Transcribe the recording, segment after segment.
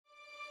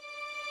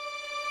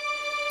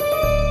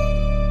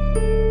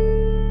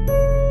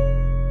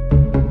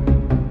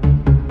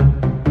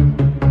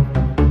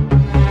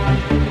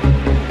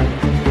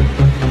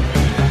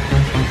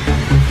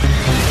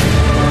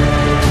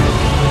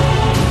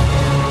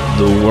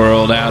The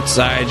world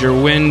outside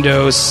your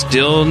window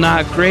still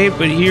not great,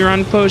 but here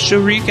on Post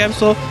Show Recaps,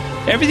 well,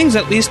 everything's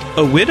at least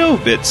a little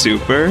bit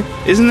super.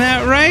 Isn't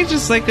that right?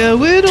 Just like a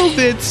little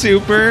bit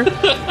super.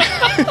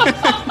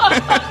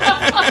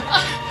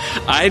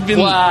 I've been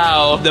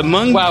wow.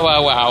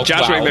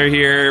 Josh Wigler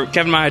here,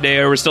 Kevin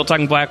Mahadeo. We're still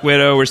talking Black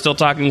Widow. We're still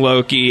talking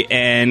Loki.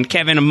 And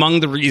Kevin,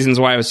 among the reasons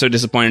why I was so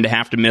disappointed to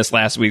have to miss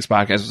last week's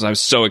podcast was I was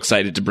so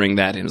excited to bring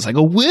that in. It was like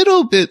a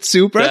little bit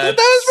super. I thought that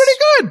was pretty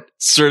good.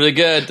 It's really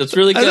good. That's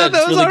really good. I thought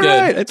that was really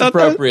right. It's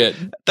appropriate.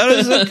 I thought it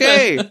was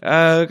okay.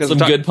 Some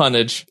good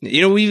punnage.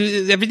 You know,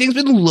 everything's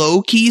been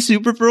low key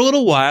super for a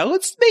little while.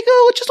 Let's make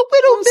just a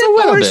little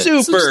bit more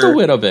super. Just a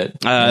little bit.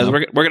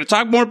 We're going to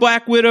talk more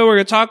Black Widow. We're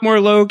going to talk more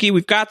Loki.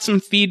 We've got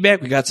some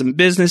feedback. We got some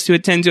business to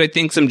attend to. I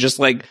think some just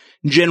like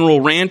general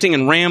ranting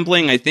and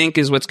rambling, I think,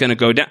 is what's going to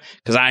go down,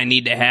 because I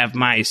need to have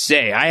my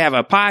say. I have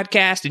a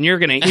podcast and you're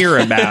going to hear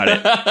about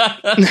it.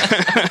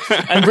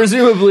 And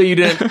presumably you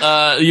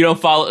don't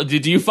follow. Do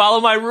you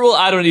follow my rule?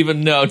 I don't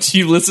even know. Do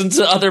you listen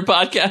to other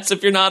podcasts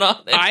if you're not on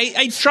it?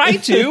 I try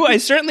to. I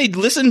certainly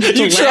listened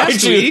to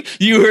last week.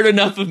 You heard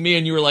enough of me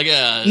and you were like,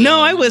 no,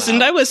 I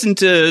listened. I listened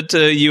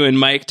to you and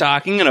Mike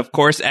talking. And of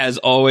course, as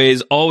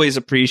always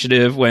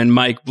appreciative when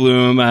Mike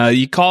Bloom,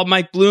 you called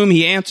Mike Bloom.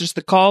 He answers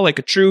the call like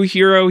a true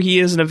hero. He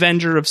is an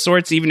Avenger of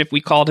sorts, even if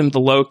we called him the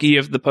Loki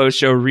of the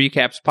post-show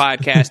recaps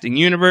podcasting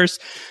universe.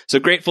 So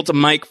grateful to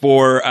Mike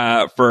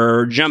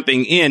for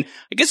jumping in.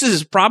 I guess this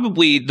is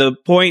probably the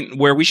point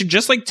where we should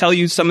just like tell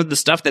you some of the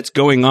stuff that's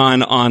going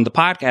on the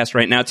podcast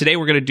right now. Today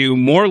we're going to do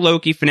more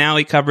Loki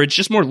finale coverage,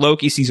 just more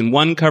Loki season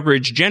 1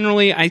 coverage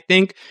generally, I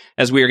think,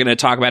 as we are going to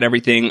talk about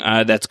everything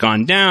that's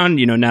gone down.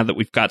 You know, now that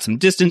we've got some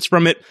distance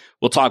from it,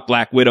 we'll talk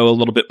Black Widow a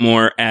little bit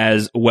more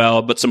as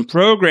well. But some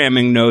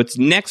programming notes.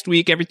 Next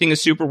week, everything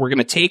is super. We're going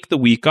to take the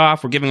week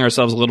off. We're giving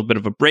ourselves a little bit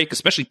of a break,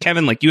 especially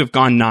Kevin, like you have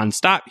gone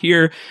nonstop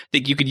here. I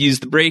think you could use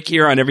the break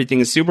here on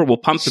Everything is Super. We'll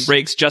pump the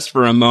brakes just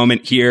for a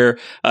moment here.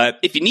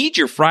 If you need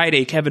your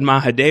Friday Kevin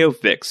Mahadeo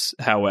fix,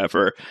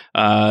 however,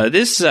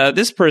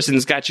 this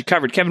person's got you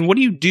covered. Kevin, what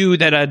do you do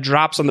that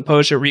drops on the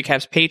Post Show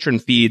Recaps patron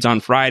feeds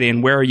on Friday,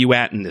 and where are you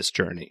at in this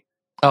journey?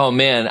 Oh,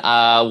 man.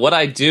 What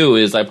I do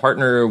is I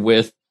partner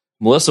with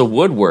Melissa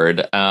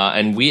Woodward,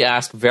 and we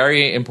ask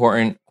very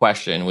important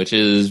question, which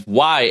is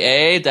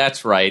YA.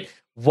 That's right.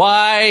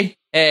 YA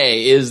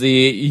is the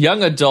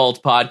young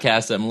adult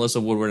podcast that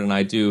Melissa Woodward and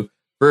I do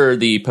for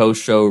the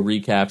post-show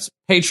recaps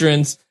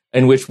patrons,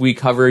 in which we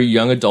cover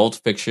young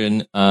adult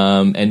fiction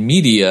and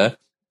media,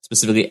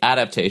 specifically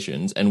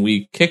adaptations. And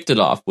we kicked it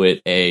off with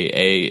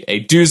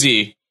a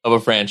doozy of a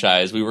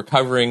franchise. We were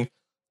covering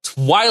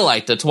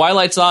Twilight, the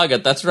Twilight Saga.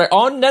 That's right,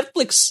 on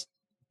Netflix.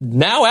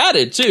 Now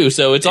added too,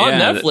 so it's on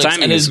Netflix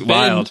and is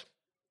wild.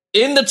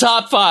 In the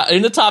top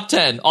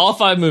 10. All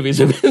 5 movies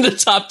have been in the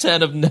top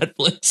 10 of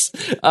Netflix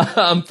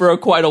for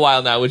quite a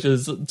while now, which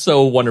is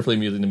so wonderfully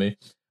amusing to me.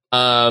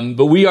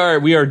 But we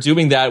are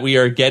doing that. We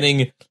are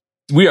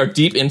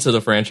deep into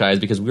the franchise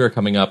because we are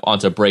coming up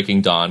onto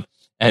Breaking Dawn.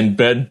 And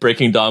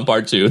Breaking Dawn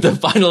Part 2, the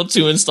final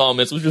 2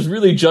 installments, which was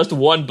really just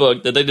one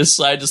book that they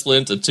decided to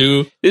split into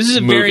 2 This is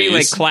a movies. very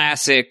like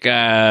classic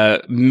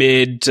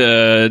mid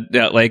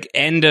to like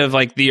end of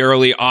like the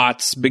early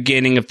aughts,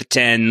 beginning of the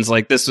 10s.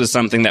 Like this was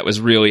something that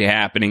was really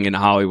happening in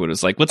Hollywood. It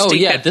was like, let's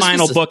take that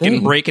final book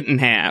and break it in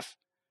half.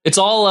 It's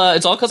all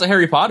because of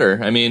Harry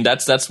Potter. I mean,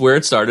 that's where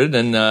it started,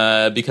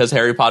 and because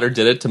Harry Potter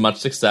did it to much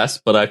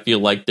success. But I feel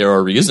like there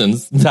are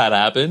reasons that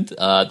happened.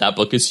 That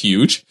book is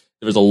huge.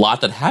 There was a lot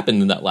that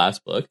happened in that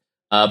last book.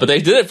 But they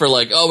did it for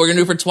like, we're going to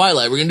do it for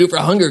Twilight. We're going to do it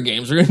for Hunger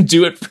Games. We're going to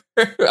do it for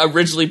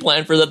originally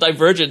planned for the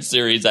Divergent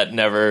series that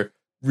never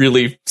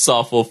really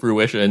saw full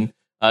fruition.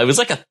 It was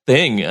like a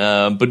thing.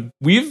 But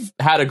we've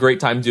had a great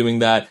time doing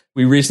that.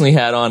 We recently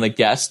had on a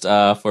guest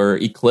for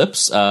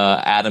Eclipse,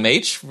 Adam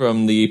H.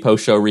 from the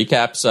post-show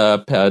recaps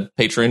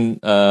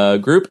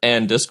patron group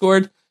and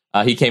Discord.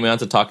 He came out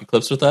to talk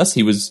Eclipse with us.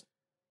 He was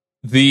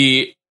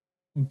the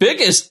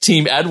biggest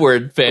Team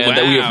Edward fan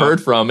that we've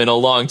heard from in a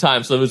long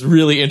time. So it was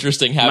really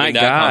interesting having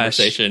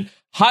conversation.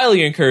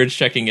 Highly encourage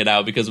checking it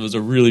out because it was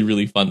a really,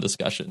 really fun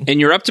discussion. And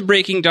you're up to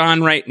Breaking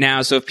Dawn right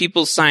now. So if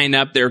people sign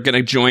up, they're going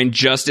to join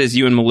just as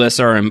you and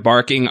Melissa are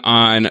embarking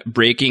on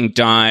Breaking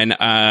Dawn.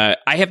 I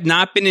have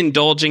not been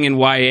indulging in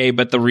YA,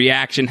 but the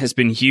reaction has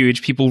been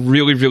huge. People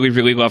really, really,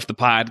 really love the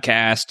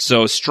podcast.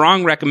 So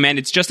strong recommend.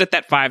 It's just at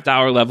that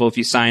 $5 level if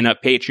you sign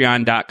up,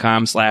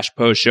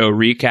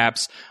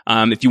 patreon.com/postshowrecaps.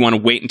 If you want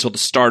to wait until the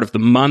start of the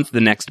month, the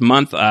next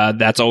month,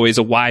 that's always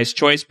a wise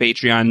choice.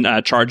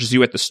 Patreon charges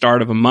you at the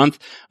start of a month.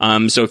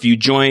 So if you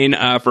join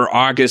for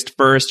August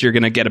 1st, you're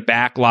going to get a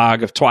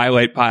backlog of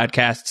Twilight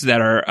podcasts that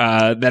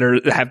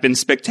have been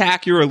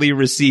spectacularly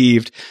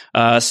received.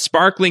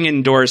 Sparkling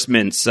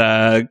endorsements.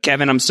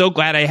 Kevin, I'm so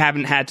glad I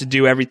haven't had to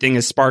do everything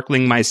as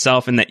sparkling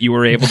myself, and that you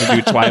were able to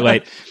do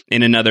Twilight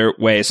in another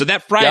way. So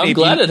that Friday, I'm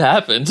glad it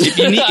happened.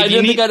 I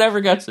didn't think I'd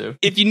ever get to.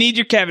 If you need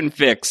your Kevin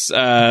fix,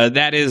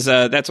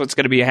 that's what's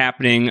going to be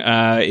happening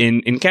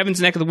in Kevin's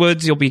neck of the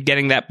woods. You'll be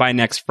getting that by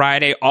next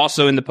Friday.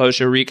 Also in the post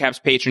show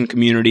recaps patron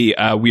community,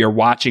 we are are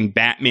watching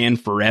Batman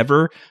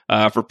Forever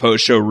for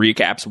post-show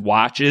recaps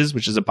watches,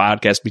 which is a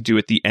podcast we do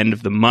at the end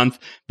of the month.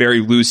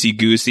 Very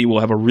loosey-goosey. We'll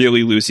have a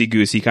really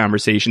loosey-goosey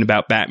conversation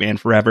about Batman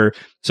Forever.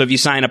 So if you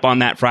sign up on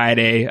that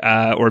Friday,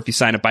 or if you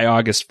sign up by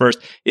August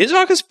 1st, is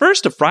August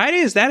 1st a Friday?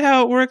 Is that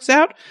how it works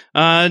out?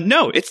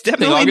 No, it's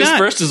definitely August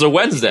not. August 1st is a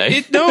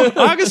Wednesday.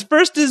 August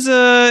 1st is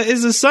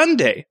a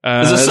Sunday.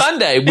 It's a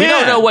Sunday. We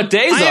don't know what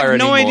days I have are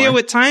no anymore. idea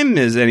what time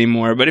is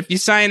anymore. But if you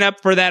sign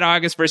up for that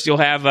August 1st, you'll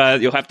have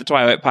the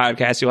Twilight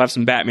podcast. You'll have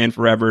some Batman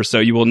Forever. So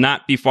you will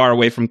not be far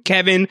away from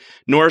Kevin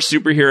nor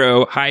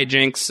superhero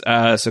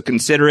hijinks. So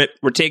consider it.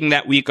 We're taking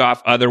that week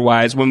off.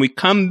 Otherwise, when we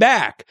come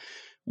back,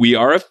 we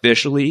are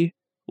officially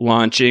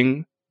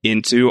launching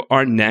into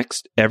our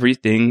next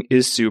Everything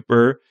is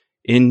Super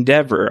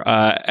endeavor.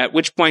 At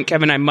which point,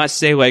 Kevin, I must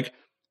say,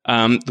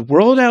 the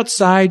world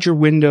outside your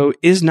window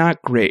is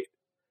not great.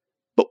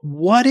 But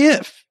what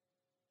if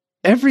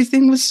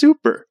everything was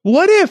super?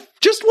 What if?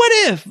 Just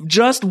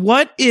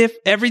what if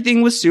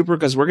everything was super?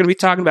 Because we're going to be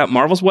talking about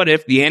Marvel's What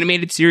If, the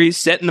animated series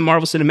set in the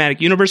Marvel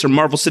Cinematic Universe or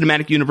Marvel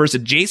Cinematic Universe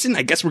adjacent.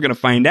 I guess we're going to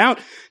find out.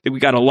 I think we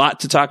got a lot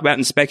to talk about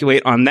and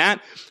speculate on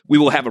that. We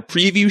will have a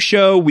preview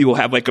show. We will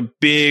have a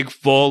big,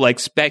 full,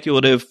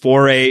 speculative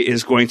foray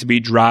is going to be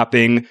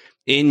dropping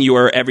in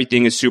your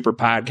Everything is Super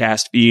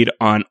podcast feed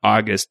on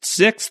August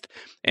 6th.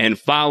 And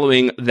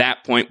following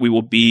that point, we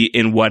will be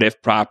in What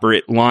If proper.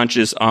 It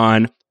launches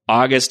on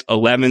August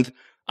 11th.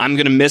 I'm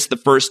going to miss the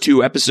first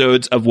 2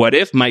 episodes of What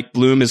If. Mike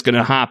Bloom is going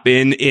to hop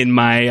in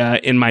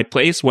my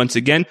place once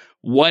again.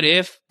 What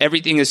If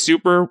Everything is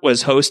Super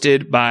was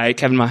hosted by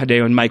Kevin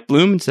Mahadeo and Mike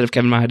Bloom instead of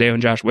Kevin Mahadeo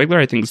and Josh Wigler.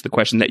 I think it's the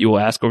question that you will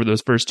ask over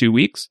those first 2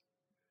 weeks.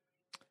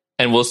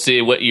 And we'll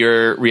see what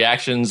your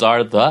reactions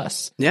are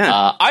thus.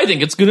 Yeah. I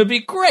think it's going to be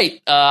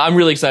great. I'm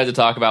really excited to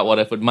talk about What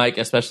If with Mike,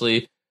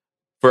 especially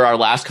for our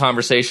last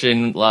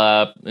conversation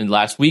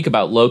last week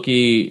about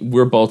Loki.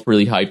 We're both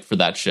really hyped for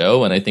that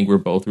show, and I think we're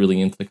both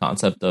really into the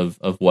concept of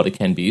what it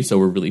can be. So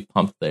we're really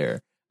pumped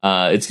there.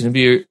 It's gonna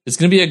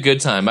be a good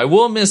time. I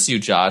will miss you,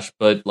 Josh,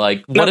 but what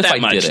if I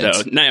didn't?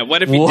 Though. No,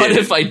 what if you what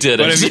didn't? if I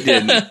didn't? What if you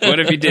didn't? What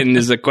if you didn't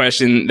is a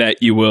question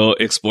that you will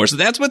explore. So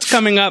that's what's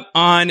coming up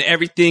on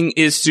Everything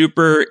is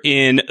Super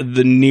in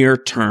the near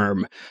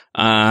term.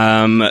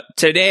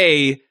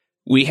 Today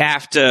we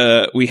have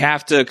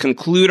to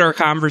conclude our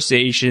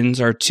conversations,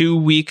 our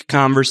 2-week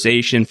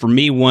conversation. For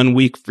me, 1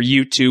 week, for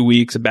you, 2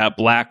 weeks, about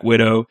Black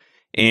Widow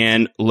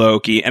and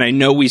Loki. And I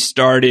know we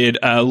started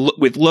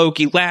with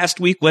Loki last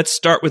week. Let's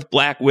start with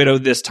Black Widow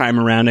this time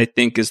around, I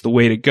think is the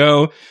way to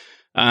go.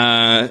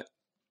 I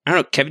don't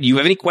know, Kevin, do you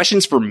have any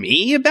questions for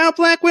me about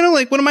Black Widow?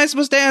 What am I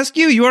supposed to ask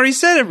you? You already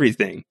said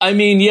everything. I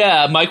mean,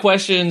 yeah, my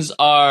questions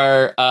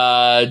are,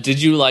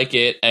 did you like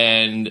it?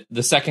 And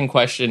the second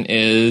question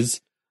is,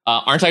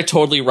 aren't I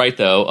totally right,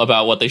 though,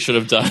 about what they should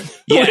have done?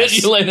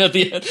 Yes. At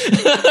the end.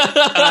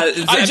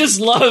 I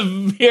just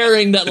love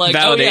hearing that,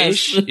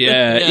 validation. Oh,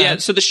 yes. Yeah.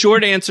 So the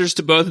short answers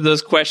to both of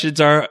those questions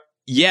are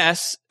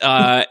yes,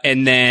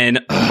 and then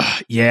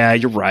yeah,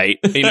 you're right.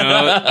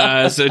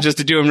 So just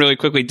to do them really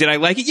quickly, did I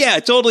like it? Yeah, I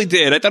totally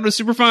did. I thought it was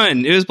super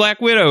fun. It was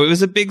Black Widow. It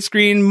was a big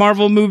screen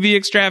Marvel movie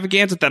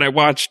extravaganza that I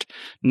watched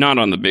not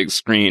on the big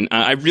screen.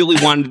 I really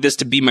wanted this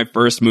to be my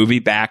first movie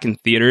back in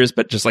theaters,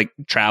 but just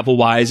travel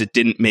wise, it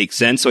didn't make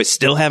sense. So I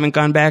still haven't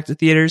gone back to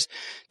theaters.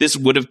 This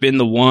would have been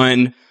the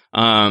one.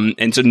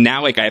 And so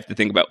now I have to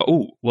think about,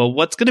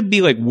 what's going to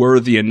be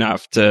worthy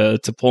enough to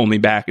pull me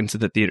back into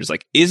the theaters?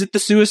 Is it the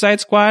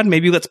Suicide Squad?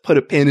 Maybe let's put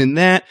a pin in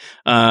that.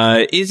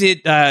 Is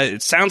it,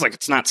 it sounds like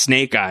it's not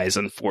Snake Eyes,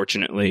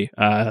 unfortunately.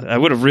 I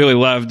would have really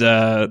loved,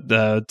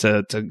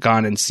 to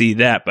gone and see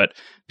that, but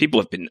people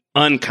have been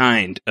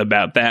unkind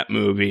about that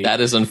movie. That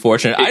is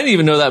unfortunate. I didn't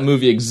even know that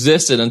movie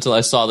existed until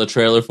I saw the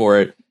trailer for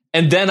it.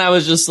 And then I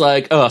was just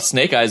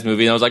Snake Eyes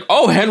movie. And I was like,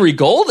 Henry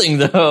Golding,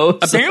 though.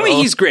 Apparently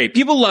he's great.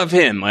 People love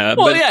him.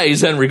 Well, yeah,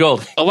 he's Henry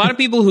Golding. A lot of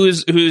people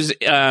whose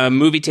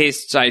movie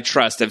tastes I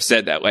trust have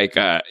said that.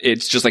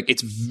 It's just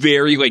it's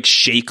very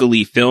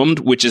shakily filmed,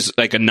 which is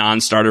a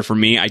non-starter for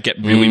me. I get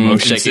really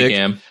motion sick.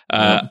 Cam.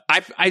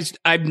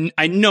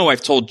 I know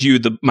I've told you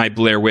my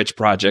Blair Witch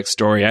Project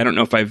story. I don't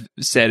know if I've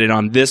said it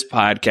on this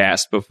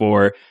podcast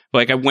before.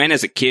 I went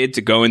as a kid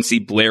to go and see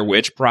Blair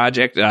Witch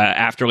Project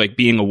after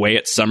being away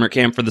at summer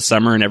camp for the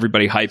summer and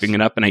everybody hyping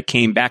it up. And I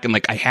came back and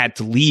I had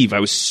to leave. I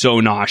was so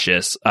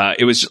nauseous.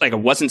 It was just I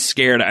wasn't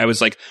scared. I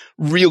was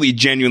really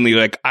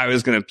genuinely I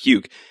was going to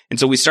puke. And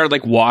so we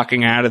started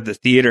walking out of the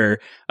theater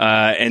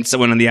and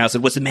someone on the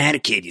outside, "What's the matter,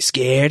 kid? You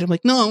scared?" I'm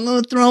like, "No, I'm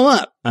going to throw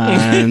up."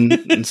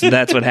 And so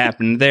that's what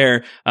happened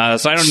there.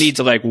 So I don't need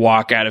to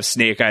walk out of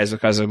Snake Eyes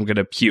because I'm going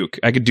to puke.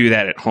 I could do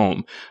that at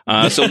home.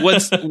 So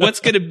what's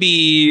going to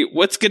be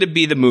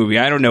the movie?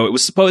 I don't know. It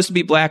was supposed to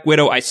be Black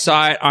Widow. I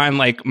saw it on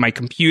my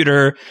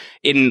computer.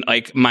 In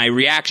my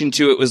reaction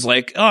to it was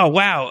oh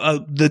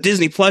wow, the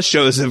Disney Plus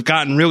shows have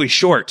gotten really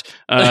short.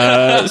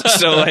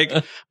 So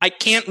like, I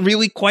can't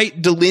really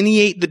quite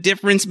delineate the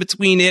difference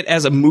between it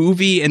as a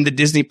movie and the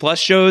Disney Plus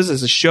shows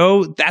as a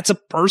show. That's a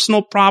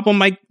personal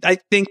problem, I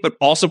think, but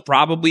also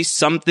probably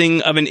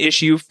something of an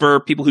issue for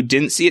people who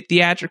didn't see it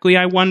theatrically,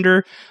 I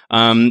wonder.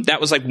 That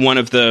was like one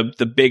of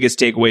the biggest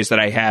takeaways that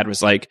I had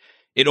was like,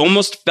 it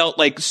almost felt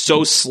like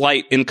so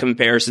slight in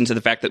comparison to the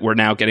fact that we're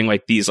now getting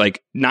like these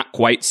like not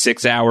quite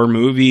 6-hour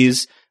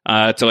movies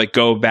to like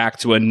go back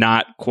to a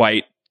not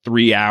quite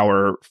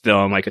 3-hour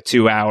film, like a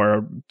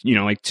 2-hour,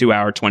 like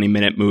 2-hour,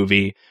 20-minute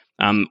movie.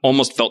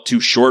 Almost felt too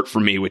short for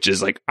me, which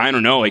is like, I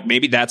don't know, like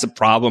maybe that's a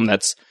problem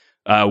that's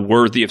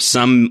worthy of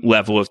some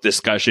level of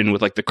discussion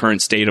with like the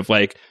current state of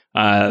like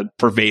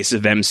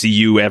pervasive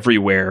MCU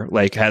everywhere.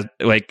 Like has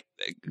like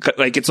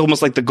it's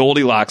almost like the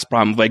Goldilocks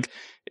problem. Like,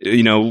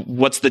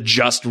 what's the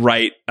just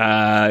right,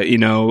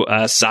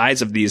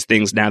 size of these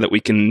things now that we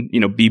can,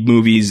 be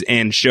movies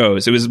and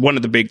shows. It was one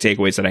of the big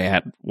takeaways that I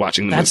had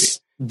watching the movie.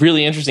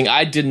 Really interesting.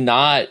 I did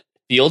not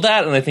feel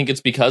that, and I think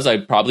it's because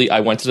I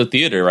went to the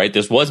theater, right?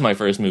 This was my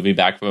first movie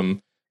back into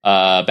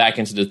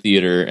the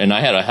theater, and I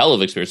had a hell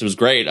of an experience. It was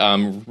great.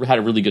 Had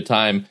a really good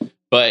time.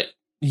 But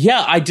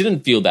yeah, I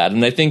didn't feel that,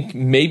 and I think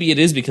maybe it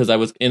is because I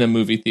was in a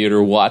movie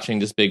theater watching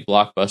this big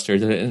blockbuster. It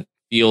didn't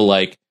feel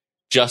like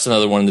just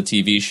another one of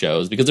the TV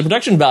shows, because the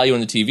production value in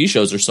the TV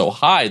shows are so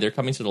high, they're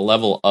coming to the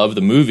level of the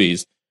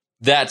movies.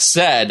 That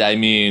said, I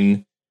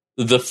mean,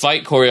 the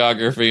fight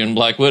choreography in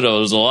Black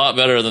Widow is a lot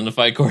better than the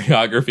fight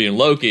choreography in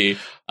Loki.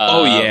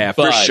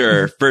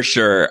 For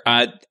sure.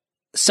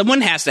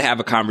 Someone has to have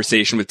a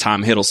conversation with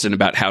Tom Hiddleston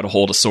about how to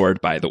hold a sword,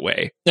 by the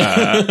way.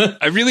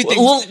 I really think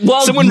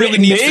someone really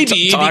needs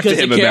to talk to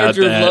him about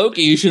that.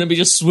 Loki, you shouldn't be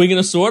just swinging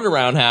a sword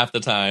around half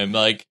the time.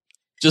 Like,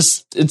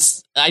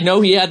 I know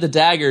he had the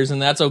daggers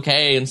and that's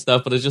okay and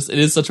stuff, but it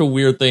is such a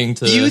weird thing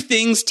to. Few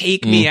things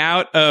take me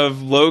out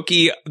of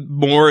Loki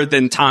more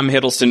than Tom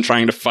Hiddleston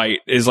trying to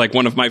fight is like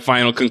one of my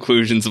final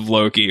conclusions of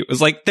Loki. It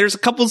was like, there's a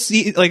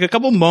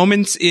couple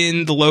moments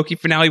in the Loki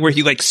finale where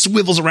he like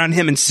swivels around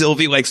him and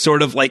Sylvie, like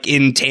sort of like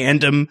in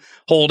tandem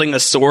holding a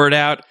sword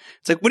out.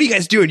 It's like, what are you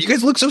guys doing? You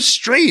guys look so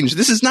strange.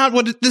 This is not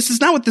what this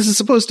is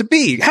supposed to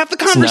be. Have the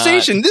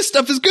conversation. This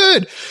stuff is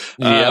good.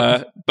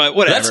 But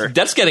whatever.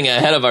 That's getting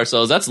ahead of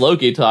ourselves. That's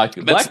Loki talk.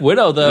 Black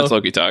Widow, though. That's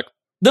Loki talk.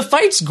 The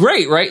fight's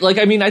great, right? Like,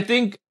 I mean, I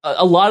think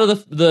a lot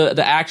of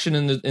the action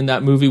in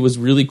that movie was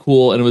really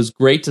cool, and it was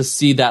great to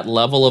see that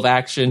level of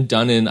action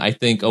done in, I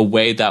think, a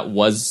way that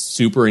was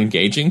super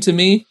engaging to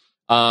me.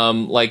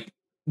 Like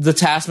the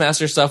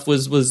Taskmaster stuff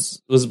was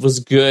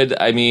good.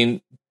 I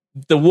mean,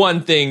 the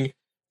one thing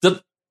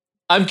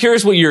I'm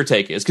curious what your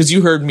take is, because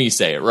you heard me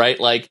say it, right?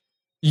 Like,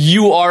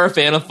 you are a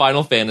fan of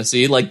Final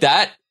Fantasy. Like,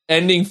 that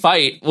ending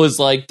fight was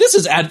like, this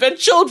is Advent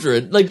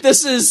Children. Like,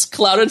 this is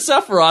Cloud and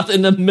Sephiroth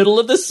in the middle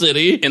of the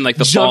city. In, like,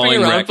 the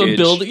falling wreckage.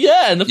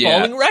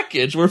 Falling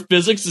wreckage, where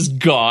physics is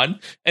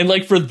gone. And,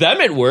 like, for them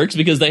it works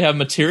because they have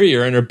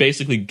materia and are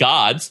basically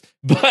gods.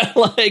 But,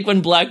 like,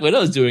 when Black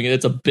Widow's doing it,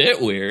 it's a bit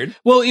weird.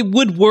 Well, it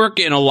would work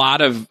in a lot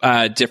of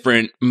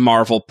different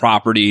Marvel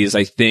properties,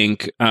 I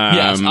think.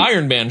 Yes,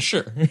 Iron Man,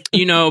 sure.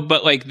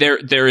 But, like,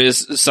 there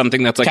is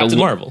something that's like Captain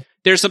Marvel.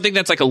 There's something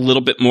that's like a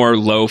little bit more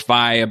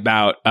lo-fi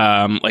about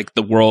like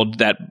the world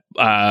that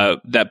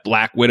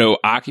Black Widow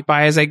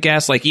occupies, I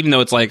guess. Like, even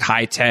though it's like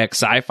high-tech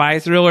sci-fi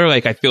thriller,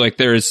 like I feel like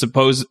there is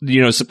supposed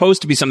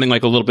to be something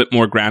like a little bit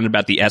more grounded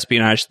about the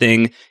espionage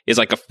thing is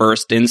like a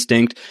first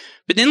instinct.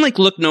 But then, like,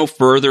 look no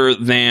further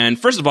than,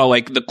 first of all,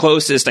 like the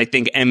closest I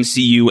think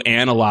MCU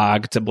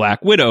analog to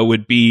Black Widow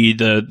would be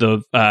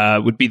the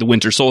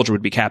Winter Soldier,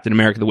 would be Captain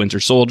America: The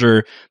Winter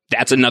Soldier.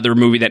 That's another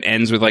movie that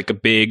ends with like a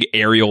big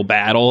aerial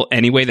battle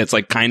anyway. That's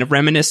like kind of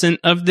reminiscent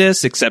of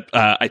this, except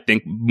I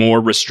think more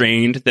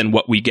restrained than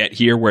what we get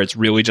here, where it's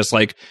really just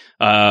like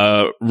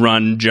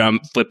run,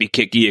 jump, flippy,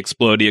 kicky,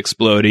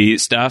 explodey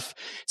stuff.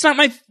 It's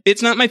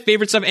not my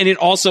favorite stuff, and it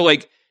also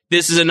like.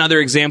 This is another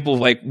example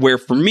of like where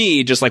for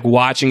me, just like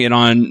watching it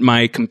on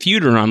my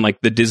computer on like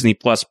the Disney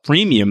Plus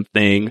premium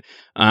thing,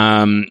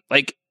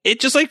 like it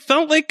just like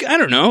felt like, I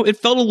don't know, it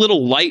felt a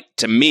little light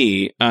to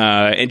me.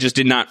 It just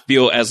did not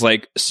feel as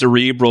like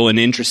cerebral and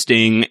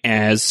interesting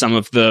as some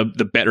of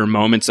the better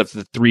moments of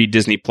the 3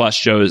 Disney Plus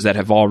shows that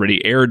have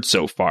already aired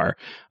so far.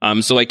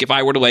 So like if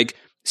I were to like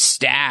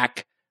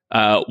stack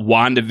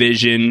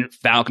WandaVision,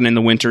 Falcon and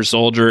the Winter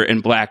Soldier,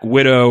 and Black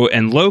Widow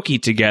and Loki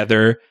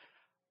together,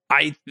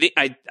 I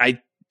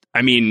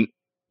mean,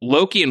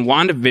 Loki and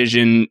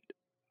WandaVision,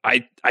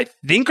 I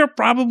think are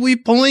probably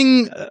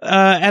pulling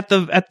at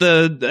the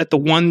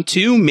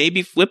 1-2,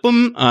 maybe flip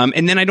them,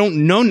 and then I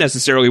don't know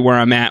necessarily where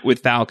I'm at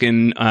with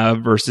Falcon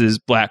versus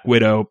Black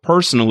Widow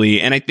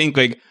personally, and I think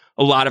like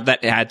a lot of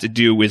that had to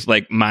do with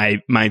like my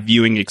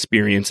viewing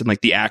experience and like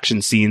the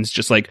action scenes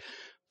just like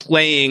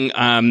playing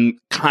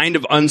kind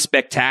of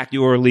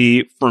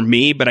unspectacularly for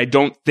me, but I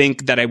don't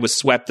think that I was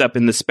swept up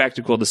in the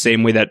spectacle the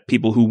same way that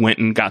people who went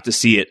and got to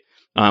see it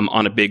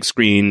on a big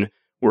screen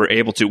were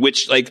able to,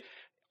 which like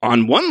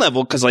on one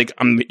level, because like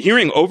I'm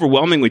hearing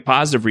overwhelmingly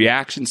positive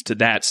reactions to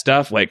that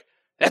stuff, like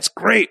that's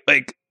great.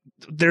 Like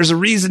there's a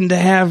reason to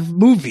have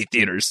movie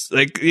theaters.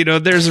 Like,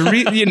 there's a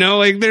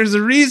there's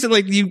a reason,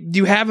 like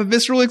you have a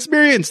visceral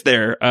experience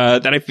there,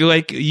 that I feel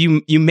like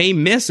you may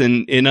miss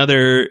in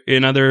other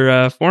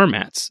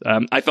formats.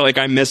 I felt like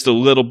I missed a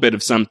little bit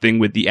of something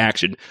with the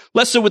action,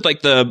 less so with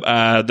like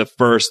the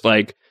first,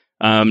 like,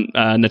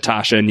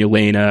 Natasha and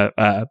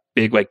Yelena,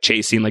 big like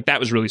chase scene. Like that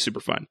was really super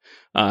fun.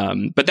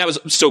 But that was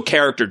so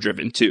character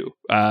driven too,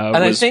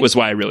 was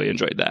why I really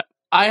enjoyed that.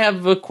 I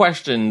have a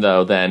question,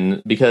 though,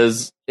 then,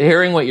 because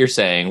hearing what you're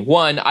saying,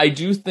 one, I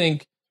do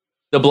think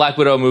the Black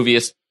Widow movie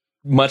is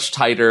much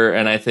tighter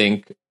and I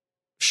think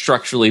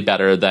structurally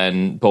better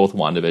than both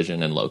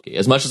WandaVision and Loki.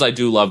 As much as I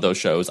do love those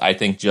shows, I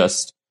think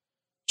just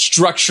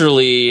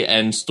structurally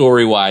and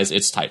story-wise,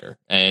 it's tighter.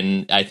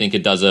 And I think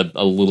it does a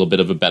little bit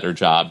of a better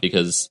job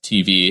because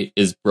TV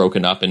is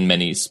broken up in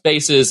many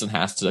spaces and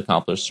has to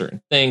accomplish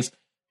certain things.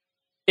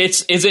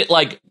 Is it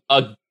like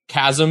a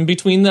chasm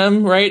between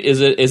them, right?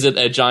 Is it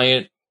a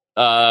giant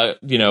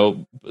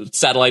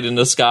satellite in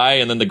the sky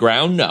and then the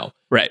ground? No.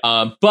 Right.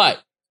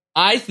 But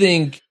I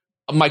think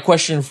my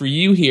question for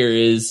you here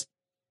is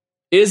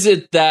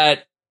it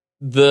that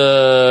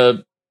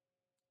the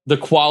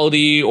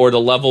quality or the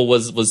level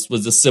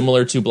was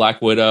similar to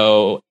Black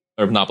Widow,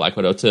 or not Black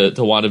Widow, to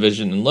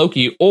WandaVision and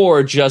Loki,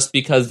 or just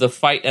because the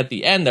fight at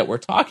the end that we're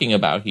talking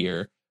about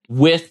here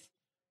with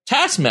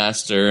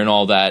Taskmaster and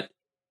all that,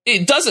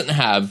 it doesn't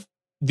have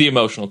the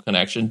emotional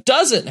connection,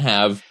 doesn't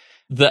have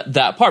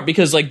that part,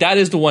 because like that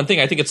is the one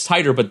thing I think it's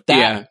tighter, but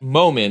that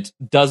moment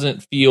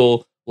doesn't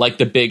feel like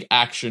the big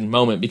action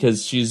moment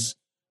because she's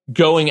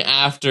going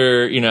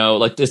after,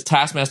 like this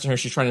Taskmaster her,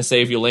 she's trying to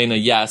save Yelena,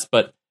 yes,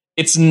 but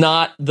it's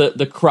not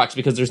the crux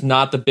because there's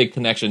not the big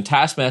connection.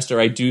 Taskmaster,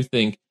 I do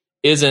think,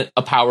 isn't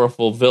a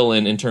powerful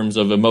villain in terms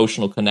of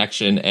emotional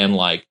connection and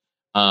like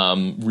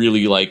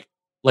really like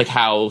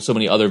how so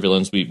many other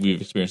villains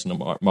we've experienced in the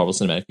Marvel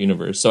Cinematic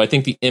Universe. So I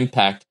think the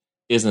impact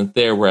isn't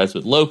there, whereas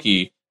with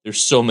Loki,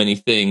 there's so many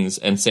things,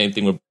 and same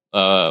thing with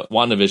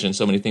WandaVision,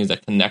 so many things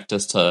that connect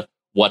us to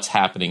what's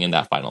happening in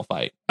that final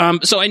fight.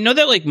 So I know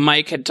that like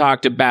Mike had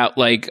talked about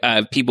like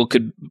people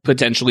could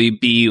potentially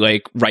be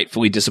like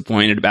rightfully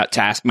disappointed about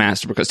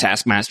Taskmaster because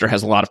Taskmaster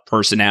has a lot of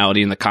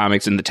personality in the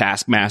comics, and the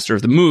Taskmaster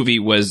of the movie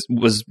was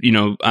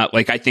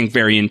like I think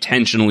very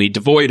intentionally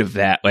devoid of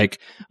that. Like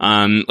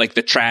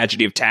the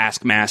tragedy of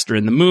Taskmaster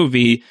in the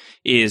movie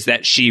is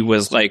that she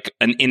was like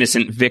an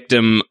innocent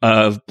victim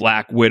of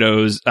Black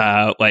Widow's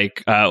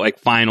like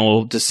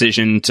final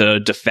decision to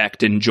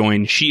defect and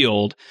join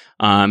S.H.I.E.L.D.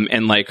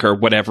 And like her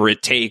whatever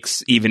it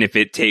takes, even if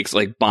it takes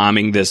like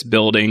bombing this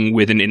building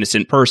with an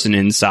innocent person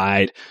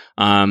inside,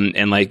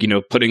 and like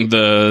putting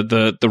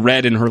the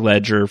red in her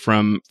ledger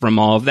from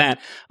all of that.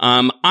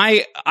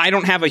 I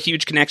don't have a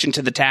huge connection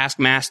to the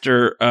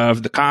Taskmaster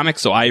of the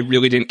comics, so I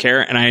really didn't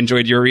care, and I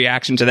enjoyed your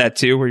reaction to that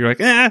too, where you're like,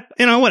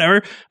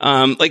 whatever.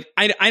 Like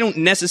I don't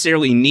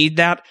necessarily need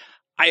that.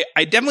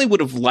 I definitely would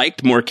have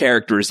liked more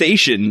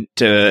characterization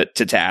to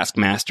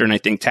Taskmaster, and I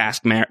think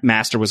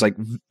Taskmaster was like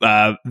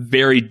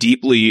very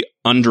deeply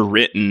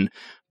underwritten.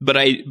 But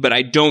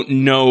I don't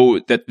know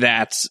that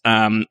that's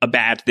a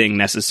bad thing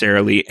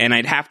necessarily, and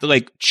I'd have to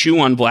like chew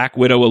on Black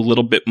Widow a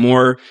little bit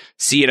more,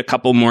 see it a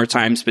couple more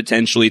times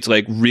potentially to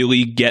like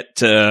really get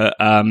to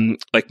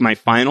like my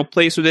final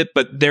place with it.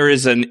 But there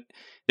is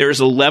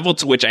a level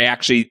to which I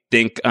actually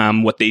think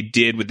what they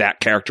did with that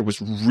character was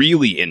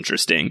really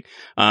interesting,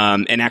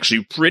 and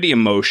actually pretty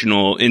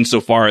emotional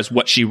insofar as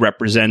what she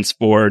represents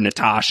for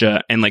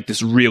Natasha, and like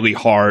this really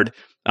hard,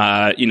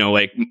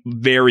 like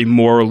very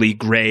morally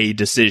gray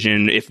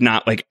decision, if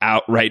not like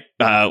outright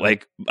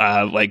like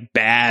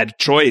bad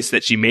choice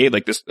that she made,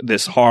 like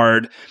this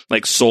hard,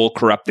 like soul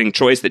corrupting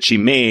choice that she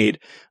made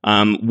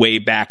way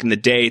back in the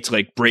day to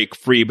like break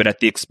free, but at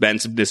the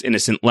expense of this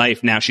innocent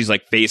life. Now she's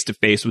like face to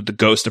face with the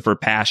ghost of her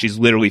past. She's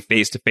literally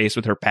face to face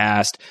with her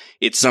past.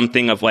 It's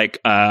something of like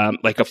a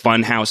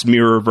funhouse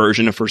mirror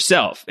version of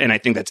herself, and I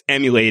think that's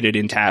emulated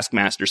in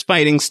Taskmaster's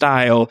fighting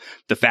style.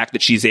 The fact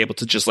that she's able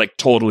to just like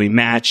totally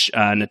match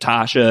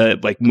Natasha,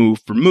 like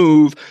move for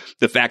move.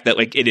 The fact that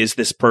like it is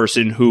this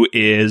person who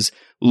is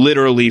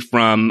literally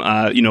from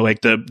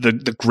like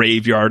the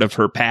graveyard of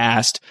her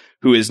past,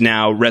 who is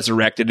now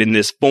resurrected in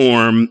this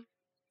form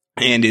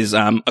and is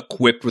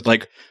equipped with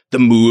like the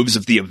moves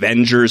of the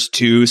Avengers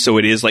too. So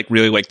it is like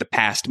really like the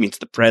past meets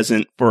the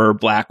present for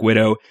Black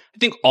Widow. I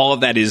think all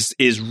of that is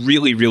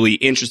really, really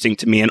interesting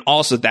to me. And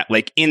also that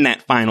like in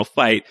that final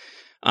fight,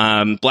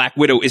 Black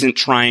Widow isn't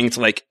trying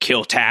to like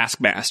kill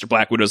Taskmaster.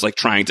 Black Widow's like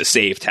trying to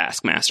save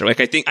Taskmaster. Like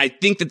I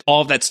think that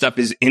all of that stuff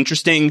is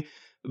interesting,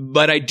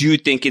 but I do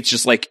think it's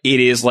just like it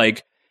is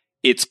like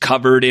it's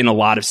covered in a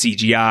lot of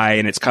CGI,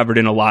 and it's covered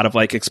in a lot of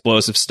like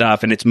explosive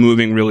stuff, and it's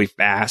moving really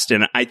fast.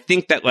 And I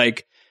think that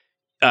like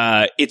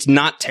it's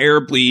not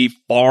terribly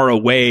far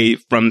away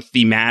from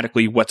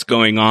thematically what's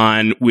going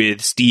on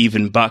with Steve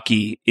and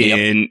Bucky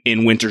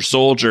in Winter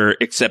Soldier,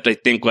 except I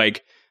think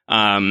like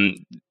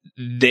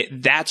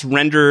that's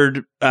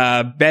rendered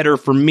better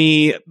for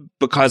me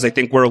because I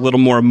think we're a little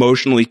more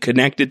emotionally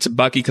connected to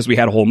Bucky because we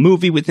had a whole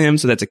movie with him.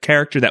 So that's a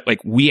character that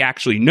like we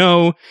actually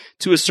know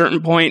to a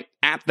certain point.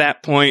 At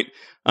that point,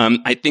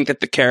 I think that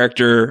the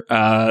character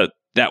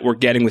that we're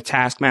getting with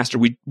Taskmaster,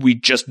 we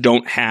just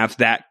don't have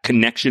that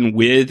connection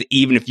with,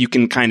 even if you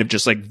can kind of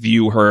just like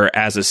view her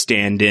as a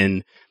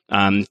stand-in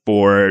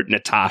for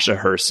Natasha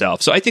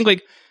herself. So I think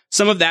like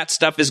some of that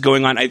stuff is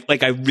going on. I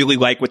really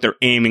like what they're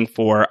aiming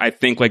for. I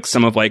think like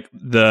some of like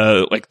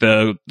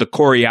the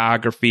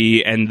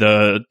choreography and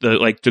the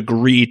like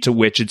degree to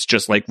which it's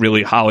just like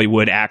really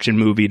Hollywood action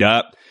movied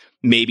up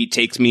maybe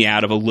takes me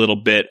out of a little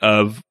bit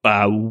of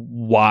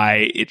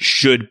why it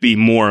should be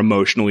more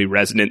emotionally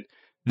resonant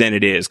than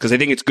it is. Because I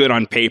think it's good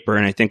on paper,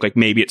 and I think like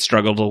maybe it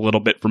struggled a little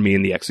bit for me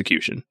in the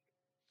execution.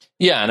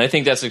 Yeah, and I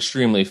think that's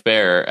extremely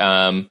fair.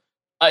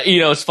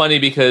 It's funny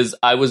because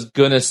I was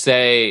gonna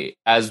say,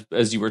 as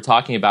you were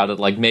talking about it,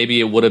 like maybe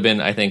it would have been,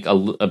 I think, a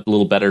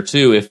little better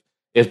too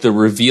if the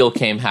reveal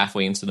came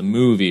halfway into the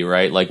movie,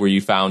 right? Like where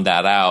you found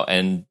that out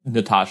and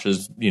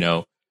Natasha's,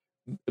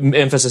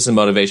 emphasis and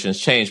motivations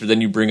changed, but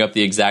then you bring up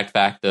the exact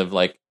fact of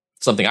like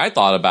something I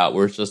thought about,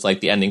 where it's just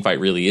like the ending fight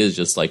really is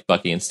just like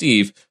Bucky and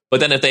Steve. But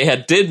then if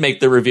they did make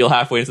the reveal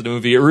halfway into the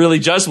movie, it really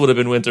just would have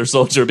been Winter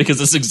Soldier, because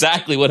that's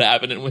exactly what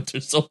happened in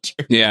Winter Soldier.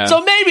 Yeah.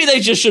 So maybe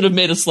they just should have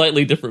made a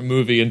slightly different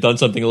movie and done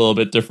something a little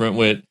bit different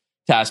with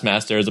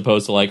Taskmaster, as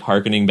opposed to like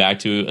harkening back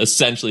to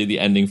essentially the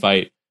ending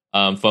fight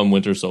from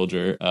Winter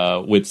Soldier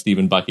with Steve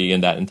and Bucky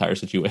in that entire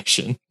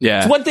situation.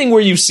 Yeah. It's one thing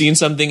where you've seen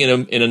something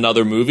in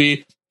another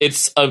movie.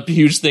 It's a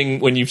huge thing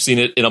when you've seen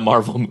it in a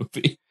Marvel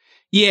movie.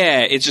 Yeah,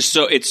 it's just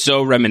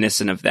so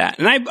reminiscent of that.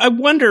 And I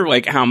wonder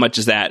like how much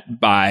is that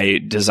by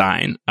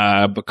design?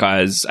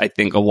 Because I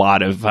think a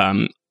lot of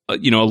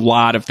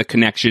the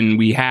connection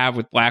we have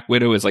with Black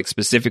Widow is like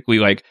specifically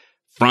like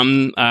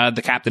from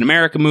the Captain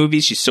America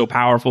movies. She's so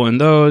powerful in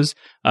those.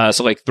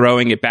 So like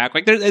throwing it back,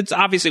 like it's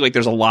obviously like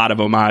there's a lot of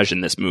homage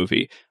in this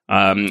movie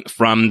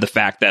from the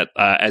fact that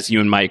as you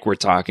and Mike were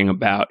talking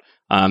about,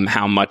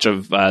 how much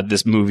of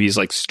this movie's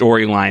like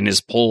storyline is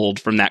pulled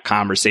from that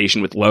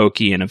conversation with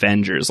Loki and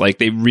Avengers. Like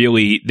they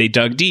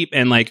dug deep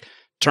and like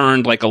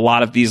turned like a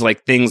lot of these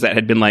like things that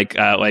had been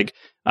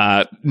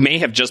may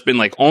have just been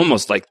like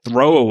almost like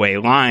throwaway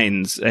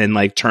lines and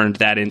like turned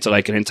that into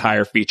like an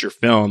entire feature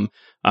film.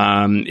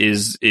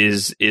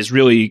 Is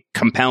really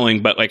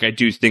compelling. But like I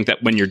do think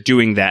that when you're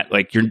doing that,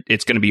 like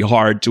it's going to be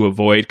hard to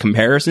avoid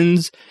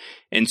comparisons.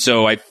 And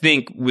so I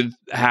think with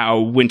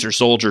how Winter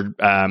Soldier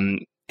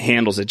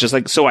handles it just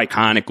like so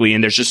iconically,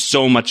 and there's just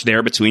so much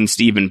there between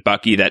Steve and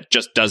Bucky that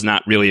just does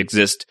not really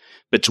exist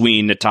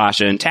between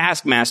Natasha and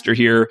Taskmaster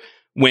here,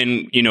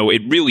 when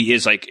it really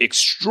is like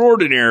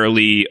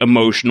extraordinarily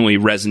emotionally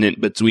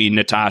resonant between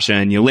Natasha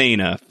and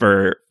Yelena,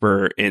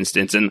 for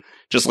instance. And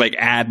just like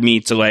add me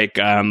to like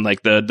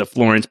the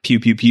Florence Pew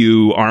Pew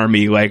Pew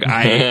army. Like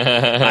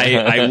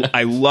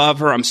I love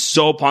her. I'm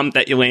so pumped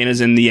that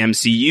Yelena's in the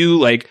MCU.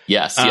 Like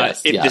yes.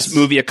 If this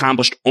movie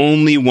accomplished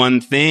only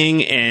one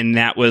thing, and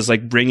that was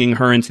like bringing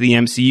her into the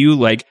MCU,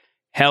 like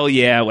hell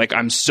yeah, like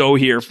I'm so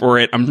here for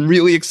it. I'm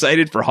really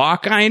excited for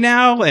Hawkeye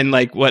now, and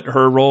like what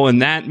her role in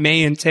that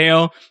may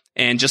entail,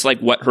 and just like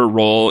what her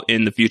role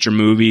in the future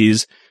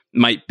movies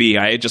might be.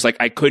 I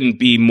couldn't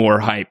be more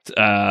hyped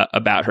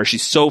about her.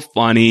 She's so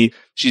funny.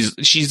 She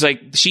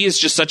is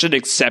just such an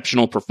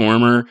exceptional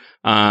performer.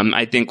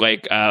 I think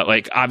like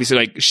obviously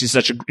like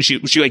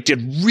she like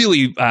did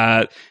really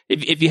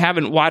if you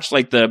haven't watched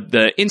like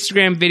the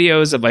Instagram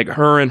videos of like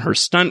her and her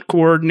stunt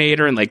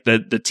coordinator and like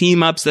the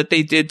team ups that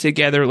they did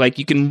together, like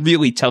you can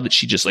really tell that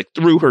she just like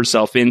threw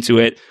herself into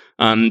it.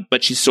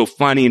 But she's so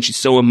funny and she's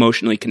so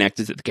emotionally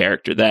connected to the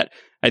character that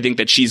I think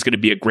that she's going to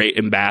be a great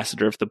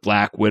ambassador of the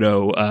Black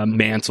Widow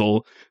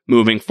mantle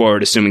moving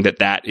forward, assuming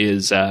that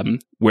is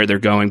where they're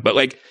going. But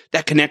like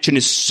that connection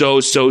is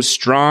so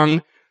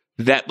strong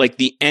that like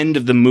the end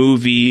of the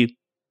movie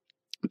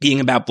being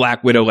about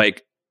Black Widow,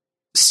 like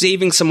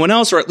saving someone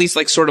else, or at least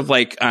like sort of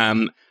like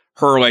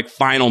her like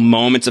final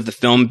moments of the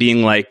film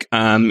being like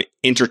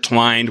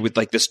intertwined with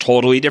like this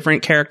totally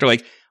different character.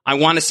 Like I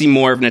want to see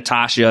more of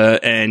Natasha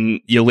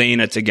and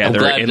Yelena together.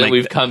 I'm glad and that like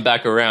we've come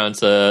back around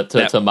to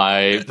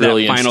my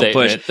brilliant final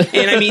statement. push.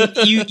 And I mean,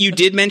 you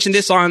did mention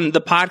this on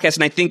the podcast,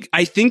 and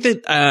I think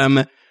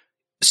that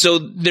so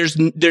there's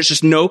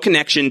just no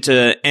connection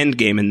to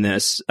Endgame in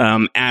this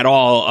at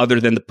all,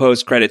 other than the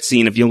post-credit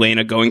scene of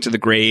Yelena going to the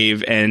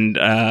grave, and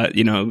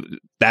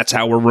that's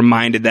how we're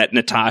reminded that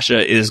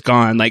Natasha is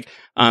gone. Like,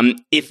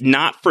 if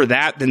not for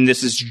that, then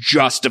this is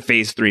just a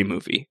Phase 3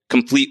 movie,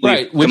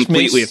 completely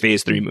a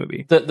Phase 3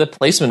 movie. The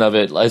placement of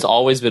it has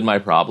always been my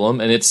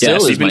problem, and it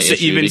still is my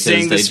issue. You've been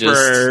saying this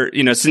for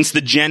since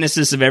the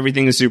genesis of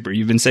Everything is Super.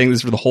 You've been saying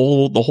this for the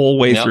whole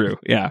way through.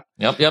 Yeah.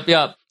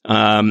 Yep.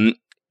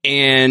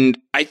 And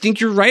I think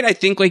you're right. I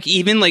think like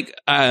even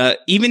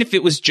if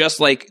it was just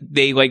like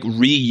they like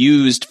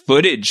reused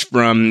footage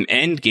from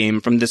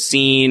Endgame, from the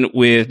scene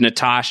with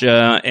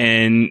Natasha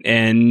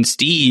and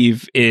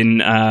Steve in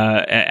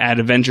at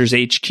Avengers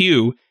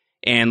HQ,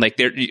 and like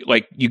they're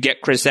like you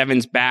get Chris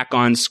Evans back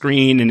on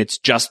screen, and it's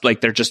just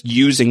like they're just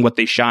using what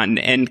they shot in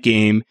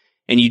Endgame,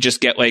 and you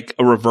just get like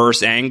a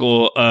reverse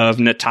angle of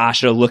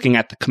Natasha looking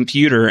at the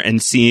computer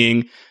and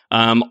seeing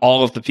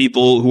all of the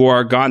people who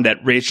are gone,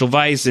 that Rachel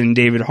Weisz and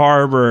David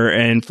Harbour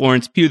and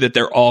Florence Pugh, that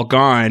they're all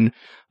gone,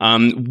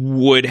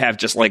 would have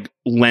just like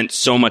lent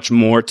so much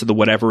more to the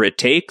whatever it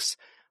takes.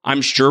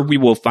 I'm sure we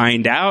will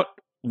find out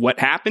what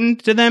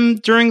happened to them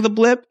during the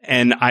blip,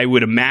 and I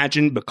would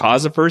imagine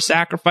because of her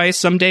sacrifice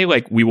someday,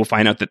 like we will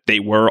find out that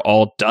they were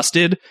all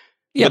dusted.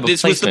 Yeah, but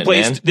this was the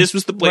place. Man. This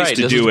was the place right,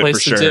 to do it for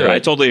sure. I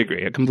totally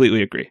agree. I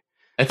completely agree.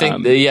 I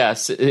think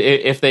yes,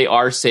 if they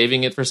are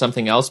saving it for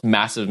something else,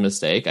 massive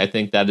mistake. I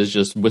think that is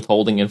just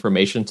withholding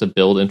information to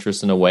build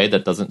interest in a way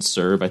that doesn't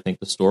serve, I think,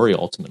 the story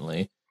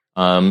ultimately.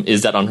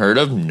 Is that unheard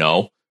of?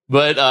 No,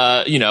 but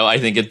I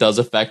think it does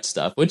affect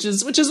stuff, which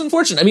is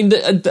unfortunate. I mean,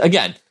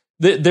 again.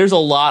 There's a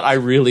lot I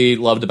really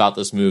loved about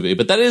this movie,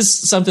 but that is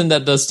something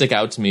that does stick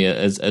out to me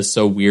as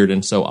so weird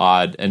and so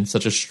odd and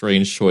such a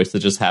strange choice to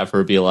just have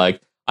her be like,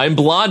 I'm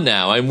blonde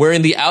now. I'm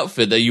wearing the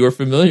outfit that you were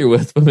familiar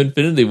with from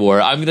Infinity War.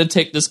 I'm going to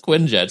take this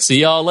Quinjet.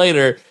 See y'all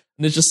later.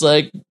 And it's just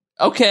like,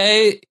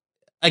 okay,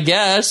 I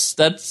guess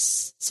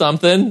that's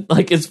something.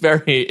 Like, it's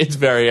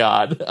very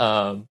odd.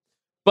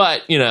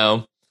 But,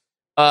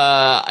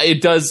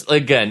 it does,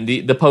 again,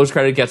 the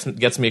post-credit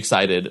gets me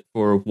excited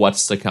for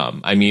what's to come.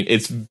 I mean,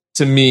 it's,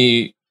 to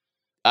me,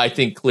 I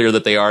think clear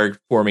that they are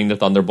forming the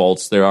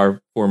Thunderbolts. They are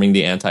forming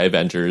the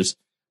Anti-Avengers.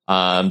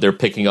 They're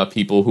picking up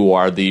people who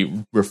are the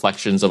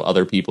reflections of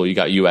other people. You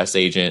got U.S.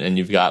 Agent, and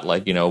you've got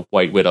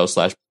White Widow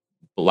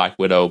 / Black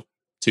Widow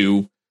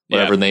 2,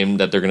 whatever name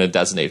that they're going to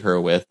designate her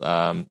with.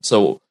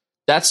 So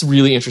that's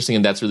really interesting,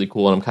 and that's really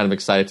cool. And I'm kind of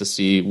excited to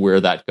see where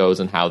that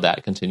goes and how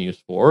that continues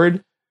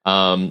forward.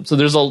 So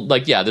there's a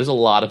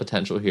lot of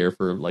potential here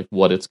for like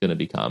what it's going to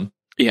become.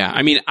 Yeah,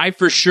 I mean, I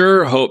for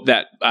sure hope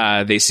that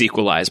they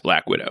sequelize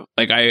Black Widow.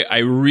 Like, I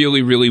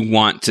really, really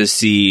want to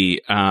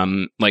see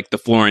like the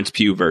Florence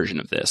Pugh version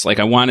of this. Like,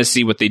 I want to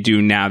see what they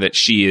do now that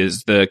she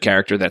is the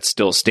character that's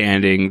still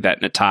standing,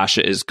 that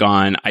Natasha is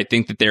gone. I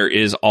think that there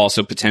is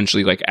also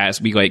potentially, like,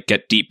 as we like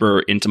get deeper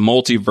into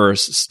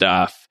multiverse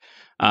stuff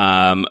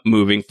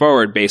moving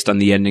forward based on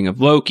the ending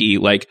of Loki,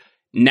 like,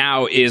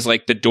 now is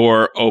like the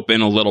door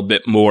open a little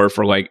bit more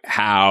for like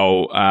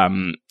how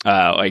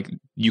like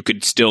you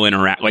could still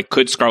interact. Like,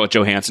 could Scarlett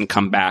Johansson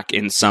come back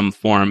in some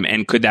form,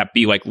 and could that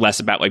be like less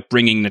about like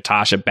bringing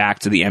Natasha back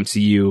to the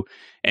MCU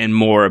and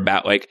more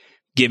about like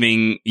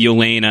giving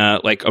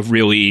Yelena like a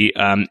really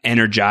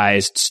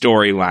energized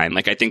storyline?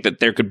 Like, I think that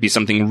there could be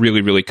something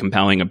really, really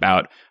compelling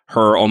about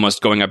her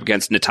almost going up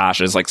against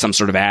Natasha as like some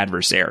sort of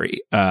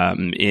adversary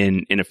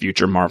in a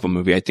future Marvel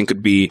movie. I think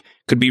could be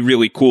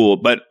really cool.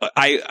 But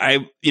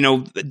I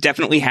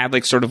definitely had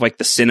like sort of like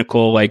the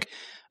cynical like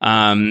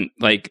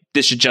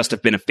this should just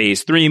have been a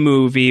phase 3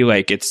 movie.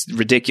 Like, it's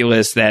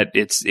ridiculous that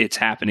it's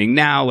happening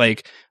now.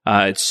 Like,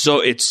 it's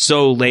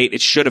so late.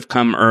 It should have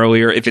come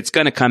earlier. If it's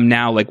going to come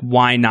now, like,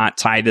 why not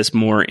tie this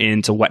more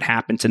into what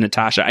happened to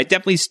Natasha? I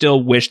definitely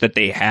still wish that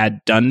they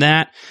had done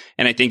that.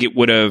 And I think it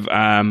would have,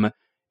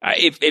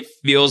 it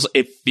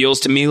feels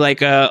to me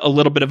like a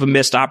little bit of a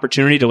missed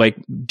opportunity to like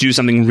do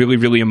something really,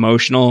 really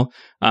emotional,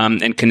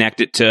 and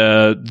connect it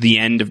to the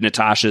end of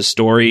Natasha's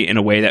story in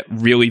a way that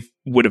really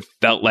would have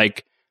felt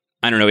like,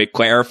 I don't know, it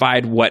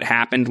clarified what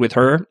happened with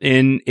her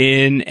in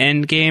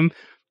Endgame.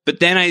 But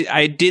then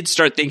I did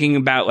start thinking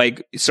about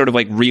like sort of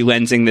like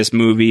relensing this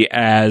movie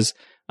as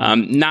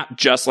not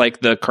just like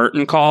the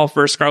curtain call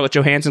for Scarlett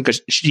Johansson,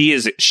 because she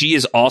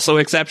is also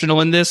exceptional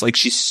in this. Like,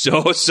 she's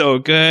so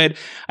good.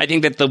 I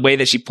think that the way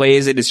that she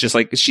plays it is just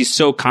like, she's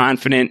so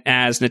confident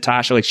as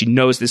Natasha. Like, she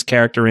knows this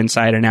character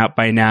inside and out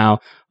by now.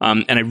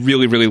 And I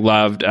really, really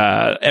loved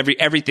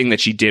everything that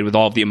she did with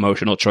all of the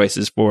emotional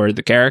choices for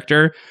the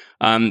character.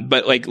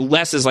 But like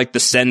less is like the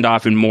send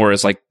off and more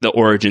is like the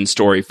origin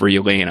story for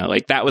Yelena.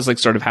 Like, that was like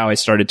sort of how I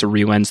started to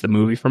relens the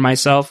movie for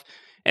myself.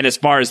 And as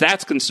far as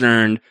that's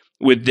concerned,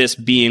 with this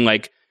being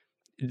like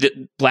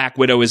the Black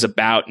Widow is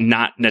about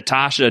not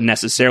Natasha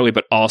necessarily,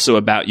 but also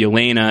about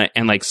Yelena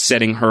and like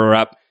setting her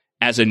up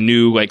as a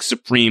new like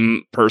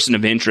supreme person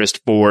of interest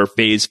for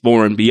phase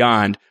 4 and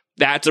beyond.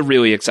 That's a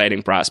really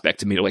exciting prospect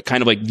to me to like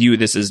kind of like view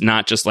this as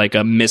not just like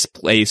a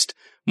misplaced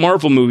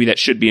Marvel movie that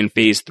should be in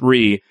phase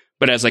 3,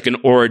 but as like an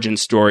origin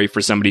story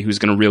for somebody who's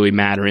going to really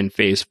matter in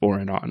phase 4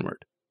 and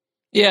onward.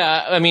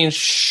 Yeah, I mean,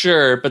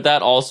 sure, but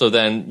that also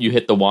then you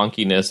hit the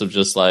wonkiness of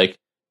just like,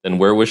 then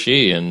where was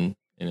she in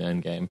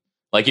Endgame?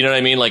 Like, you know what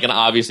I mean? Like, and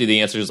obviously the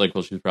answer is like,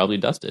 well, she was probably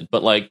dusted.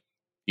 But like,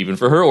 even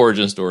for her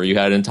origin story, you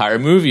had an entire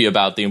movie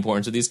about the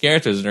importance of these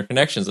characters and their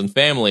connections and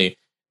family,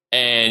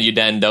 and you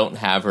then don't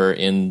have her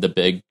in the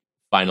big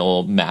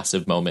final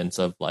massive moments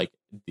of like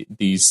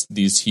these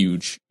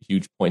huge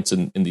points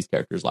in these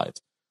characters'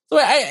 lives. So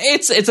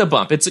it's a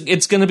bump.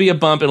 It's going to be a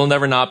bump. It'll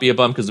never not be a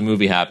bump because the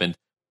movie happened.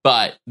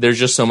 But there's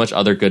just so much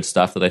other good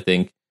stuff that I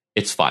think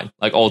it's fine.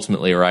 Like,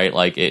 ultimately, right?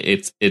 Like,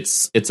 it's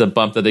a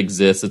bump that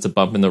exists. It's a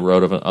bump in the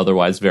road of an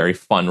otherwise very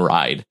fun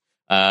ride.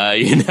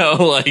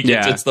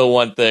 It's the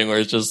one thing where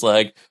it's just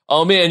like,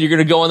 oh man, you're going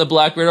to go on the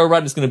Black Widow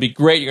ride. It's going to be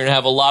great. You're going to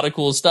have a lot of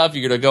cool stuff.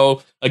 You're going to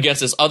go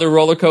against this other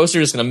roller coaster.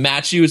 It's going to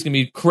match you. It's going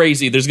to be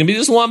crazy. There's going to be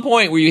this one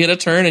point where you hit a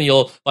turn and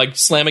you'll like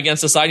slam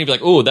against the side and you'll be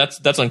like, oh,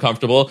 that's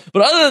uncomfortable.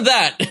 But other than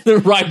that, the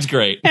ride's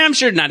great. And I'm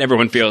sure not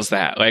everyone feels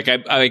that.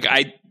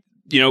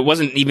 It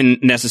wasn't even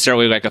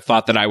necessarily like a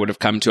thought that I would have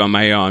come to on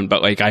my own,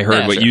 but like I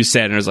heard what you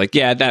said and I was like,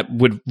 yeah, that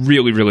would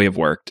really, really have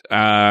worked.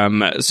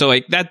 So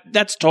like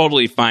that's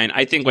totally fine.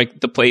 I think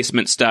like the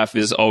placement stuff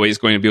is always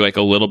going to be like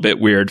a little bit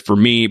weird for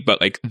me,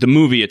 but like the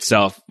movie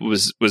itself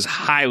was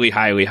highly,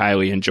 highly,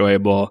 highly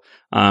enjoyable.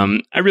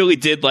 I really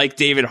did like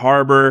David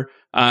Harbour.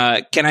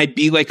 Can I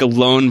be like a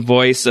lone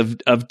voice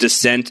of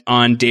dissent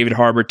on David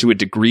Harbour to a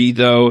degree,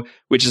 though?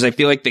 Which is, I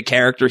feel like the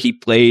character he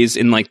plays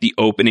in like the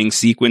opening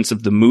sequence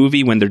of the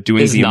movie when they're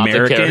doing the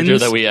Americans, the character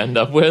that we end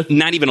up with.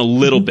 Not even a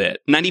little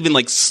bit, not even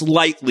like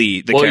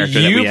slightly the character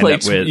that we end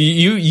up with.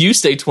 You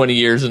stay 20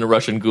 years in a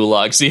Russian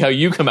gulag. See how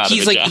you come out.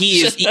 He's of it, like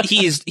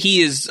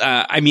he is.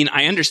 I mean,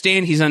 I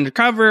understand he's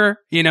undercover,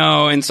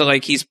 and so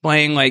like he's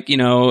playing like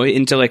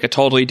into like a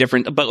totally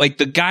different. But like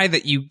the guy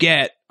that you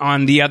get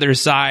on the other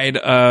side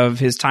of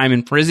his time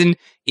in prison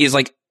is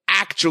like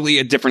actually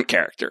a different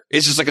character.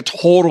 It's just like a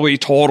totally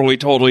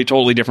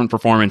different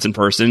performance in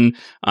person.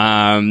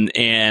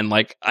 And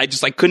like I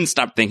just like couldn't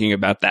stop thinking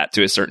about that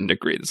to a certain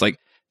degree. It's like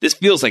this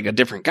feels like a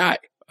different guy.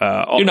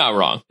 You're not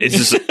wrong.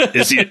 Is he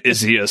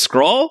a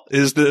Skrull?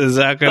 Is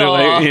that kind of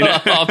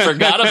like I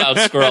forgot about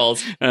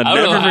Skrulls.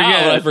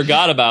 I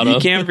forgot about him. You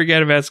can't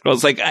forget about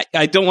Skrulls. Like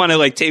I don't want to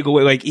like take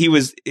away like he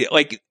was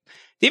like.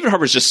 David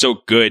Harbour's just so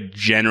good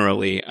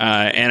generally,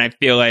 and I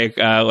feel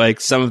like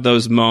some of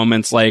those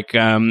moments, like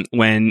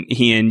when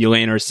he and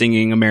Yelena are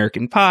singing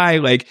American Pie,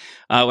 like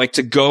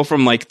to go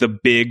from like the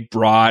big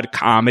broad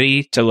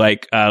comedy to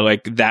like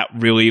that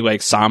really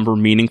like somber,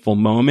 meaningful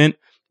moment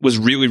was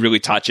really,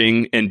 really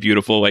touching and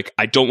beautiful. Like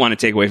I don't want to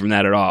take away from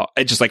that at all.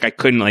 I just like I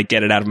couldn't like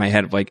get it out of my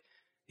head of like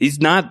he's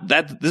not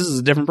that. This is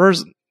a different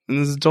person. And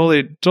this is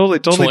totally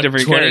different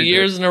 20 character.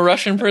 years in a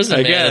Russian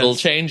prison, man, it'll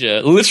change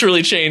it.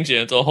 Literally change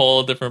it into a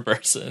whole different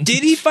person.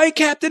 Did he fight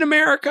Captain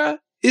America?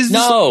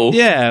 No.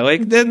 Yeah,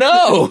 like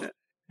no.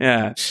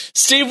 Yeah.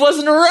 Steve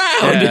wasn't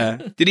around. Yeah.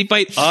 Did he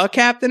fight a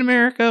Captain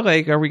America?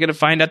 Like, are we going to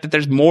find out that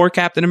there's more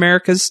Captain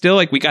Americas still?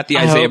 Like, we got the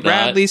Isaiah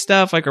Bradley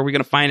stuff. Like, are we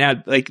going to find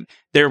out, like,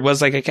 there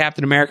was, like, a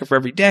Captain America for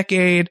every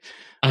decade?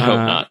 I hope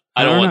not.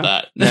 I don't want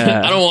that.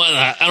 Yeah. I don't want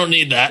that. I don't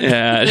need that.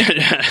 Yeah.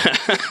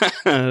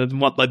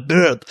 Want like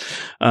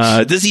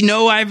that. Does he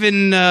know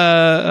Ivan?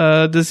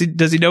 Does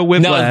he know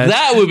Whiplash? Now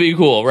that would be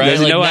cool, right? Does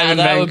he know Ivan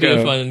that Vanko? would be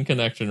a fun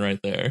connection right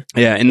there.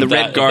 Yeah, in the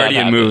Red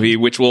Guardian movie,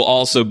 which will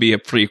also be a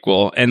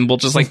prequel, and we'll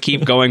just like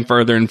keep going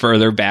further and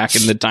further back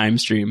in the time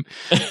stream.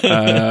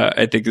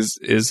 I think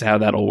is how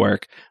that'll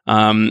work.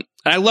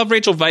 I love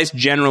Rachel Weisz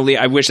generally.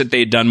 I wish that they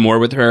had done more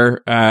with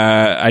her.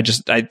 I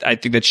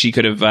think that she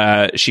could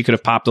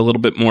have popped a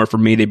little bit more for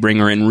me. They bring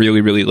her in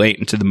really, really late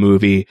into the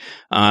movie.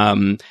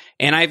 And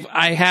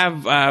I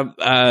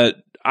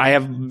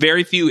have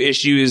very few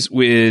issues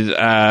with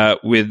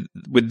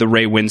the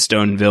Ray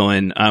Winstone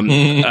villain.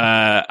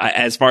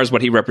 As far as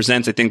what he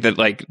represents, I think that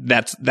like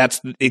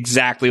that's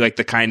exactly like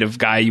the kind of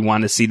guy you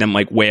want to see them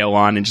like wail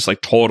on and just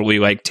like totally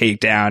like take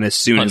down as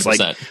soon 100%. As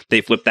like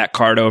they flip that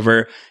card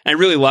over. And I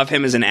really love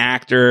him as an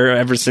actor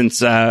ever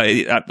since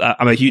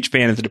I'm a huge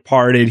fan of The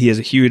Departed. He has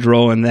a huge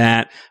role in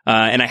that.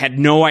 And I had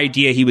no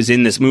idea he was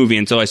in this movie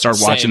until I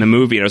started watching the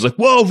movie, and I was like,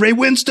 whoa, Ray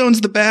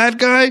Winstone's the bad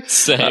guy.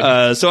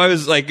 Same. So I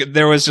was like,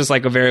 there was just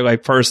like a very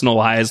like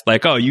personalized,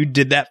 like, oh, you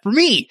did that for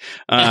me,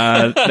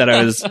 that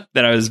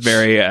I was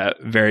very,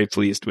 very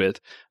pleased with.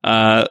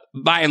 By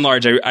and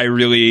large, I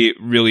really,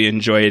 really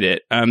enjoyed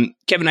it.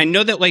 Kevin, I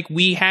know that like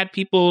we had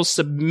people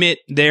submit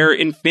their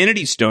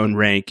Infinity Stone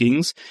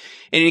rankings,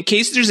 and in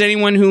case there's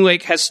anyone who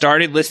like has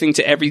started listening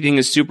to Everything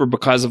is Super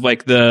because of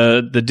like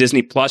the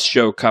Disney Plus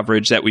show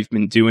coverage that we've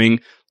been doing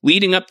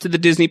leading up to the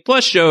Disney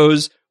Plus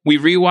shows, we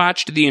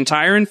rewatched the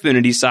entire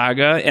Infinity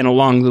Saga, and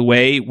along the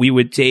way, we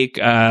would take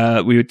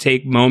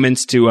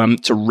moments to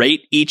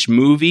rate each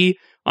movie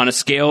on a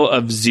scale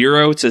of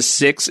 0 to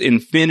 6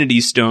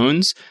 Infinity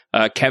Stones.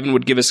 Kevin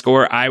would give a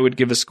score, I would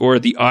give a score,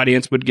 the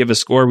audience would give a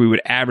score. We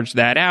would average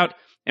that out,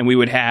 and we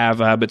would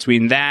have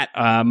between that,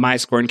 my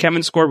score and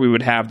Kevin's score, we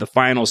would have the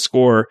final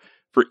score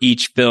for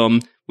each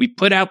film. We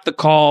put out the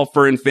call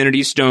for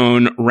Infinity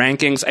Stone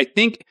rankings. I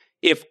think,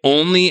 if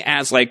only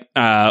as like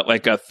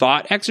a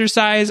thought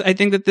exercise. I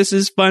think that this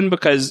is fun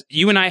because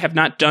you and I have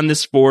not done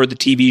this for the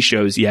TV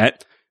shows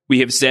yet. We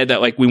have said that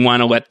like we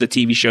want to let the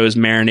TV shows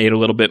marinate a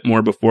little bit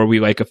more before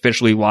we like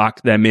officially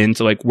lock them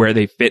into like where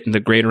they fit in the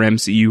greater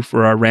MCU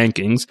for our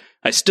rankings.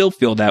 I still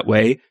feel that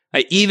way.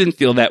 I even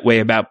feel that way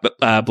about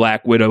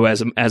Black Widow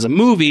as a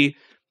movie.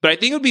 But I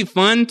think it would be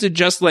fun to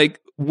just like,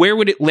 where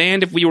would it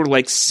land if we were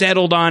like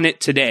settled on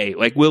it today?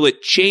 Like, will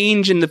it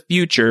change in the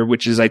future?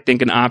 Which is, I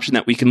think, an option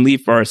that we can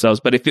leave for ourselves.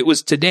 But if it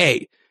was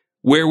today,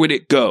 where would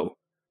it go?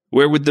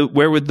 Where would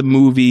the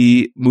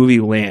movie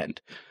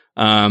land?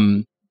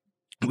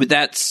 with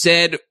that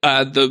said,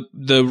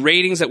 the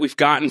ratings that we've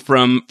gotten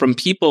from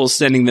people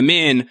sending them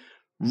in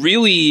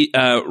really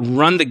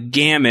run the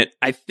gamut.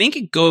 I think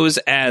it goes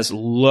as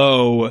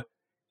low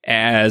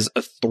as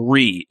a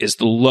 3 is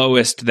the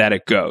lowest that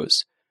it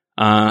goes.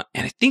 And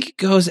I think it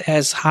goes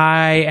as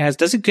high as,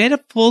 does it get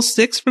a full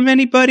 6 from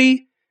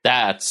anybody?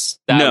 That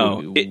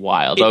would be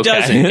wild.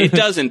 It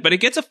doesn't, but it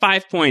gets a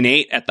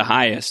 5.8 at the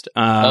highest.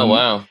 Oh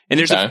wow! And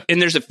there's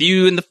a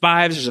few in the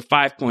 5s. There's a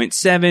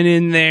 5.7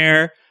 in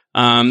there.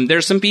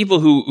 There's some people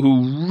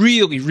who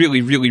really,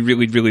 really, really,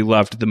 really, really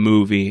loved the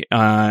movie,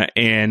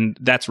 and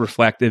that's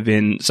reflective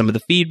in some of the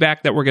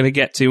feedback that we're going to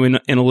get to in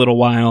a little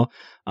while.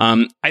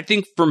 I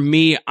think for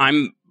me,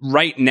 I'm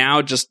right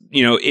now just,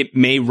 it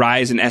may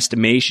rise in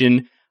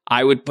estimation.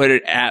 I would put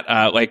it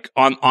at like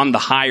on the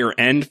higher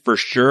end for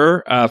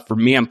sure. For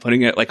me, I'm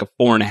putting it like a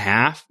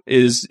 4.5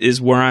 is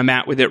where I'm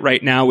at with it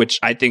right now, which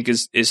I think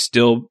is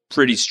still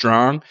pretty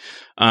strong.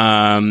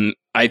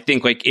 I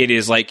think like it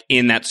is like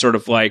in that sort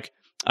of like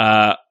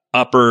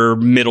upper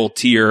middle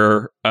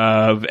tier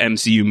of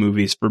MCU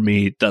movies for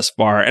me thus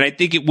far, and I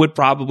think it would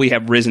probably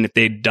have risen if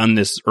they'd done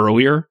this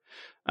earlier.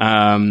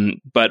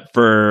 But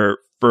for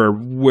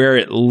where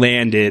it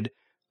landed,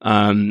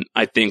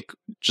 I think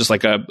just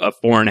like a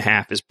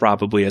 4.5 is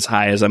probably as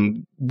high as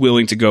I'm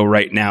willing to go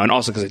right now. And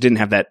also because I didn't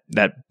have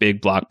that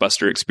big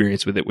blockbuster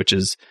experience with it, which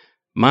is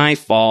my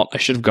fault. I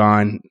should have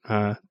gone.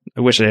 I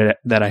wish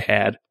that I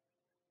had.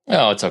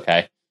 Oh, it's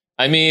okay.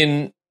 I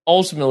mean,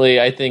 ultimately,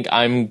 I think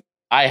I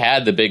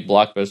had the big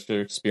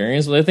blockbuster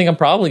experience, but I think I'm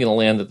probably going to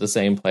land at the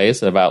same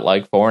place at about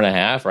like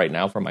 4.5 right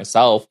now for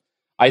myself.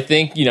 I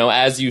think,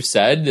 as you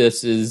said,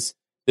 this is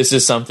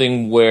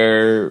something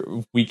where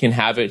we can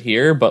have it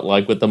here, but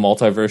like with the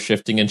multiverse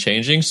shifting and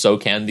changing, so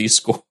can these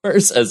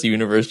scores as the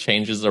universe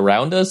changes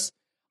around us.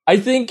 I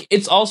think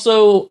it's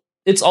also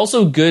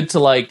good to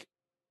like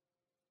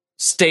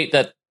state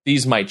that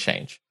these might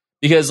change,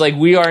 because like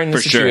we are in a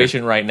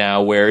situation right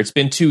now where it's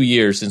been 2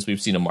 years since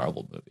we've seen a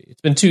Marvel movie.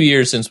 It's been 2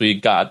 years since we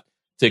got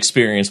to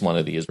experience one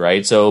of these,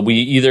 right? So we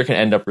either can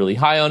end up really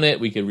high on it,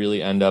 we could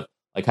really end up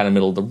like kind of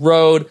middle of the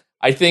road.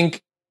 I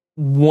think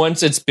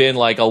once it's been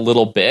like a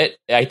little bit,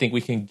 I think we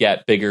can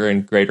get bigger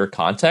and greater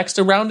context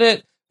around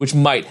it, which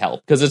might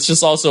help, because it's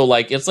just also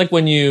like, it's like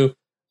when you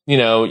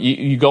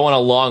go on a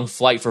long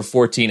flight for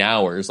 14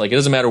 hours, like it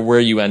doesn't matter where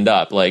you end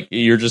up, like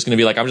you're just going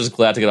to be like, I'm just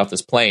glad to get off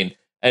this plane.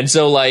 And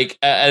so like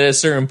at a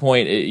certain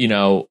point,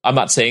 I'm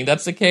not saying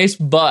that's the case,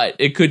 but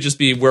it could just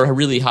be we're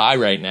really high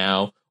right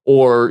now,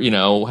 or,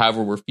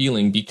 however we're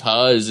feeling,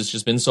 because it's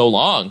just been so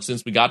long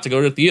since we got to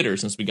go to theater,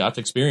 since we got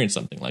to experience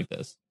something like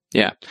this.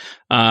 Yeah.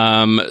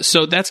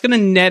 So that's going to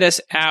net us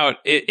out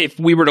if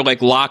we were to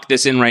like lock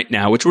this in right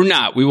now, which we're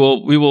not.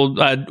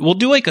 We'll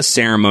do like a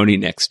ceremony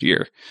next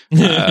year.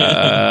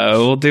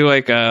 We'll do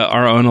like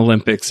our own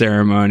Olympic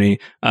ceremony.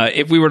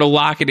 If we were to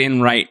lock it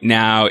in right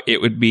now,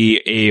 it would be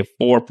a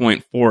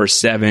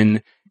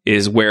 4.47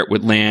 is where it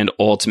would land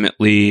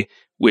ultimately,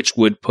 which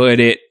would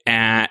put it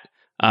at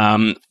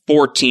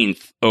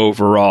 14th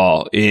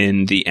overall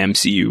in the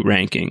MCU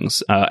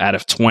rankings out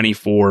of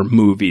 24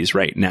 movies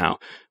right now,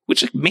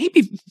 which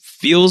maybe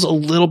feels a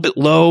little bit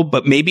low,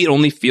 but maybe it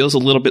only feels a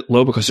little bit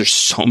low because there's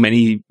so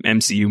many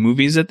MCU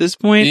movies at this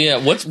point.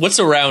 Yeah, what's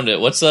around it?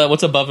 What's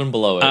above and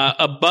below it?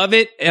 Above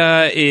it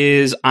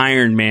is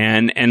Iron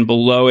Man, and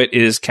below it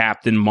is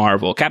Captain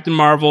Marvel. Captain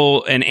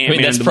Marvel and Ant-Man. I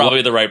mean, that's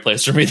probably the right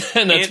place for me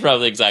then. That's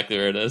probably exactly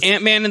where it is.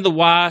 Ant-Man and the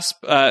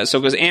Wasp. So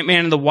it goes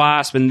Ant-Man and the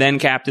Wasp, and then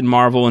Captain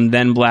Marvel, and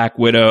then Black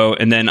Widow,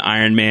 and then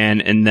Iron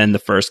Man, and then the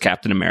first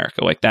Captain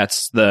America. Like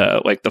that's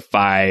the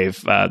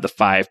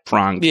five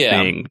pronged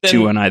thing.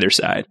 Two on either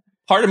side.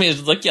 Part of me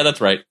is like, yeah, that's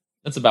right.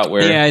 That's about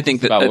where. Yeah, I think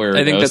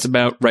that's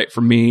about right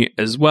for me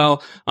as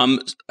well.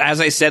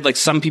 As I said, like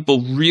some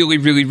people really,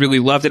 really, really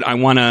loved it. I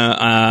want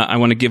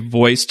to give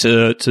voice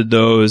to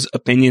those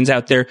opinions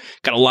out there.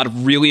 Got a lot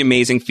of really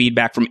amazing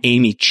feedback from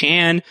Amy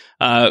Chan,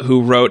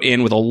 who wrote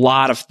in with a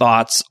lot of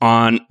thoughts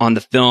on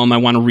the film. I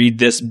want to read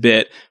this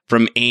bit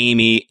from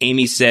Amy.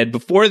 Amy said,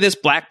 "Before this,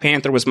 Black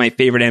Panther was my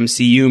favorite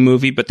MCU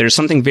movie, but there's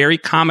something very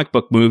comic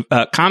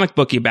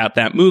booky about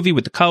that movie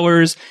with the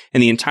colors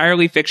and the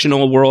entirely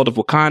fictional world of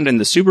Wakanda and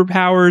the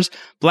superpowers.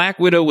 Black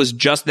Widow was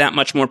just that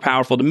much more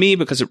powerful to me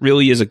because it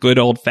really is a good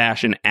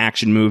old-fashioned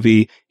action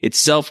movie. It's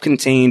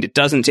self-contained. It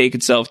doesn't take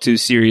itself too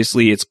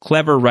seriously. It's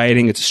clever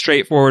writing. It's a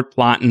straightforward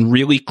plot and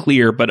really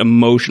clear but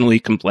emotionally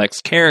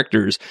complex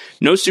characters.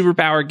 No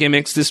superpower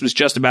gimmicks. This was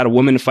just about a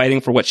woman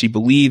fighting for what she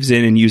believes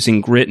in and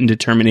using grit and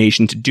determination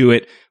to do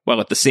it, while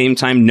at the same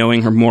time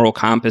knowing her moral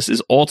compass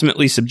is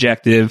ultimately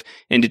subjective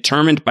and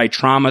determined by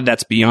trauma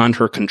that's beyond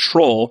her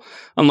control.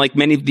 Unlike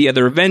many of the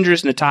other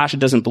Avengers, Natasha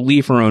doesn't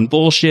believe her own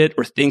bullshit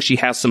or think she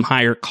has some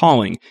higher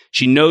calling.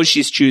 She knows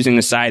she's choosing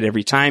a side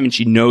every time, and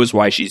she knows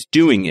why she's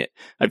doing it.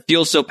 I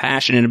feel so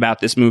passionate about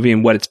this movie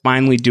and what it's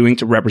finally doing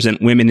to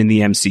represent women in the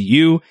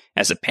MCU.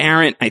 As a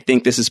parent, I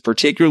think this is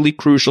particularly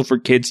crucial for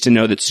kids to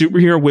know that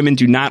superhero women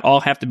do not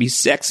all have to be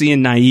sexy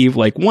and naive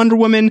like Wonder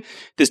Woman.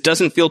 This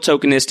doesn't feel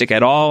tokenistic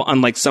at all,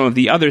 unlike some of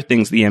the other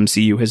things the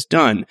MCU has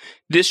done.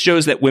 This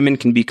shows that women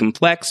can be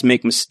complex,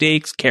 make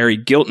mistakes, carry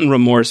guilt and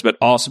remorse, but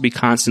also be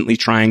constantly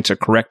trying to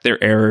correct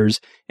their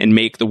errors and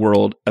make the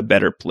world a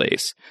better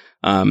place.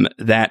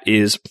 That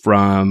is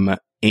from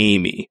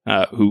Amy,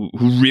 who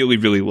really,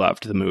 really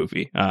loved the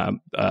movie,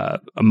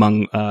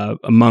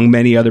 among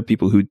many other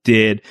people who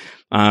did.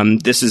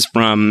 This is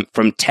from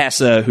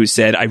Tessa, who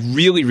said, I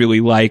really,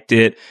 really liked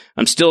it.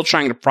 I'm still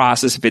trying to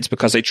process if it's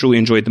because I truly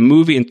enjoyed the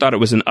movie and thought it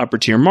was an upper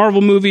tier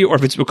Marvel movie, or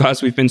if it's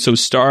because we've been so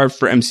starved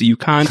for MCU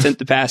content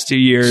the past 2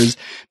 years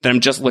that I'm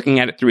just looking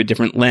at it through a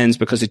different lens,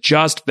 because it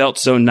just felt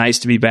so nice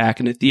to be back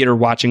in the theater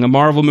watching a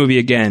Marvel movie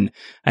again.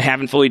 I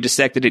haven't fully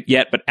dissected it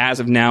yet, but as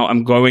of now,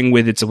 I'm going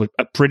with it's a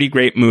pretty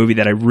great movie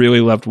that I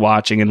really loved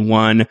watching, and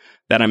one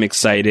that I'm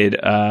excited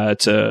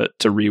to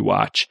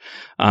rewatch.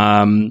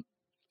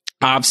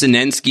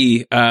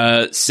 Obsinensky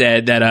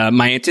said that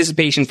my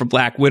anticipation for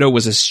Black Widow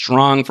was as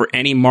strong for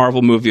any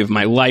Marvel movie of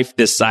my life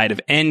this side of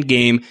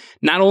Endgame,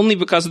 not only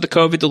because of the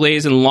COVID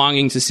delays and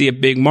longing to see a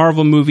big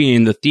Marvel movie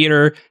in the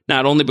theater,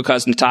 not only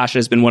because Natasha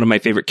has been one of my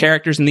favorite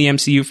characters in the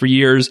MCU for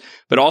years,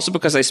 but also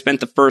because I spent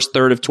the first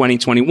third of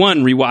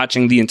 2021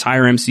 rewatching the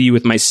entire MCU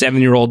with my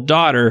 7-year-old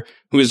daughter,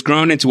 who has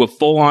grown into a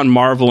full-on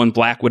Marvel and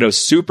Black Widow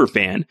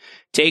superfan.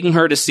 Taking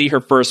her to see her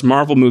first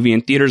Marvel movie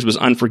in theaters was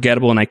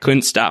unforgettable, and I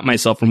couldn't stop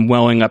myself from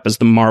welling up as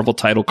the Marvel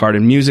title card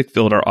and music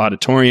filled our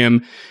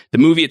auditorium. The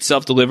movie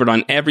itself delivered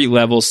on every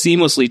level,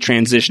 seamlessly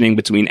transitioning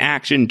between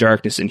action,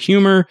 darkness, and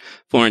humor.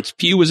 Florence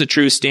Pugh was a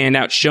true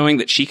standout, showing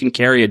that she can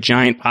carry a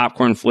giant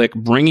popcorn flick,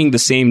 bringing the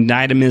same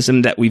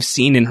dynamism that we've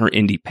seen in her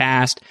indie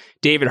past.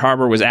 David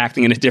Harbour was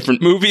acting in a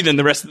different movie than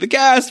the rest of the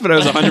cast, but I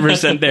was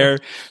 100% there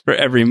for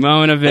every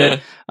moment of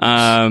it,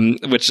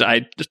 which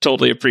I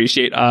totally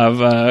appreciate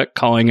of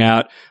calling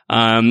out.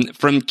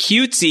 From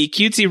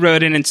Cutesy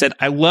wrote in and said,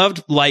 I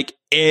loved like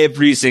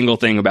every single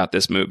thing about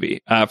this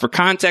movie. For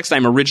context,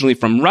 I'm originally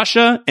from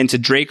Russia, and to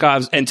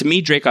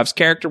me, Dreykov's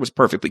character was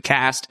perfectly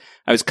cast.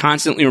 I was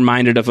constantly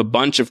reminded of a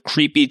bunch of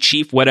creepy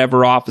chief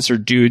whatever officer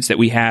dudes that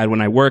we had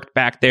when I worked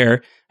back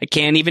there. I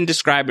can't even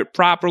describe it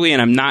properly,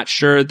 and I'm not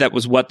sure that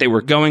was what they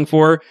were going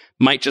for.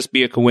 Might just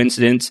be a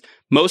coincidence.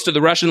 Most of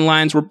the Russian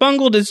lines were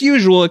bungled as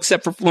usual,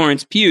 except for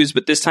Florence Pugh's,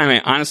 but this time I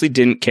honestly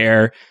didn't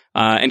care.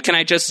 And can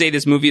I just say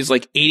this movie is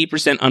like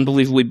 80%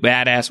 unbelievably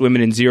badass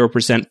women and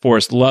 0%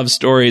 forced love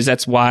stories.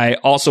 That's why,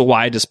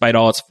 despite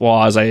all its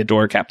flaws, I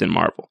adore Captain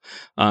Marvel.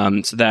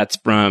 So that's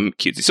from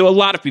Cutesy. So a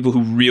lot of people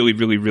who really,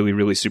 really, really,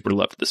 really super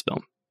loved this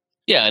film.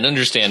 Yeah, and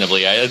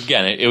understandably,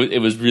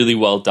 it was really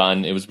well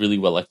done. It was really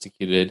well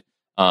executed.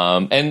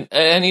 And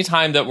any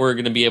time that we're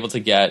going to be able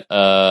to get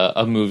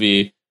a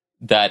movie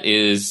that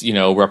is,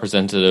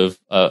 representative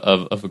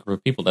of a group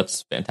of people,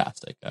 that's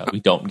fantastic. We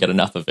don't get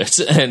enough of it,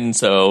 and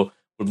so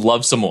would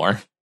love some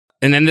more.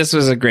 And then this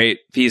was a great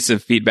piece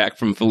of feedback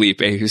from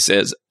Felipe, who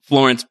says,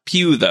 Florence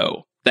Pugh,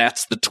 though,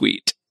 that's the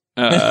tweet.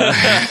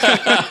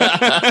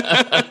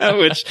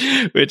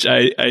 Which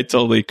I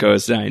totally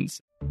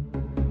co-signs.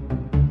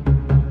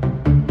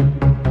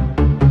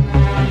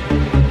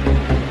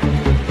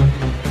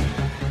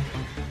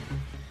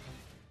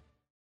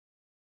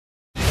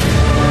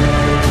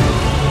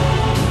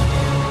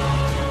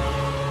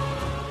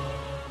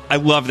 I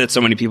love that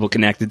so many people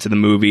connected to the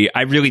movie.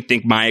 I really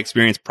think my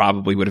experience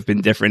probably would have been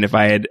different if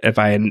I had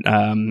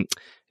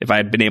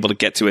been able to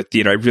get to a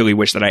theater. I really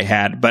wish that I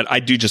had, but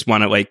I do just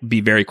want to be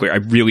very clear. I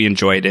really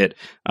enjoyed it.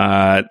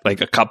 A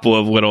couple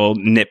of little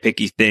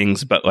nitpicky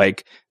things, but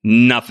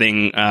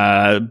nothing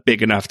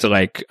big enough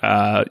to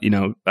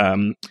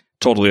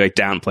totally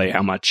downplay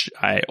how much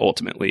I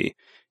ultimately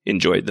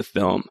enjoyed the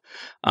film.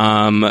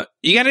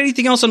 You got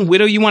anything else on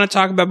Widow you want to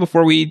talk about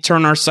before we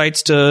turn our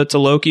sights to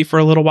Loki for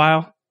a little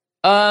while?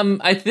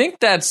 I think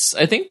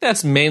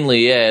that's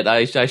mainly it.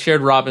 I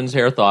shared Robin's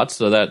hair thoughts,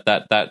 so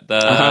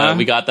that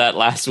we got that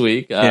last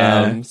week.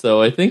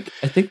 So I think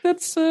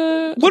that's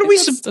what are we?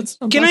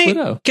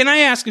 Can I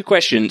ask a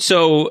question?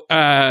 So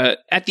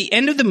at the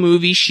end of the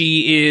movie,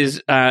 she is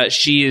in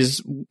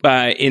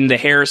the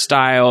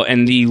hairstyle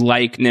and the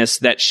likeness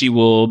that she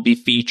will be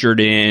featured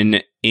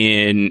in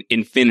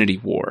Infinity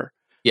War.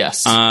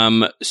 Yes.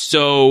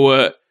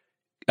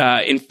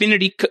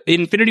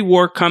 Infinity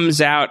War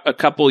comes out a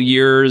couple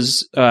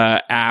years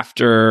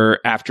after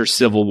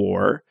Civil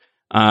War.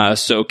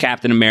 So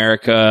Captain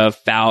America,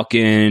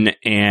 Falcon,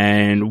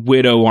 and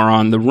Widow are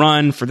on the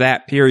run for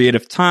that period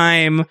of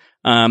time.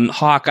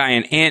 Hawkeye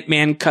and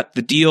Ant-Man cut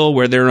the deal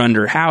where they're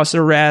under house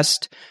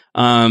arrest.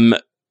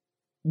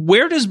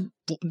 Where does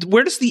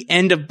the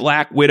end of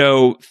Black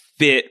Widow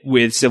fit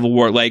with Civil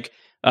War?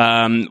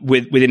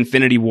 With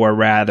Infinity War,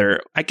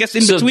 rather. I guess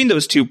between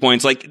those 2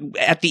 points,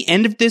 at the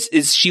end of this,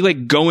 is she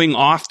going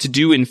off to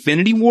do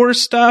Infinity War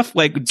stuff?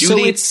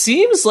 It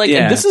seems like,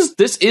 and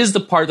this is the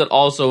part that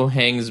also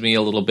hangs me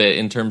a little bit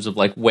in terms of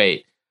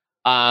wait,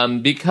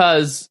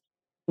 because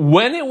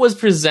when it was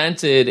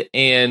presented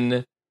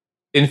in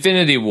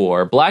Infinity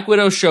War, Black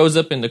Widow shows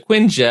up in the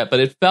Quinjet, but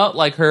it felt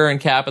like her and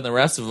Cap and the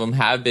rest of them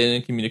have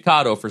been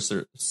incommunicado for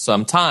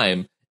some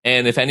time,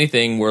 and if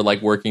anything, we're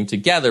working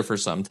together for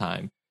some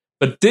time.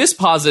 But this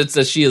posits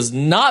that she has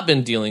not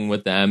been dealing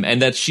with them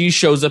and that she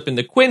shows up in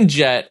the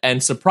Quinjet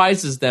and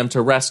surprises them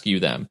to rescue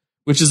them,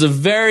 which is a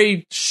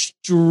very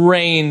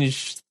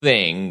strange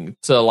thing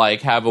to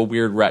like have a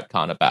weird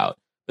retcon about.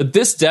 But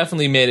this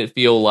definitely made it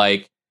feel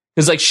like,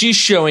 because like she's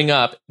showing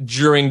up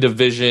during the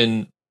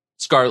Vision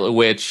Scarlet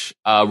Witch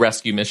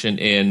rescue mission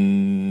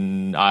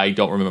in, I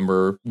don't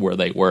remember where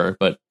they were,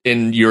 but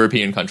in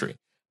European country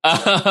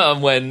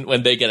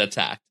when they get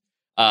attacked.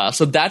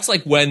 So that's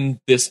like when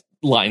this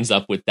lines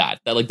up with that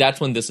like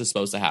that's when this is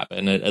supposed to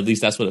happen. At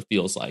least that's what it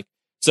feels like.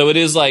 So it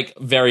is like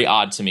very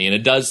odd to me, and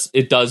it does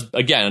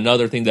again,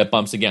 another thing that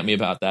bumps against me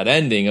about that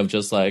ending of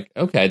just like,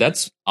 okay,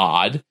 that's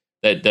odd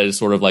that is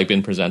sort of like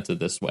been presented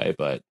this way,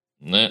 but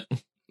okay.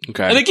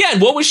 And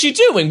again, what was she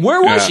doing?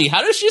 Where was she?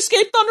 How did she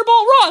escape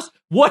Thunderbolt Ross?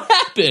 What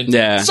happened?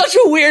 Yeah, such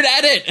a weird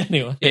edit.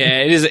 Anyway,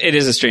 yeah, it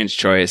is a strange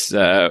choice.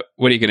 What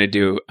are you gonna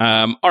do?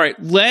 All right,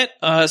 let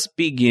us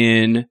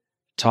begin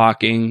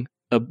talking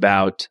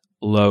about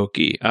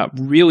Loki.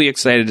 Really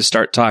excited to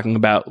start talking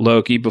about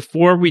Loki.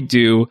 Before we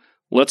do,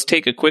 let's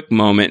take a quick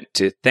moment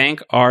to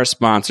thank our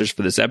sponsors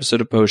for this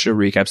episode of Post Show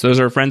Recaps. Those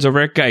are our friends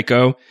over at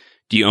Geico.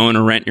 Do you own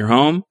or rent your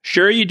home?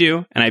 Sure you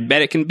do, and I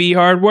bet it can be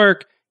hard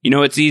work. You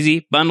know it's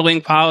easy,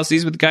 bundling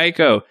policies with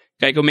Geico.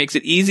 Geico makes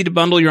it easy to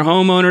bundle your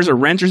homeowners or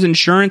renters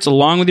insurance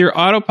along with your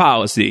auto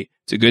policy.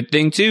 It's a good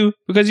thing too,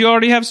 because you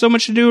already have so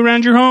much to do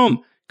around your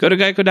home. Go to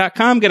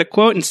geico.com, get a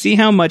quote, and see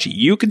how much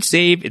you could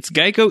save. It's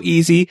Geico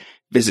easy.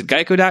 Visit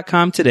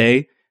geico.com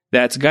today.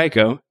 That's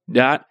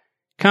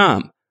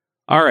geico.com.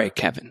 All right,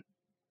 Kevin,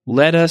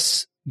 let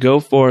us go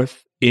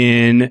forth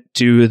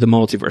into the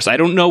multiverse. I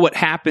don't know what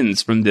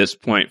happens from this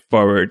point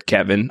forward,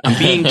 Kevin. I'm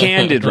being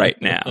candid right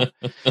now.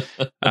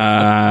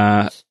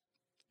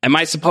 Am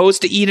I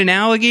supposed to eat an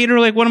alligator?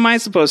 Like, what am I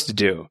supposed to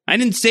do? I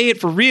didn't say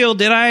it for real,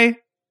 did I?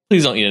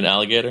 Please don't eat an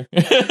alligator.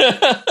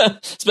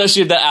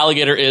 Especially if the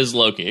alligator is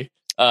Loki.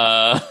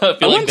 I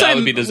feel like that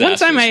would be disastrous.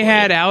 One time I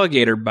had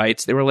alligator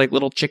bites. They were like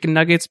little chicken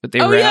nuggets, but they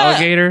were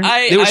alligator.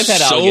 They were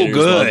so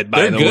good,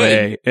 by the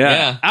way.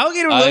 Yeah.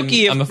 Alligator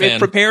Loki, if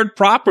prepared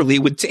properly,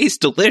 would taste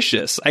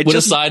delicious. With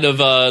a side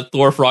of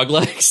Thor frog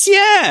legs.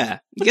 Yeah.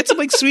 Get some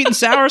like sweet and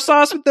sour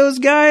sauce with those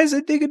guys. I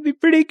think it'd be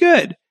pretty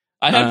good.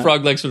 I had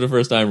frog legs for the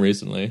first time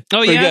recently. Oh,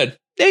 pretty yeah? Good.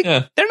 They're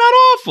not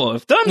awful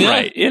if done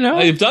right, you know.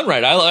 They've done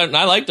right.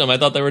 I liked them. I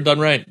thought they were done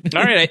right.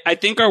 All right, I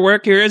think our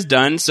work here is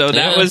done. So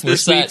that was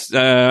this week's.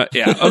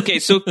 Okay,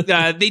 so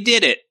they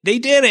did it. They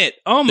did it.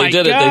 Oh my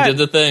god, they did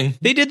the thing.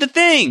 They did the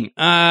thing.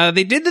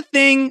 They did the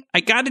thing. I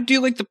got to do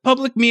like the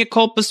public mea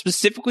culpa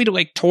specifically to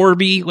like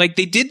Torby. Like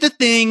they did the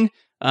thing.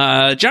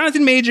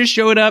 Jonathan Majors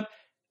showed up.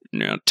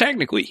 Now,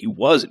 technically, he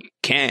wasn't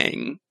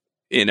Kang.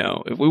 You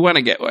know, if we want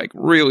to get like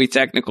really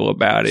technical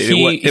about it,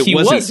 it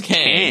wasn't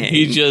Kang.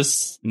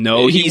 He's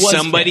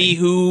somebody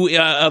Kang. who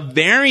a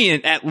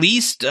variant. At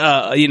least,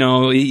 you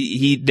know,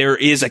 there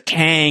is a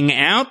Kang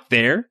out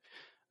there,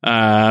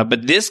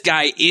 but this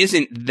guy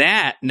isn't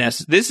that.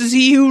 This is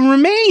He Who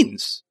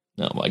Remains.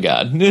 Oh my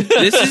god!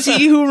 This is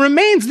He Who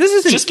Remains. This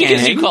isn't just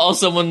because you call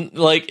someone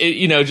like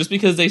you know, just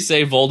because they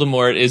say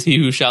Voldemort is he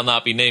who shall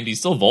not be named, he's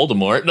still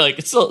Voldemort. Like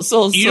it's still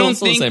you don't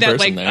still think the same that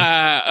person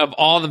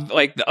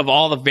like there. of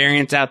all the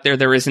variants out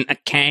there isn't a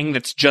Kang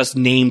that's just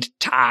named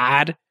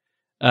Todd.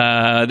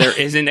 There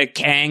isn't a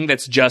Kang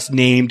that's just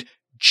named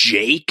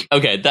Jake.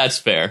 Okay, that's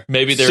fair.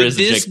 Maybe there is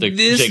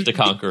Jake the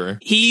Conqueror.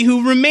 He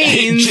Who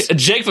Remains.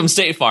 Jake from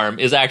State Farm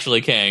is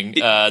actually Kang.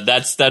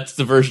 That's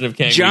the version of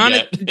Kang.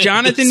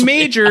 Jonathan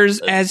Majors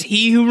as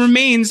He Who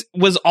Remains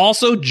was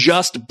also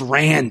just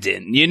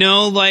Brandon. You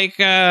know, like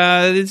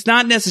it's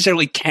not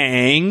necessarily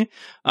Kang.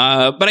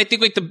 But I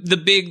think like the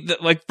big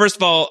first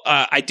of all,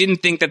 I didn't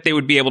think that they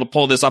would be able to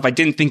pull this off. I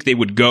didn't think they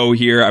would go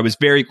here. I was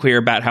very clear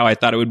about how I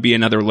thought it would be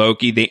another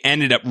Loki. They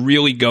ended up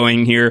really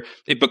going here.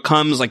 It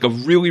becomes like a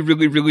really,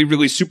 really, really,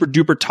 really super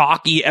duper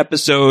talky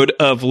episode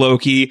of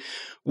Loki,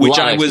 which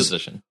I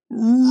was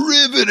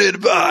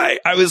riveted by.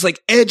 I was like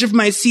edge of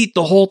my seat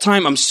the whole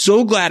time. I'm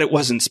so glad it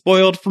wasn't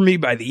spoiled for me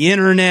by the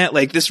internet.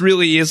 Like this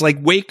really is like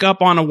wake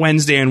up on a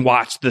Wednesday and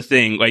watch the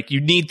thing. Like you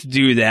need to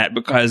do that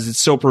because it's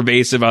so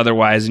pervasive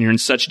otherwise and you're in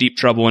such deep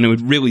trouble, and it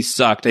would really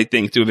sucked, I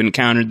think, to have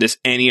encountered this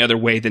any other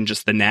way than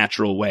just the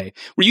natural way.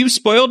 Were you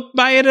spoiled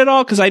by it at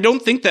all? Because I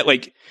don't think that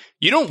like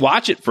you don't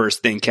watch it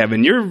first thing,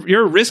 Kevin.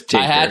 You're a risk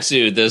taker. I had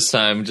to this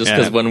time just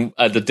because when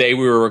the day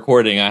we were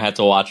recording, I had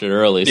to watch it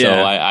early, so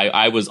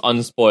I was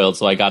unspoiled,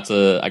 so I got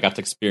to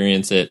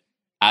experience it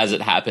as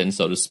it happened,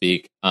 so to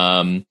speak.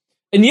 And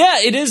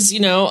yeah, it is, you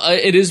know,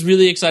 it is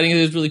really exciting. It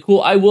is really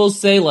cool. I will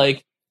say,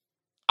 like,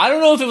 I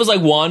don't know if it was like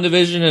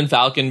WandaVision and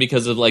Falcon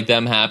because of like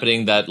them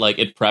happening that like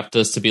it prepped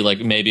us to be like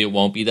maybe it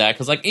won't be that,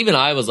 because like even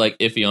I was like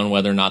iffy on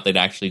whether or not they'd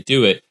actually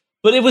do it.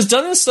 But it was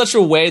done in such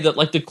a way that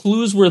like the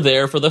clues were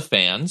there for the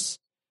fans.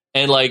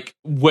 And like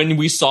when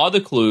we saw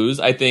the clues,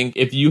 I think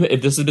if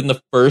this had been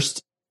the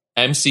first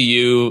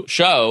MCU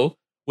show,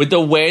 with the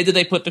way that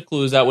they put the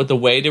clues out, with the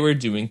way they were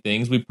doing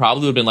things, we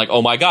probably would have been like,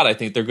 oh my god, I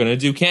think they're going to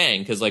do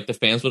Kang, because like the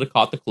fans would have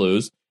caught the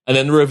clues, and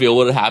then the reveal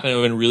would have happened. It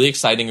would have been really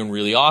exciting and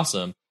really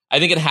awesome. I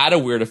think it had a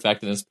weird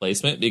effect in its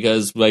placement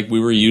because like we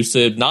were used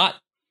to not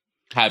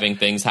having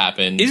things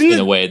happen in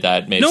a way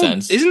that made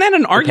sense. Isn't that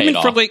an argument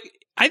for like?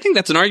 I think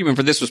that's an argument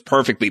for this was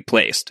perfectly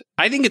placed.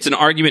 I think it's an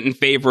argument in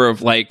favor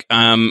of like,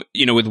 with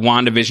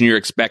WandaVision, you're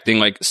expecting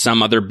like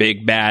some other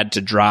big bad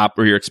to drop,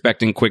 or you're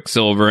expecting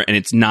Quicksilver, and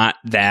it's not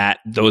that.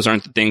 Those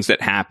aren't the things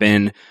that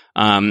happen,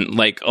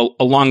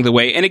 along the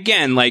way. And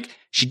again, like,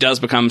 she does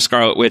become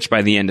Scarlet Witch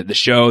by the end of the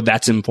show.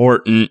 That's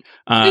important.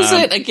 Is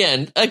it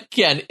again? Is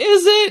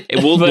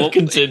it? We'll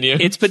continue.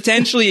 It's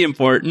potentially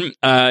important.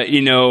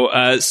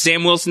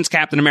 Sam Wilson's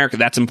Captain America.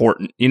 That's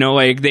important.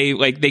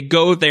 They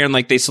go there and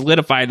like they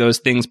solidify those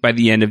things by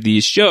the end of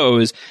these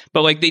shows.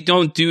 But like they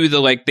don't do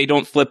they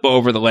don't flip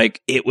over the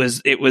like it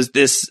was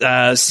this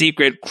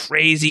secret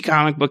crazy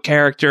comic book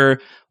character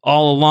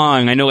all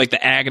along. I know like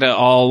the Agatha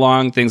all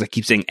along things. I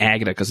keep saying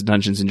Agatha because of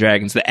Dungeons and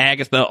Dragons. The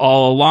Agatha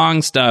all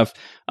along stuff.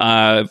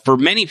 For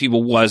many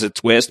people was a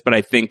twist, but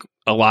I think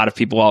a lot of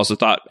people also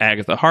thought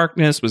Agatha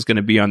Harkness was going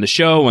to be on the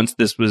show once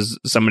this was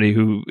somebody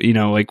who,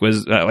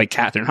 was like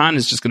Catherine Hahn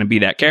is just going to be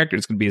that character.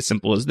 It's going to be as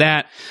simple as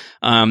that.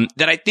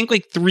 That I think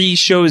like 3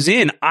 shows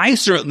in, I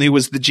certainly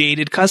was the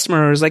jaded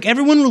customer. I was like,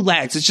 everyone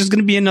relax. It's just going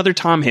to be another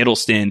Tom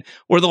Hiddleston,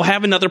 or they'll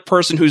have another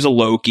person who's a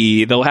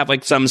Loki. They'll have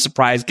like some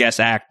surprise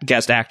guest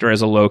actor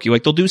as a Loki.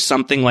 Like they'll do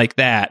something like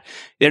that.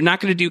 They're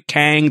not going to do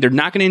Kang. They're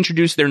not going to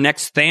introduce their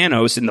next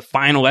Thanos in the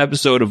final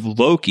episode of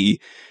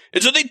Loki.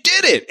 And so they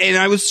did it. And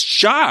I was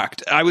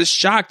shocked.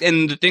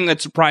 And the thing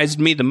that surprised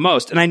me the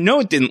most, and I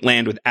know it didn't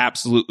land with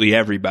absolutely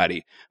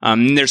everybody.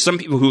 There's some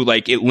people who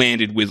like it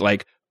landed with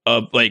like,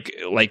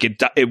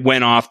 it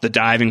went off the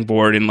diving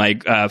board and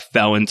like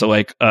fell into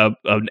like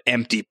an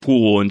empty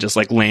pool and just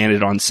like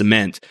landed on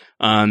cement.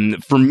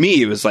 For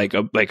me, it was like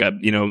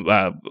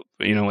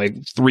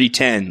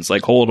 310s,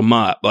 like hold them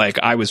up. Like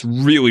I was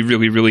really,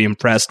 really, really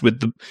impressed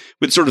with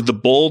sort of the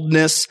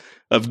boldness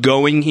of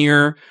going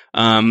here,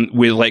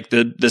 with like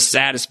the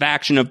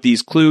satisfaction of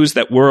these clues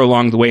that were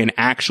along the way and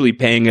actually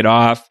paying it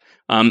off.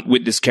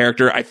 With this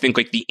character, I think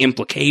like the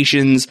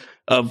implications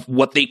of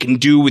what they can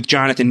do with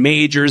Jonathan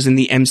Majors in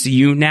the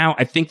MCU now,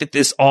 I think that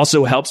this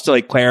also helps to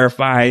like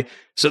clarify.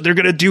 So they're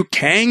going to do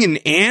Kang and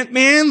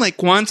Ant-Man? Like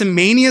Quantum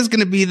Mania is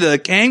going to be the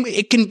Kang?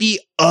 It can be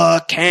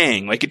a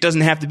Kang. Like it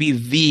doesn't have to be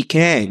the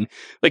Kang.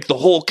 Like the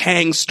whole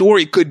Kang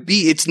story could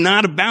be, it's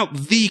not about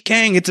the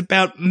Kang. It's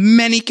about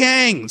many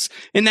Kangs.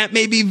 And that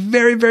may be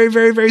very, very,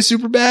 very, very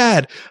super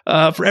bad,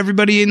 for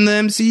everybody in the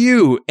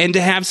MCU. And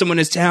to have someone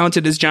as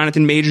talented as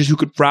Jonathan Majors who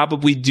could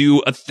probably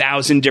do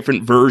 1,000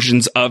 different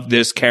versions of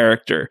this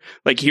character.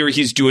 Like here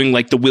he's doing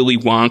like the Willy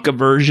Wonka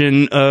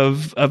version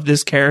of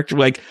this character.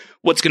 Like,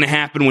 what's going to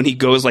happen when he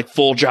goes like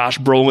full Josh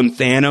Brolin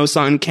Thanos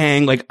on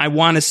Kang? Like, I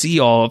want to see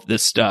all of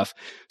this stuff.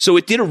 So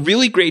it did a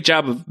really great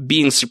job of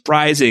being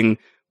surprising,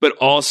 but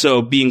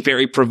also being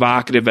very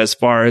provocative as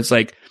far as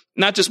like,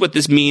 not just what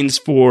this means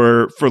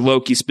for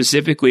Loki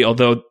specifically,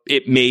 although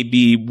it may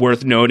be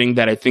worth noting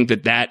that I think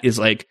that is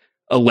like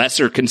a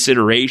lesser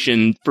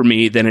consideration for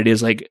me than it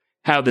is like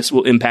how this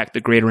will impact the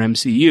greater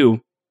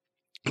MCU.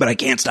 But I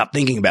can't stop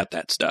thinking about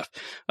that stuff.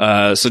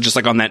 So just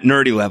like on that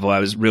nerdy level, I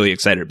was really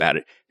excited about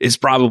it. It's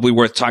probably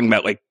worth talking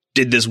about, like,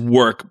 did this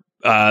work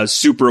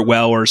super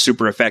well or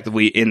super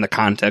effectively in the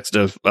context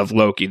of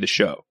Loki, the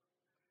show?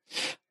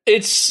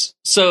 It's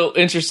so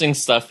interesting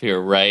stuff here,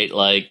 right?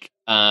 Like,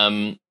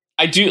 I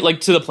do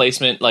like to the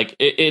placement, like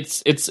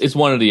it's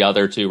one or the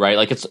other too, right?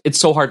 Like it's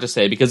so hard to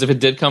say because if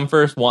it did come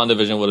first,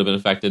 WandaVision would have been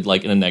affected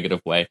like in a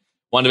negative way.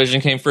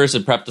 WandaVision came first,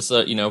 it prepped us,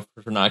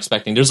 for not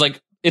expecting. There's like,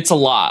 it's a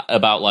lot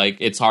about like,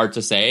 it's hard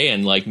to say.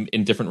 And like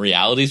in different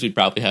realities, we'd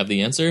probably have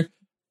the answer.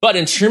 But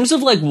in terms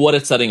of like what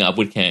it's setting up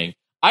with Kang,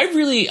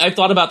 I've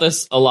thought about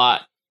this a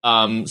lot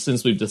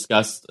since we've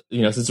discussed,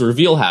 since the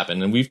reveal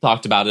happened, and we've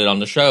talked about it on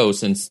the show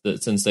since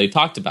they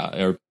talked about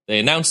it, or they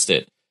announced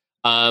it.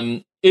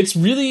 It's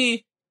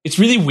really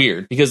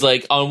weird because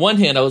like on one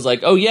hand, I was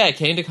like, oh yeah,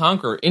 Kang the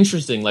Conqueror,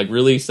 interesting, like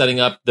really setting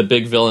up the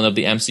big villain of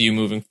the MCU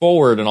moving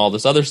forward and all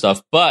this other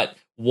stuff. But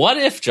what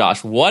if,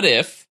 Josh,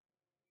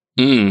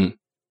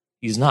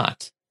 he's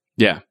not?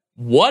 Yeah.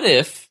 What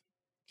if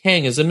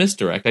Kang is a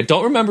misdirect? I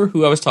don't remember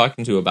who I was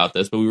talking to about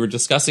this, but we were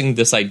discussing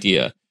this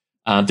idea.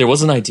 There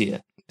was an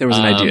idea.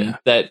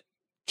 That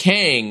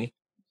Kang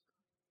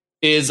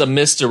is a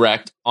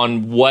misdirect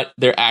on what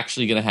they're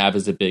actually going to have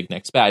as a big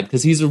next bad,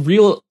 because he's a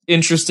real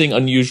interesting,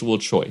 unusual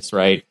choice,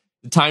 right?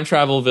 The time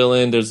travel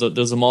villain, there's a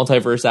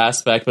multiverse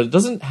aspect, but it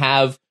doesn't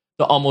have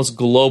the almost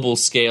global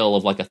scale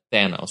of like a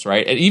Thanos,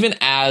 right? And even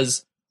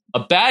as a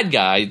bad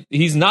guy,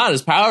 he's not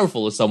as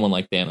powerful as someone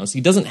like Thanos.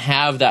 He doesn't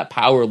have that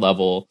power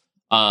level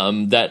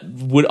that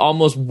would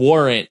almost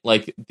warrant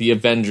like the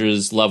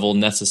Avengers level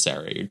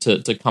necessary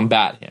to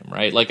combat him,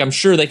 right? Like I'm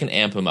sure they can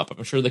amp him up.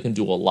 I'm sure they can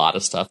do a lot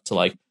of stuff to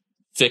like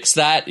fix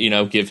that,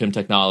 give him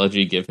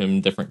technology, give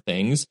him different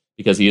things,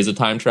 because he is a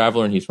time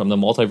traveler and he's from the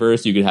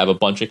multiverse. You could have a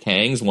bunch of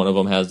Kangs. One of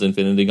them has the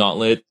Infinity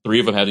Gauntlet.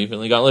 3 of them have the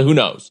Infinity Gauntlet. Who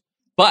knows?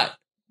 But,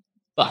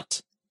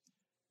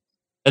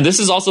 and this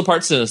is also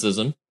part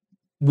cynicism,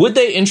 would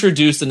they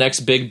introduce the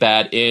next big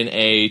bad in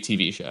a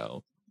TV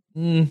show?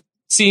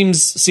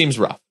 seems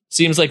rough.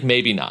 Seems like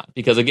maybe not,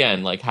 because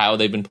again, like how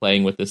they've been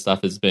playing with this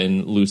stuff has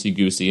been loosey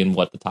goosey and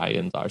what the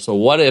tie-ins are. So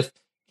what if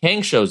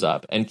Kang shows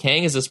up, and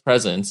Kang is this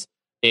presence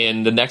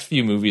in the next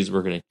few movies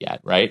we're going to get,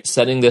 right?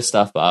 Setting this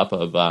stuff up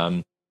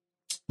of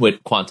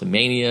with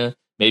Quantumania.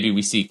 Maybe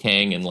we see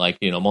Kang in like,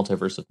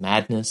 Multiverse of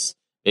Madness.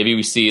 Maybe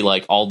we see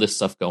like all this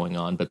stuff going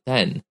on, but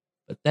then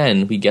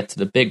we get to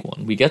the big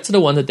one. We get to the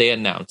one that they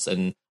announced,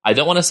 and I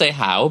don't want to say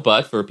how,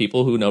 but for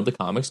people who know the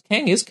comics,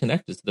 Kang is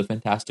connected to the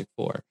Fantastic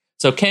Four.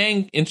 So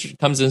Kang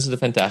comes into the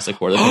Fantastic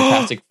Four. The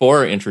Fantastic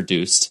Four are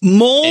introduced.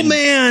 Mole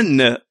Man!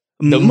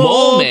 The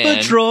Mole Man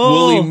Patrol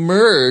will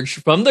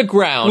emerge from the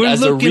ground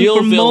as a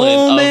real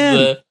villain of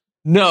the...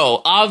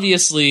 No,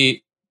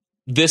 obviously,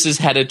 this is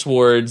headed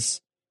towards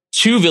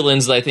two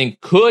villains that I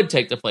think could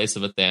take the place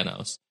of a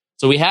Thanos.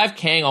 So we have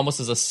Kang almost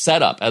as a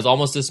setup, as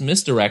almost this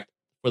misdirect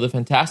for the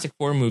Fantastic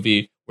Four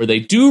movie, where they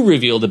do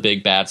reveal the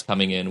big bads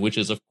coming in, which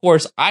is, of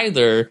course,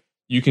 either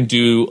you can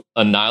do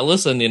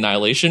Annihilus and the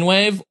Annihilation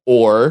Wave,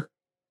 or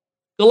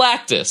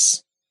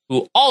Galactus,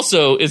 who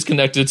also is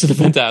connected to the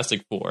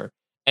Fantastic Four.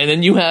 And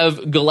then you have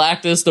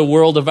Galactus, the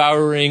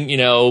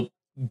world-devouring,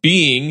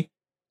 being,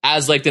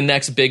 as like the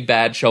next big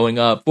bad showing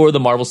up for the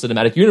Marvel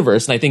Cinematic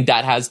Universe. And I think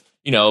that has,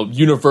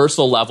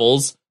 universal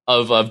levels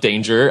of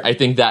danger. I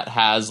think that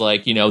has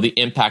like, the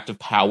impact of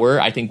power.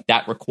 I think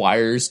that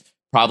requires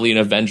probably an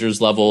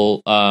Avengers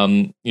level,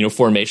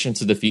 formation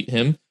to defeat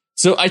him.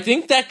 So I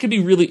think that could be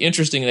really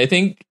interesting. And I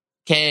think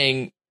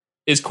Kang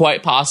is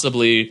quite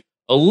possibly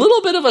a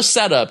little bit of a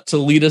setup to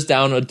lead us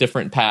down a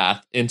different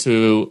path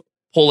into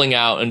pulling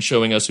out and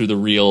showing us who the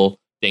real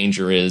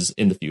danger is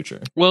in the future.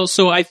 Well,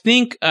 so I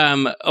think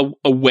a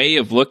way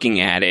of looking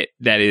at it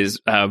that is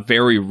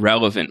very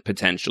relevant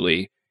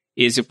potentially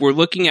is if we're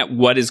looking at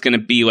what is going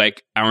to be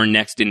like our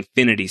next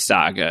Infinity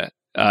Saga.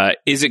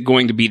 Is it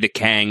going to be the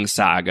Kang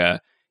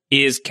saga?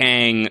 Is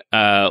Kang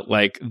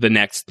like the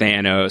next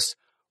Thanos?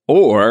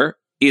 Or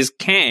is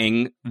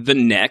Kang the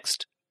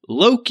next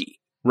Loki?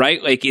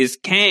 Right? Like, is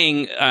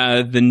Kang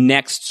the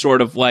next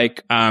sort of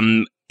like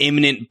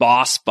imminent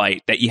boss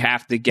fight that you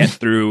have to get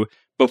through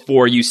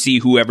before you see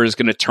whoever's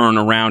going to turn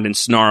around and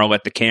snarl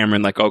at the camera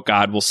and like, oh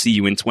God, we'll see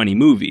you in 20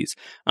 movies.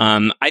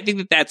 I think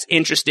that that's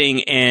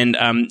interesting and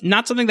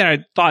not something that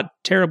I thought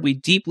terribly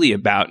deeply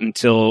about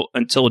until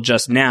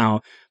just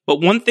now.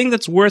 But one thing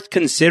that's worth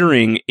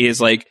considering is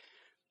like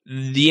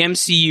the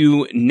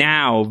MCU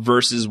now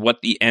versus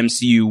what the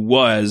MCU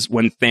was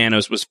when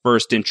Thanos was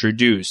first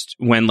introduced,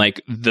 when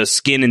like the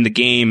skin in the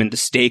game and the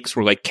stakes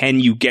were like, can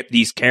you get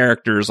these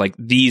characters, like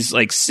these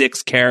like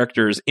 6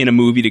 characters in a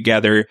movie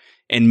together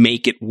and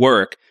make it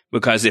work?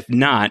 Because if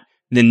not,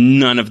 then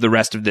none of the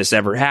rest of this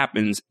ever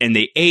happens. And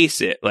they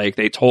ace it, like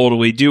they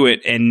totally do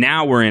it. And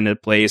now we're in a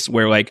place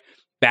where like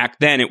back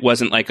then it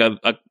wasn't like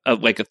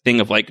a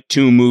thing of like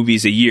 2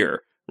 movies a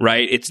year.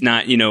 Right? It's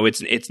not,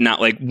 it's not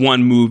like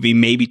 1 movie,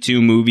 maybe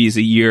 2 movies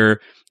a year,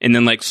 and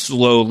then like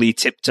slowly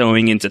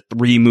tiptoeing into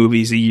 3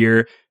 movies a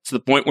year, to the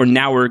point where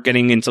now we're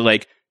getting into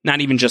like not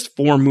even just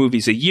 4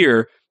 movies a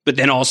year, but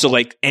then also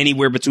like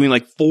anywhere between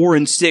like 4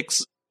 and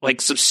 6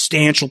 like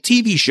substantial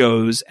TV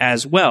shows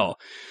as well.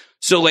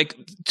 So like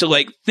to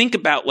like think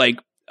about like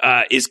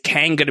is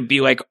Kang going to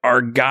be like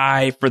our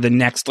guy for the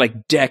next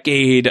like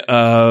decade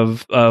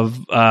of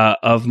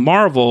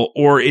Marvel,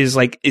 or is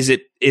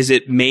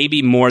it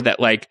maybe more that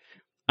like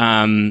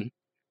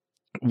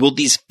will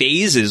these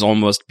phases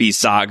almost be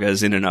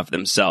sagas in and of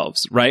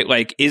themselves, right?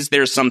 Like, is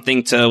there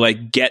something to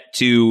like get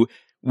to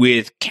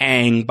with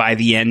Kang by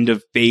the end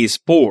of phase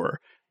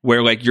 4?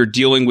 Where like you're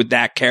dealing with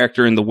that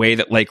character in the way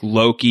that like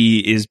Loki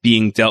is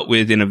being dealt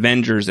with in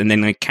Avengers, and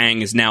then like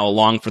Kang is now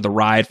along for the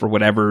ride for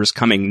whatever is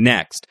coming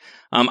next.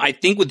 I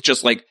think with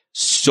just like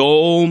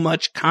so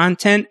much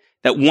content,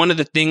 that one of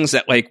the things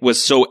that like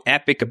was so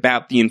epic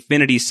about the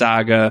Infinity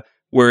Saga,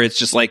 where it's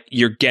just like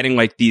you're getting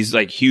like these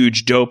like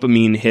huge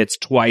dopamine hits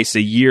twice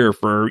a year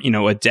for,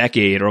 a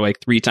decade, or like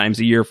 3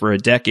 times a year for a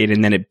decade,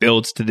 and then it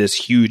builds to this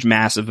huge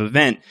massive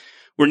event.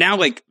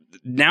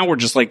 Now we're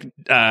just like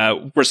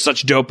we're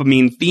such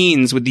dopamine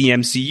fiends with the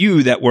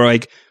MCU that we're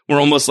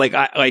almost like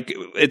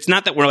it's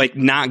not that we're like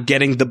not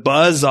getting the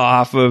buzz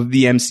off of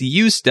the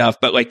MCU stuff,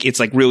 but like it's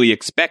like really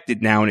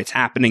expected now, and it's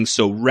happening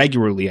so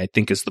regularly, I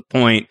think is the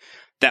point,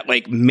 that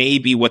like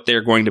maybe what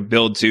they're going to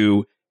build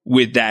to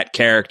with that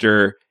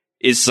character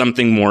is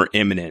something more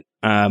imminent.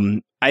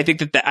 I think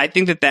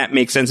that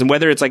makes sense. And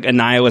whether it's like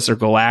Annihilus or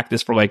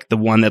Galactus for like the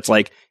one that's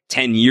like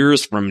 10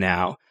 years from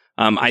now,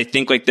 I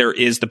think like there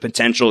is the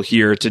potential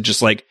here to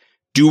just like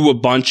do a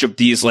bunch of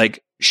these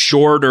like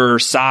shorter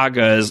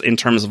sagas in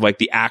terms of like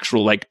the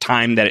actual like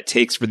time that it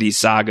takes for these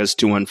sagas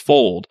to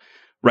unfold,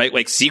 right?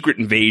 Like Secret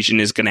Invasion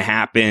is going to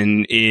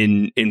happen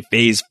in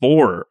phase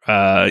 4,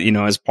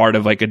 as part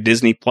of like a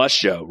Disney Plus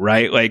show,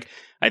 right? Like,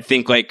 I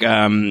think like,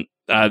 I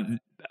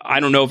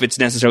don't know if it's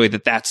necessarily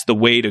that that's the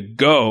way to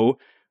go,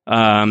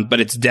 but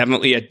it's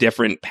definitely a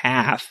different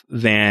path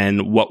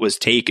than what was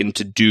taken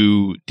to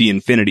do the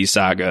Infinity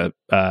Saga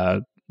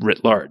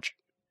writ large.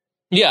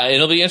 Yeah,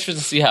 it'll be interesting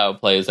to see how it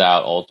plays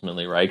out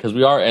ultimately, right? Because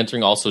we are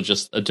entering also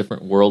just a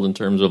different world in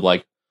terms of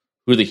like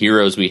who the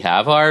heroes we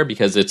have are,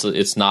 because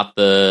it's not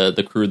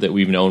the crew that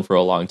we've known for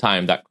a long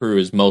time. That crew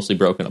is mostly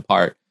broken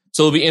apart.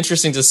 So it'll be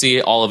interesting to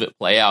see all of it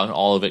play out and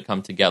all of it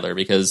come together,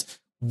 because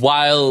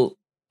while,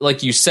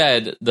 like you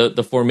said,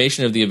 the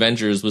formation of the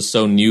Avengers was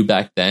so new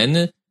back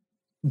then,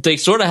 they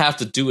sort of have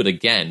to do it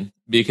again,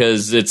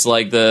 because it's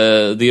like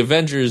the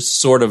Avengers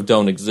sort of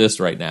don't exist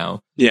right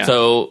now. Yeah.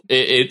 So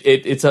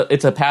it's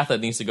a path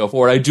that needs to go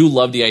forward. I do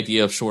love the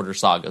idea of shorter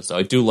sagas, so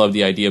I do love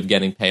the idea of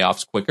getting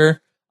payoffs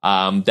quicker.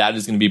 That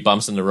is going to be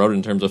bumps in the road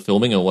in terms of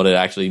filming and what it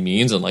actually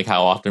means, and like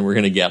how often we're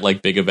going to get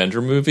like big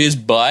Avenger movies.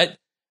 But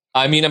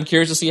I mean, I'm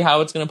curious to see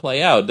how it's going to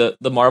play out.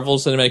 The Marvel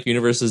Cinematic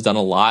Universe has done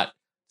a lot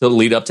to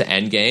lead up to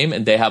Endgame,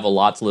 and they have a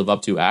lot to live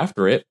up to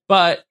after it.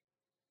 But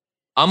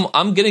I'm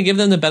going to give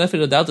them the benefit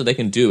of the doubt that they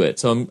can do it.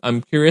 So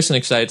I'm curious and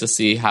excited to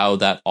see how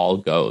that all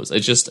goes.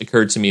 It just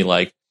occurred to me,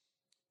 like,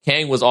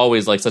 Kang was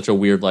always like such a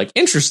weird, like,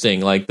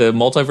 interesting, like the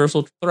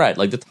multiversal threat,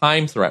 like the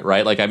time threat,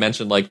 right? Like I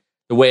mentioned, like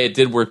the way it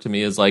did work to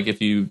me is like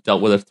if you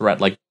dealt with a threat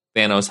like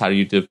Thanos, how do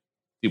you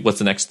what's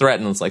the next threat?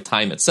 And it's like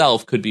time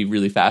itself could be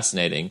really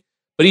fascinating.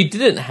 But he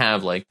didn't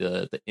have like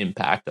the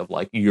impact of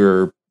like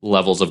your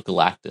levels of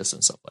Galactus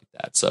and stuff like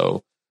that.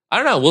 So I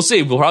don't know. We'll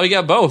see. We'll probably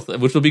get both,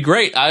 which will be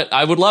great.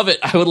 I would love it.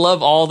 I would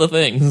love all the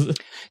things.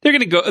 They're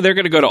gonna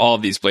go to all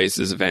of these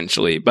places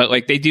eventually, but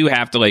like they do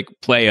have to like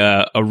play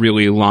a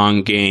really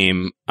long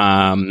game.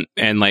 And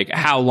like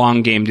how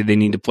long game do they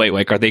need to play?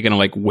 Like, are they gonna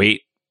like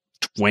wait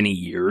 20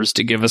 years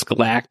to give us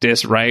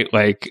Galactus, right?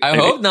 Like, I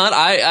hope not.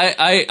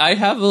 I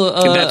have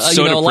that's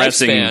so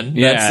depressing. Lifespan.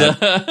 Yeah,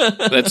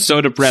 that's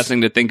so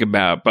depressing to think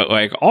about. But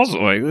like, also,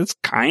 like, it's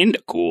kind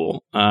of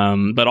cool.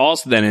 But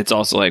also, then it's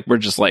also like we're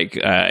just like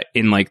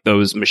in like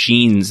those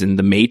machines in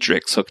the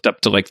Matrix, hooked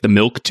up to like the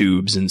milk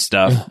tubes and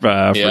stuff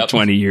for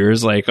 20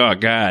 years. Like, oh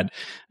god.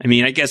 I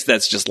mean, I guess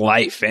that's just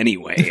life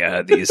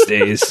anyway these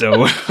days.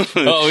 So,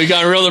 oh, we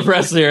got real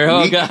depressed here.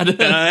 Oh god,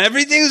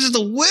 everything's just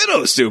a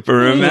little super.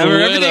 Remember,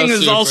 everything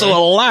is also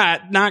a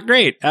lot not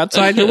great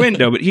outside your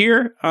window, but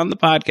here on the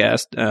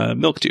podcast,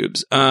 milk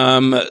tubes.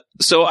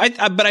 So I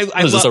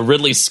is this a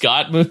Ridley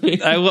Scott movie?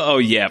 Oh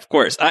yeah, of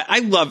course.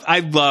 I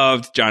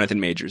loved Jonathan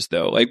Majors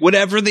though. Like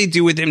whatever they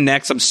do with him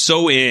next, I'm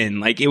so in.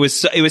 Like it was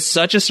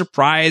such a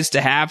surprise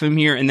to have him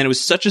here, and then it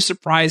was such a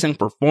surprising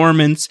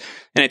performance.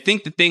 And I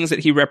think the things that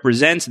he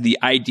represents, the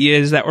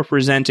ideas that were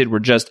presented, were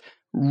just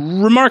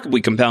remarkably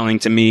compelling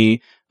to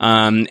me.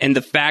 And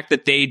the fact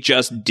that they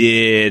just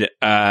did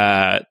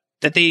the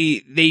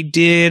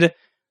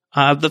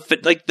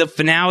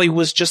finale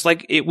was just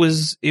like it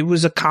was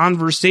a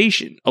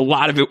conversation. A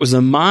lot of it was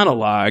a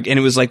monologue, and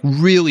it was like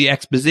really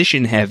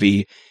exposition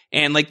heavy.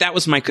 And like that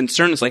was my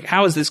concern. It's like,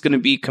 how is this going to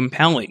be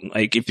compelling?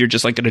 Like if you're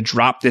just like going to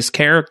drop this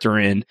character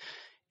in.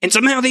 And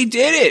somehow they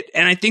did it.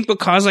 And I think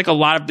because like a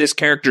lot of this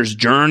character's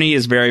journey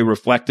is very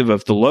reflective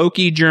of the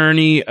Loki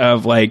journey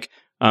of like,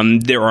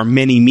 there are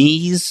many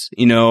me's,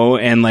 you know,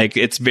 and like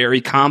it's very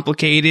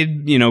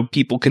complicated. You know,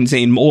 people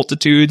contain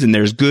multitudes, and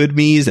there's good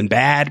me's and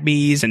bad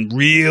me's and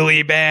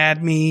really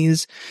bad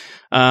me's.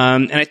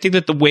 And I think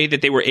that the way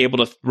that they were able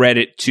to thread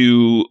it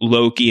to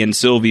Loki and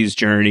Sylvie's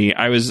journey,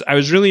 I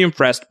was really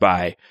impressed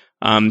by.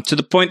 To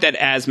the point that,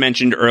 as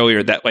mentioned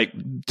earlier, that like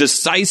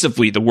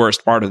decisively the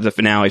worst part of the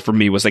finale for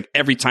me was like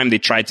every time they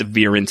tried to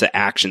veer into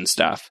action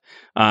stuff.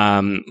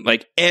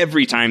 Like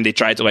every time they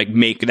tried to like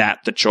make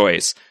that the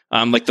choice.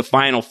 Like the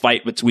final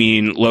fight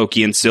between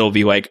Loki and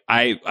Sylvie, like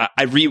I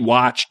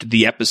rewatched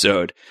the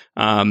episode,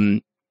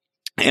 not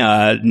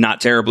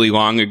terribly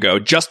long ago,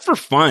 just for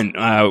fun,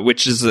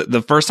 which is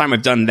the first time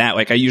I've done that.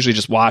 Like I usually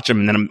just watch them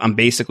and then I'm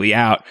basically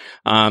out.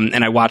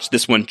 And I watched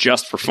this one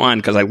just for fun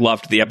because I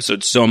loved the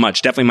episode so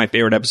much. Definitely my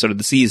favorite episode of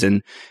the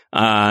season.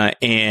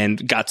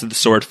 And got to the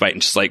sword fight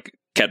and just like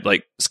kept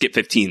like skip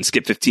 15,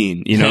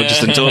 you know,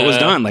 just until it was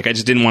done. Like I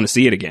just didn't want to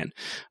see it again.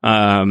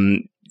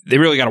 They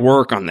really got to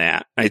work on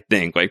that, I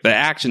think. Like the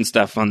action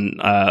stuff on,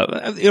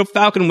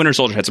 Falcon and Winter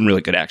Soldier had some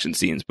really good action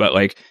scenes, but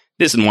like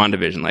this and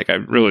WandaVision, like I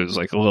really was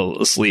like a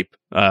little asleep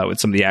with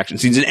some of the action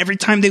scenes. And every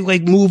time they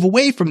like move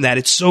away from that,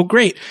 it's so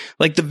great.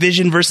 Like the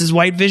Vision versus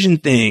White Vision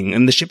thing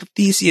and the Ship of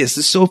Theseus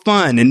is so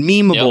fun and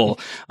memeable.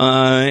 Yep.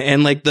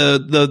 And like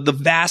the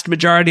vast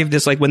majority of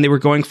this, like when they were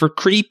going for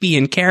creepy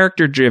and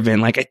character driven,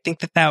 like I think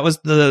that was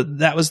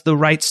the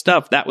right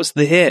stuff. That was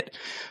the hit.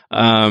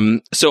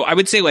 So I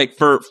would say like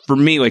for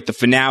me, like the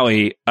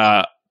finale,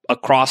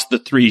 across the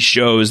three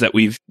shows that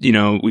we've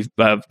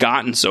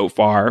gotten so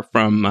far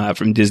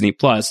from Disney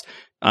Plus,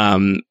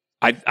 I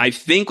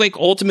think like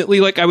ultimately,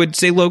 like I would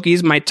say Loki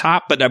is my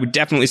top, but I would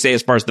definitely say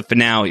as far as the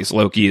finales,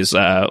 Loki is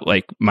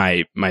like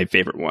my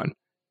favorite one.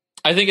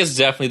 I think it's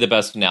definitely the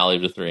best finale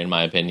of the three, in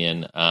my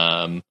opinion.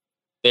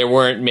 There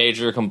weren't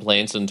major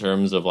complaints in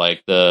terms of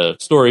like the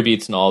story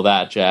beats and all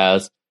that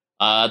jazz.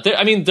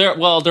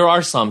 There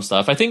are some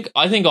stuff. I think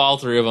all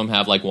three of them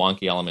have like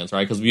wonky elements,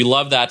 right? Because we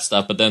love that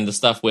stuff, but then the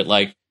stuff with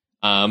like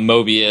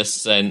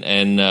Mobius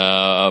and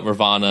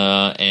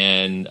Ravonna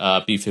and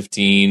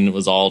B-15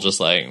 was all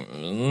just like,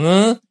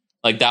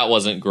 Like, that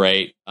wasn't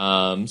great.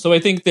 So I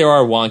think there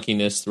are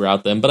wonkiness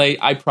throughout them, but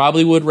I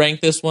probably would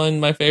rank this one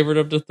my favorite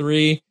of the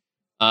three.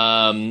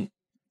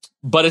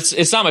 But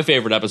it's not my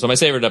favorite episode. My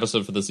favorite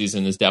episode for the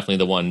season is definitely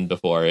the one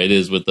before. It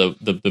is with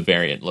the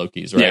variant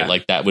Lokis, right? Yeah.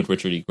 Like that with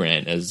Richard E.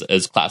 Grant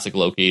as classic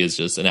Loki is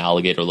just an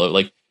alligator Loki.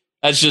 Like,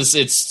 that's just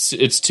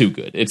it's too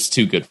good. It's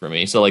too good for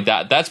me. So like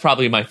that's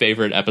probably my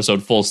favorite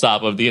episode, full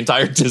stop, of the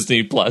entire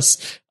Disney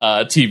Plus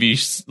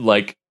TV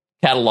like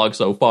catalog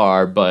so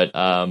far. But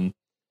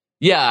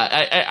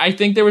yeah, I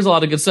think there was a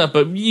lot of good stuff.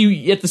 But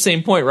you at the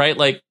same point, right?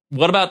 Like,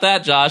 what about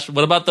that, Josh?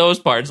 What about those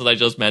parts that I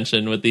just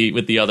mentioned with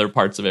the other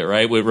parts of it,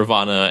 right? With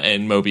Ravonna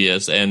and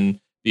Mobius and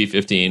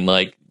B-15,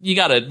 like, you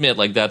got to admit,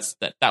 like,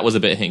 that was a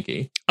bit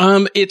hinky.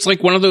 It's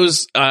like one of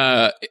those.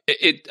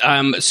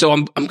 So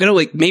I'm gonna,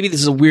 like, maybe this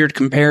is a weird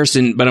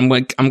comparison, but I'm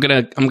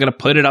gonna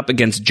put it up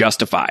against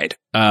Justified.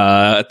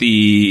 Well,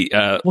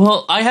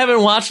 I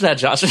haven't watched that,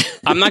 Josh.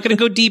 I'm not gonna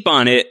go deep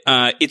on it.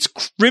 It's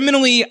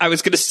criminally. I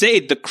was gonna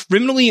say the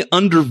criminally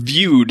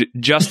underviewed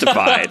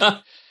Justified.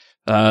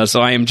 So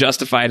I am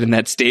justified in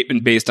that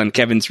statement based on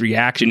Kevin's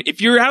reaction.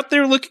 If you're out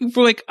there looking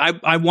for, like,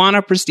 I want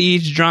a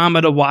prestige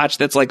drama to watch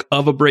that's like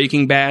of a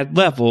Breaking Bad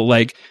level,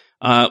 like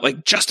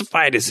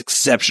Justified is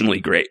exceptionally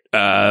great.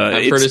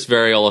 I've heard it's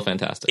very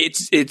fantastic.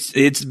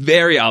 It's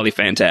very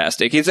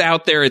fantastic. It's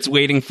out there. It's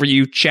waiting for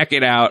you. Check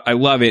it out. I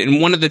love it.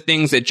 And one of the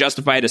things that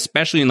Justified,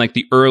 especially in like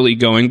the early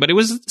going, but it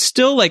was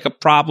still like a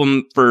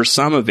problem for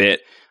some of it,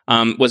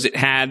 was it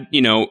had,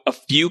 a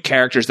few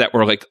characters that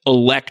were like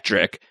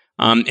electric.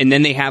 And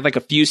then they had like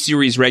a few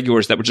series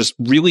regulars that were just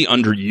really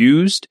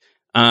underused.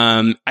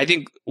 I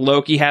think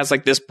Loki has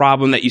like this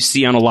problem that you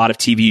see on a lot of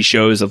TV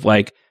shows of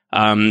like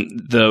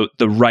the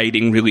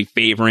writing really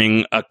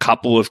favoring a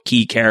couple of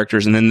key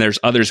characters, and then there's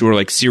others who are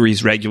like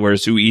series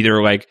regulars who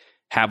either like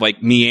have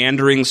like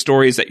meandering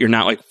stories that you're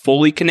not like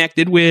fully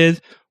connected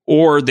with,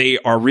 or they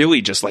are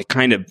really just like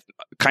kind of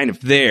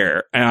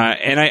there.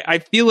 And I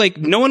feel like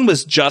no one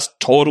was just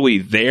totally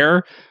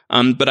there,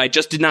 but I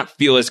just did not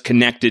feel as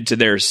connected to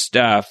their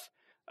stuff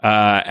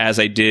as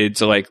I did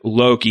to like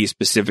Loki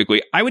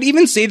specifically. I would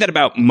even say that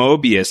about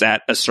Mobius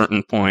at a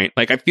certain point.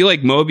 Like, I feel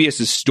like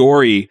Mobius's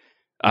story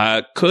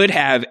could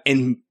have,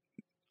 and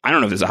I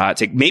don't know if this is a hot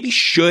take, maybe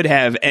should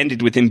have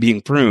ended with him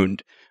being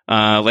pruned.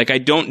 Like, I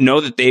don't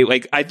know that they,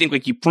 like, I think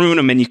like you prune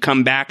him and you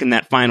come back in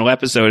that final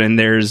episode and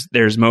there's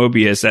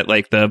Mobius at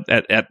like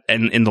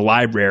in the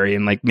library,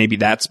 and like maybe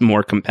that's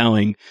more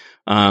compelling.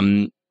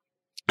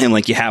 And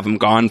like you have him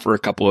gone for a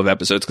couple of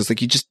episodes because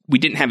like we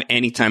didn't have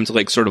any time to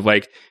like sort of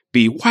like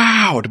be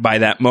wowed by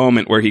that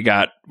moment where he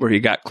got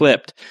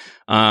clipped.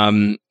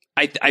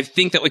 I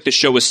think that like the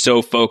show was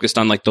so focused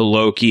on like the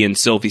Loki and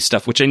Sylvie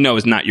stuff, which I know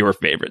is not your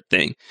favorite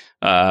thing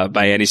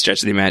by any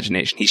stretch of the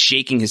imagination. He's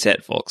shaking his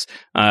head, folks.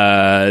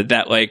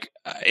 That like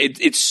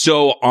it's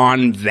so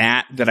on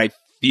that I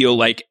feel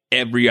like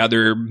every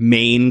other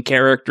main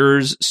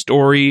character's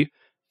story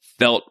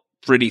felt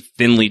pretty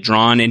thinly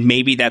drawn, and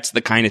maybe that's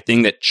the kind of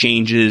thing that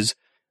changes.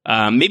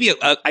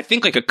 I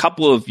think like a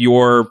couple of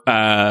your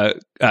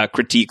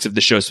critiques of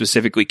the show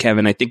specifically,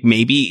 Kevin, I think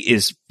maybe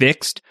is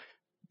fixed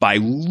by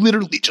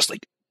literally just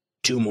like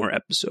 2 more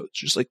episodes.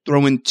 Just like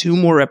throw in 2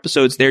 more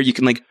episodes there. You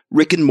can like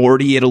Rick and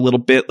Morty it a little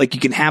bit. Like,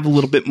 you can have a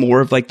little bit more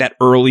of like that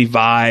early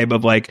vibe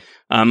of like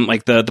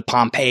the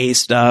Pompeii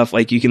stuff.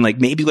 Like, you can like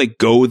maybe like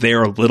go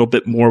there a little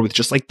bit more with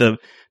just like the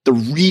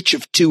reach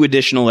of 2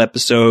 additional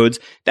episodes.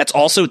 That's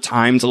also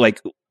time to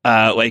like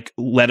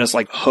let us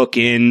like hook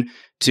in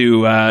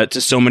to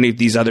so many of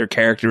these other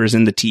characters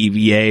in the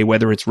TVA,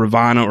 whether it's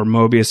Ravonna or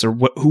Mobius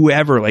or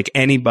whoever, like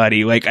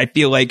anybody. Like, I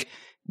feel like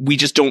we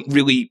just don't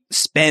really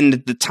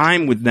spend the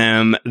time with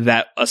them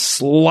that a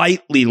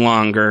slightly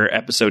longer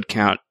episode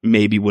count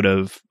maybe would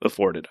have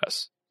afforded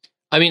us.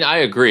 I mean, I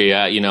agree.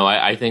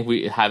 I think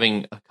we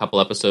having a couple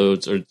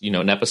episodes, or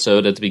an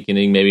episode at the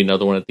beginning, maybe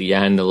another one at the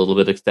end, a little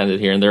bit extended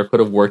here and there, could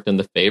have worked in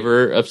the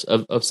favor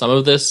of some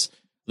of this.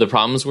 The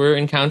problems we're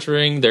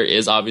encountering, there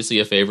is obviously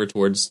a favor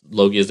towards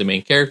Loki as the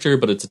main character,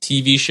 but it's a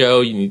TV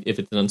show. If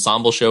it's an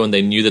ensemble show, and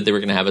they knew that they were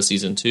going to have a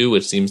season 2,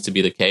 which seems to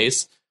be the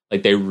case,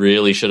 like, they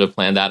really should have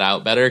planned that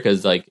out better,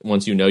 because like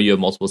once you have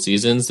multiple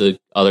seasons, the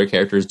other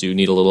characters do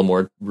need a little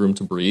more room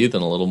to breathe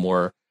and a little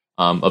more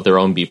of their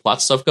own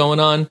B-plot stuff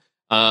going on.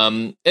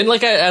 And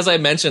like as I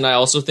mentioned, I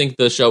also think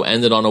the show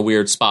ended on a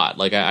weird spot.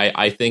 Like,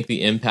 I think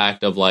the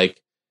impact of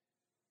like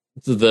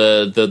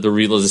the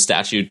Real as a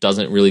statue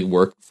doesn't really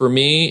work for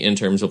me in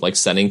terms of like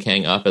setting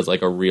Kang up as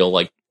like a real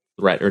like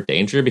threat or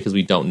danger, because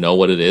we don't know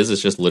what it is.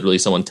 It's just literally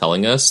someone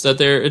telling us that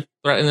they're a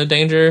threat and a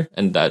danger,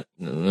 and that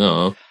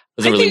doesn't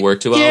really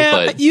work too well.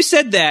 Yeah, but you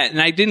said that,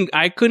 and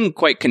I couldn't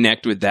quite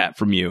connect with that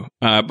from you,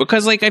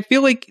 because like I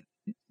feel like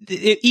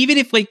even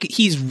if like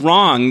he's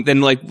wrong,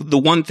 then like the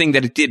one thing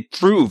that it did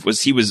prove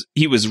was he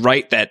was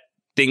right that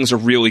things are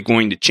really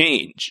going to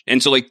change.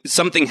 And so like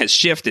something has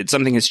shifted,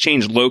 something has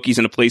changed. Loki's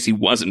in a place he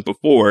wasn't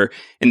before.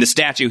 And the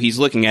statue he's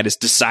looking at is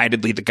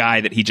decidedly the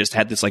guy that he just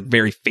had this like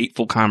very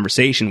fateful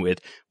conversation with.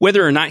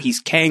 Whether or not he's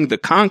Kang the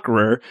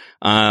Conqueror,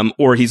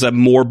 or he's a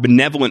more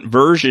benevolent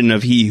version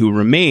of He Who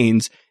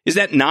Remains, is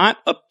that not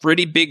a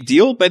pretty big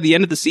deal by the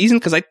end of the season?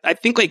 Because I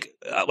think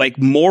like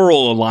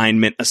moral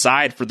alignment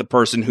aside for the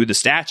person who the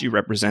statue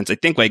represents, I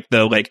think like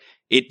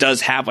it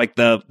does have like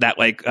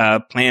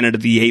that Planet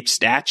of the Apes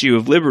Statue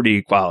of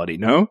Liberty quality,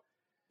 no?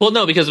 Well,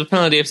 no, because the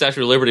Planet of the Apes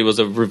Statue of Liberty was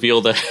a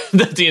reveal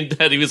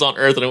that he was on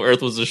Earth and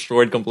Earth was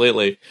destroyed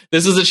completely.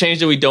 This is a change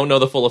that we don't know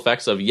the full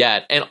effects of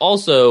yet. And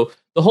also,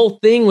 the whole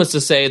thing was to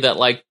say that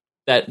like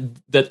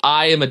that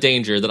I am a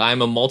danger, that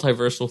I'm a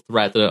multiversal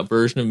threat, that a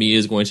version of me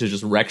is going to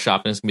just wreck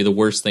shop and it's going to be the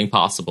worst thing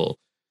possible.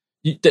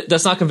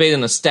 That's not conveyed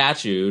in a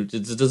statue.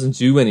 It doesn't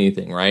do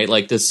anything, right?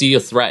 Like to see a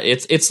threat.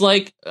 It's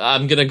like,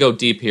 I'm going to go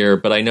deep here,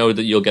 but I know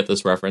that you'll get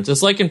this reference.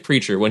 It's like in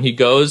Preacher when he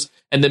goes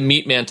and the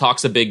meat man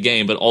talks a big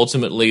game, but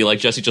ultimately like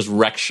Jesse just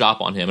wrecks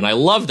shop on him. And I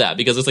love that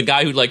because it's a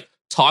guy who like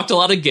talked a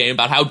lot of game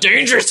about how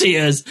dangerous he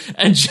is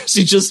and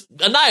Jesse just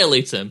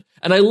annihilates him.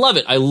 And I love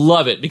it. I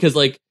love it because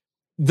like,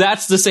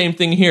 that's the same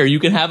thing here. You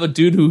can have a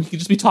dude who can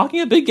just be talking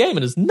a big game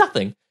and is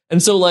nothing.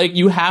 And so, like,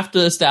 you have to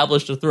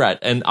establish a threat.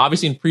 And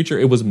obviously in Preacher,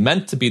 it was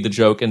meant to be the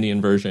joke and the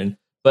inversion.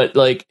 But,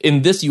 like,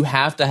 in this, you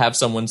have to have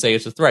someone say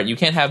it's a threat. You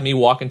can't have me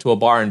walk into a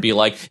bar and be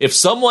like, if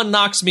someone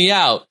knocks me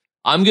out,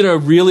 I'm going to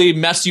really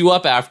mess you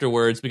up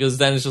afterwards. Because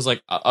then it's just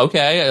like,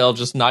 okay, I'll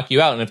just knock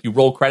you out. And if you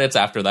roll credits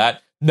after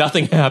that,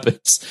 nothing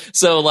happens.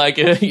 So like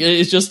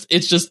it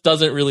just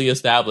doesn't really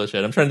establish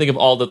it. I'm trying to think of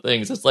all the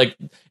things. It's like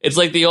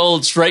the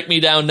old strike me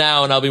down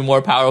now and I'll be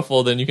more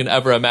powerful than you can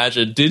ever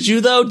imagine. Did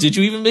you though? Did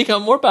you even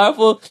become more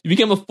powerful? You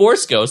became a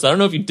Force ghost. I don't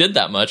know if you did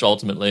that much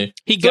ultimately.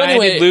 He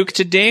guided Luke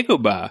to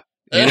Dagobah.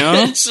 You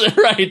know?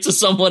 Right, to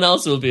someone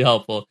else who will be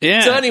helpful.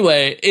 Yeah. So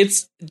anyway,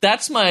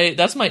 that's my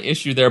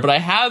issue there, but I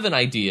have an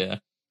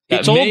idea. He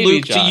told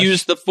Luke to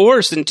use the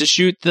Force and to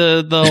shoot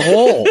the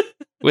hole.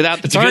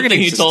 Without the targeting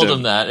he system. told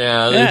him that,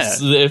 yeah.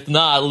 If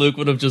not, Luke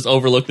would have just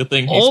overlooked the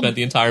thing he spent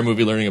the entire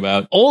movie learning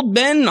about. Old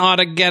Ben ought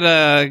to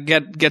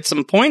get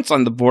some points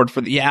on the board for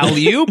the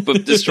alley-oop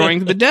of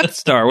destroying the Death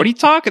Star. What are you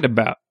talking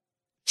about?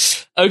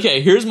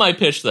 Okay, here's my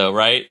pitch, though,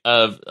 right?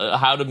 Of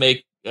how to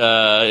make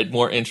it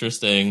more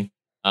interesting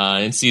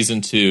in Season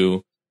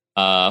 2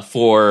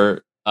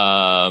 for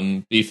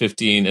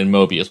B-15 and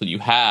Mobius. What you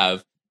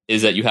have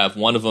is that you have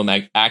one of them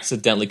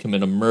accidentally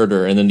commit a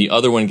murder, and then the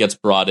other one gets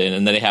brought in,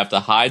 and then they have to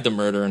hide the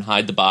murder and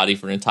hide the body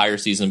for an entire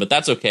season. But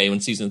that's okay. When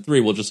Season 3,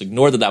 we'll just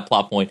ignore that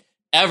plot point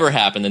ever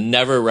happened and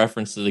never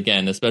reference it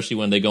again, especially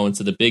when they go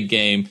into the big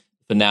game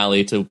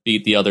finale to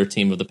beat the other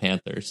team of the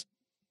Panthers.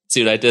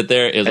 See what I did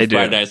there? It was a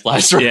Friday Night's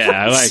Lights reference. Yeah,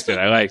 I liked it.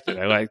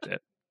 I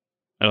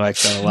like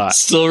that a lot.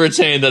 Still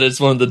retain that it's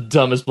one of the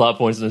dumbest plot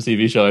points in a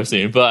TV show I've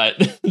seen,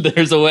 but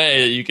there's a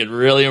way that you can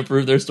really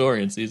improve their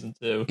story in Season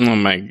 2. Oh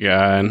my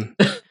God.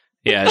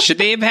 Yeah, should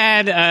they have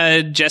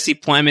had Jesse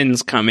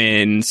Plemons come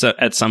in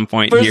at some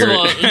point First here?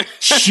 First of all,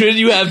 should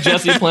you have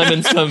Jesse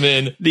Plemons come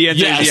in? The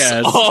answer is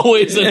yes.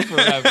 Always and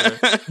forever.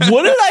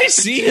 What did I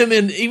see him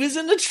in? He was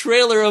in the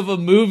trailer of a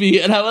movie,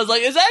 and I was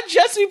like, is that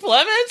Jesse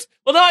Plemons?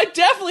 Well, no, I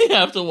definitely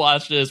have to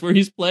watch this, where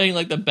he's playing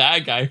like the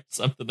bad guy or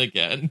something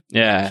again.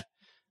 Yeah.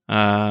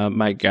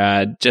 My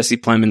God. Jesse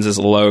Plemons as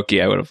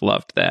Loki. I would have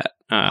loved that.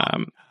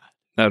 That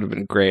would have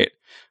been great.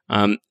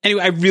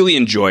 Anyway, I really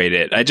enjoyed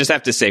it. I just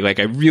have to say, like,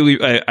 I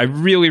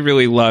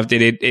really loved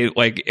it.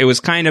 It was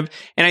kind of,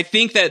 and I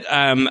think that,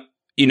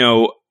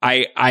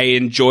 I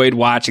enjoyed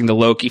watching the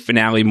Loki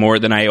finale more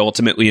than I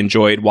ultimately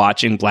enjoyed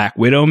watching Black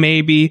Widow,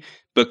 maybe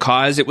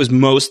because it was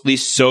mostly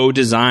so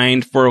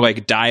designed for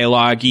like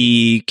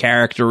dialogue-y,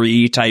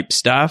 character-y type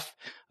stuff.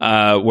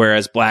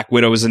 Whereas Black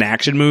Widow was an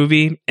action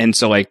movie. And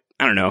so like,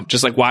 I don't know,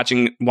 just like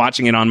watching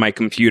it on my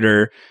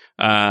computer,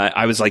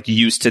 I was like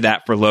used to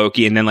that for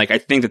Loki. And then like, I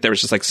think that there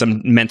was just like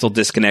some mental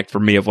disconnect for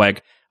me of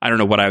like, I don't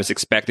know what I was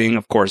expecting.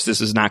 Of course, this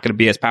is not going to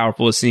be as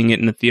powerful as seeing it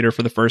in the theater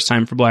for the first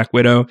time for Black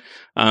Widow.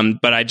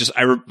 But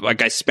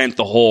I spent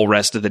the whole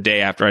rest of the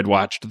day after I'd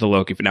watched the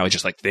Loki finale,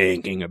 just like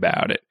thinking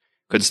about it.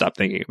 Couldn't stop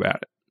thinking about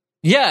it.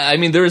 Yeah, I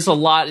mean, there's a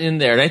lot in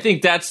there. And I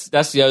think that's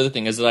the other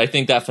thing is that I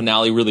think that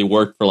finale really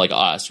worked for like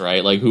us,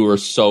 right? Like who are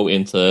so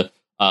into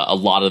a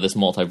lot of this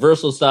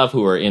multiversal stuff,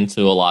 who are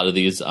into a lot of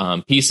these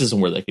pieces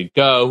and where they could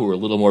go, who are a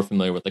little more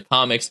familiar with the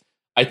comics.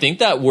 I think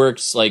that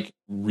works like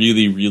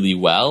really, really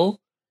well.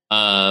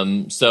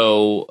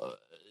 So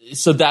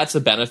that's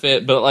a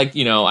benefit. But like,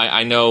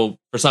 I know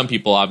for some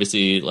people,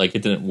 obviously, like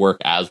it didn't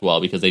work as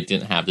well because they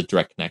didn't have the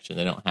direct connection.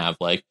 They don't have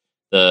like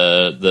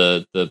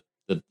the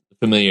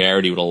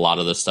familiarity with a lot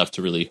of this stuff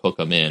to really hook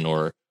them in,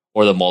 or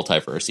the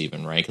multiverse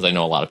even, right? Because I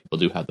know a lot of people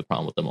do have the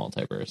problem with the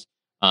multiverse.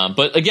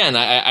 But again,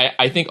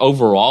 I think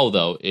overall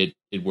though it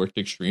worked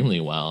extremely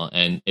well,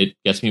 and it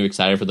gets me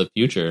excited for the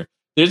future.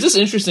 There's this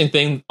interesting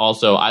thing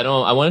also.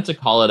 I wanted to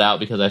call it out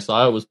because I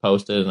saw it was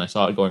posted and I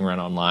saw it going around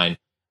online,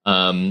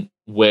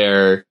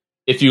 where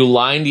if you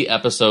line the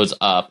episodes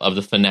up of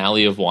the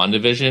finale of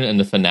WandaVision and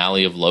the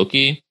finale of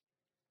Loki,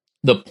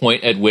 the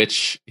point at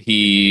which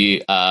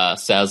he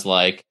says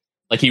like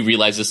he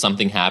realizes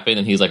something happened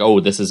and he's like, oh,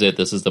 this is it,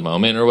 this is the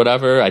moment or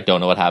whatever, I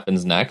don't know what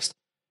happens next.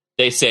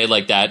 They say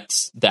like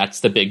that's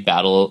the big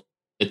battle.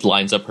 It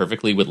lines up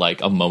perfectly with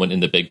like a moment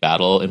in the big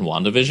battle in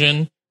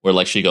WandaVision where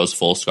like she goes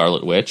full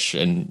Scarlet Witch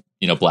and,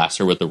 you know, blasts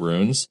her with the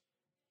runes.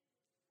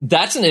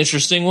 That's an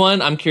interesting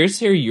one. I'm curious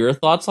to hear your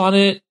thoughts on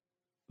it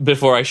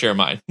before I share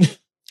mine.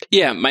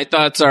 Yeah, my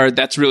thoughts are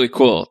that's really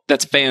cool.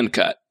 That's fan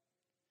cut.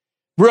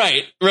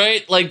 Right.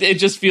 Like it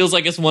just feels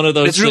like it's one of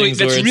those things.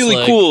 That's really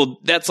like, cool.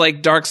 That's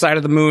like Dark Side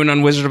of the Moon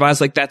on Wizard of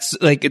Oz. Like that's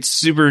like it's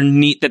super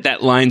neat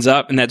that lines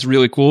up, and that's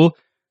really cool.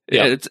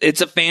 Yeah.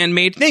 It's a fan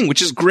made thing,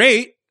 which is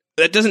great.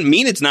 That doesn't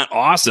mean it's not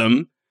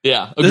awesome.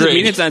 Yeah, agreed. Doesn't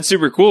mean it's not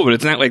super cool, but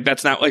it's not like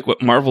that's not like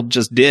what Marvel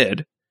just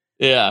did.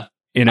 Yeah.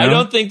 You know? I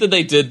don't think that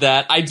they did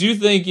that. I do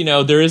think, you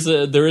know, there is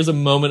a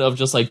moment of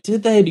just like,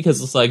 did they?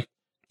 Because it's like,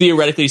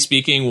 theoretically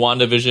speaking,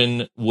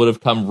 WandaVision would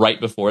have come right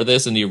before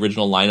this in the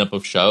original lineup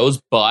of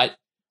shows, but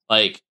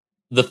like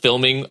the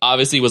filming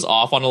obviously was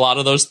off on a lot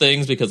of those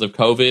things because of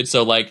COVID.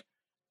 So like,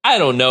 I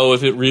don't know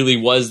if it really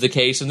was the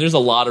case. And there's a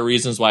lot of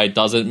reasons why it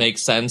doesn't make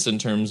sense in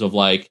terms of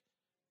like,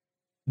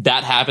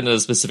 that happened at a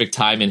specific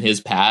time in his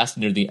past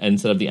near the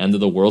end of the end of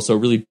the world. So it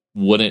really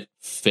wouldn't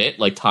fit.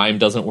 Like time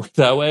doesn't work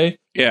that way.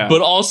 Yeah.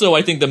 But also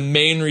I think the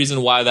main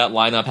reason why that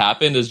lineup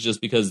happened is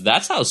just because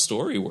that's how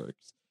story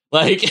works.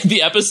 Like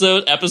the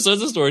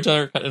episodes of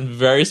storytelling are cut in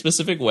very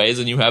specific ways,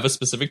 and you have a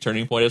specific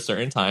turning point at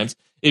certain times.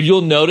 If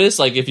you'll notice,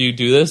 like if you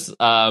do this,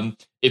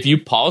 if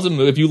you pause a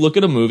movie, if you look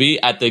at a movie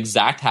at the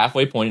exact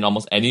halfway point in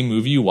almost any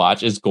movie you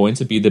watch, is going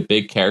to be the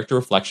big character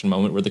reflection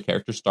moment where the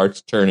character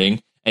starts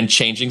turning and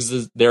changing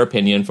their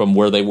opinion from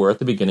where they were at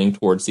the beginning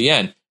towards the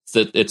end.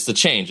 It's the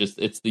change.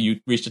 You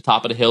reach the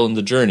top of the hill in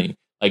the journey.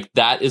 Like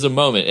that is a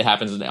moment. It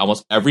happens in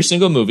almost every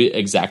single movie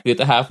exactly at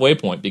the halfway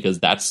point because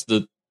that's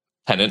the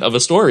tenet of a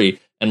story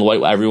and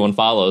what everyone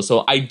follows.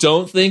 So I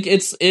don't think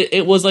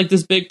it was like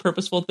this big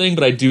purposeful thing,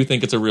 but I do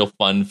think it's a real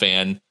fun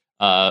fan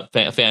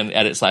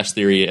edit /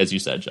 theory, as you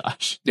said,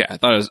 Josh. Yeah, I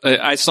thought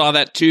I saw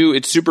that too.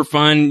 It's super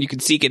fun. You can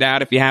seek it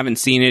out if you haven't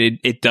seen it.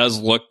 It does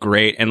look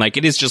great, and like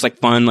it is just like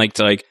fun, like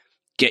to like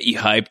get you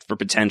hyped for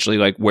potentially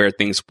like where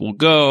things will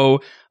go.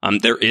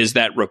 There is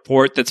that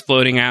report that's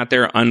floating out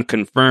there,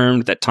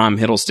 unconfirmed, that Tom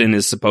Hiddleston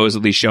is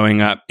supposedly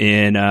showing up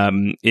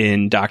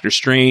in Doctor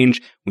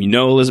Strange. We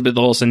know Elizabeth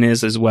Olsen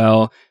is as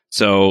well.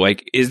 So,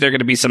 like, is there going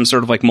to be some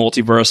sort of like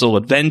multiversal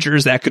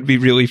adventures that could be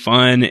really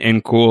fun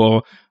and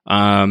cool?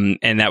 And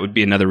that would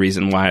be another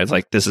reason why it's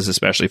like this is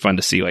especially fun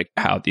to see like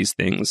how these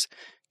things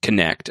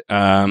connect.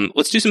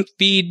 Let's do some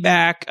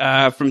feedback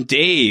from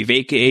Dave,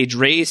 aka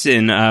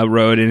Drayson,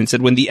 wrote in and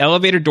said, when the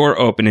elevator door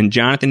opened and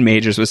Jonathan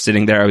Majors was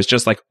sitting there, I was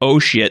just like, oh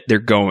shit, they're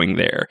going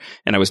there.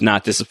 And I was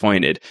not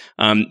disappointed.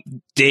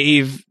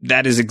 Dave,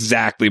 that is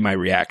exactly my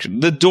reaction.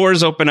 The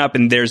doors open up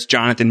and there's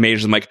Jonathan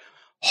Majors. I'm like,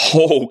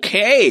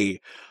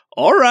 okay.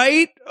 All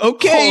right.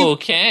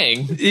 Okay.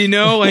 You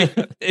know, like,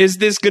 is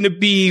this going to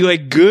be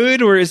like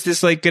good, or is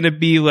this like going to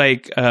be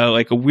like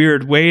a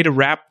weird way to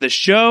wrap the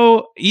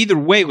show? Either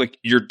way, like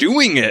you're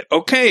doing it.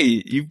 Okay.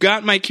 You've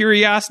got my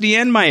curiosity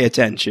and my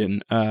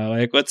attention.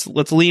 Like let's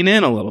lean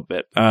in a little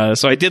bit.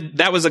 So I did.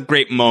 That was a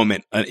great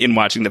moment in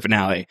watching the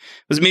finale. It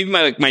was maybe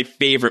my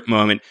favorite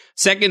moment.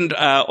 Second,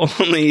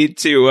 only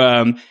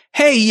to,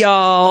 hey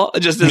y'all,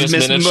 just as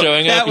Miss Minutes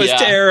showing up. That was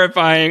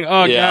terrifying.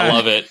 Oh yeah, God. I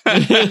love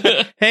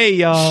it. Hey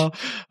y'all.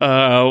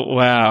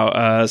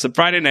 Wow. Some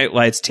Friday Night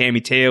Lights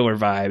Tammy Taylor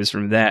vibes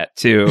from that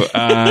too.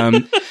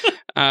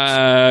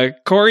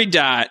 Corey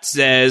Dot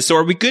says, so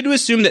are we good to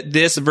assume that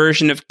this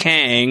version of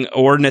Kang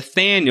or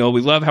Nathaniel,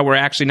 we love how we're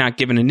actually not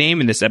given a name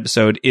in this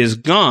episode, is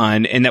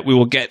gone, and that we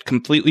will get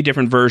completely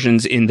different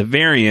versions in the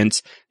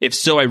variants? If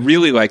so, I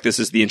really like this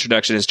as the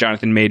introduction as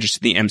Jonathan Majors to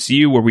the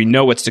MCU, where we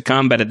know what's to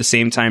come, but at the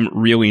same time,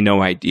 really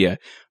no idea.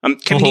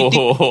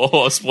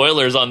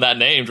 Spoilers on that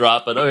name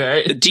drop, but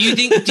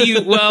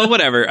okay. Well,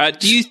 whatever.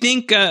 Do you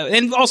think,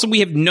 and also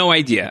we have no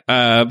idea,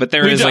 but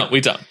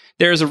we don't.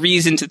 There's a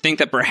reason to think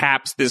that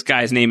perhaps this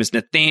guy's name is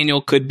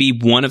Nathaniel, could be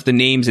one of the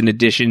names in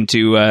addition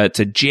to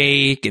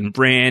Jake and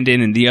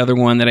Brandon and the other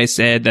one that I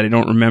said that I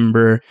don't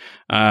remember.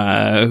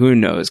 Who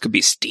knows? Could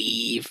be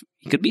Steve.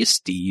 He could be a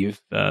Steve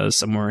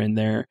somewhere in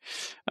there.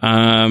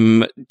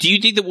 Do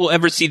you think that we'll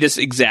ever see this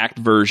exact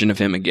version of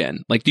him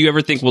again? Like, do you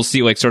ever think we'll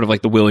see like sort of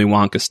like the Willy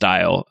Wonka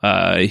style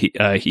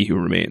He Who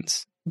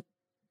Remains?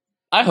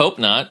 I hope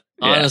not.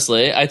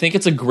 Honestly, yeah. I think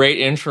it's a great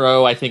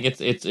intro. I think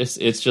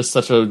it's just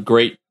such a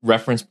great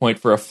reference point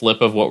for a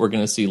flip of what we're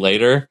going to see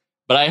later.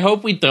 But I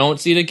hope we don't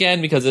see it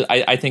again, because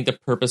I think the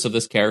purpose of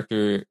this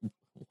character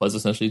was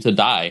essentially to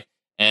die.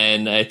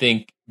 And I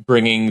think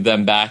bringing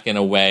them back in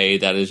a way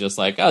that is just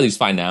like, oh, he's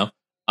fine now,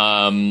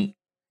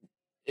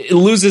 it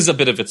loses a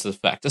bit of its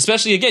effect.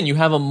 Especially, again, you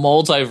have a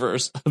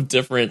multiverse of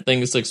different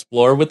things to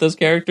explore with this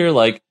character.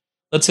 Like,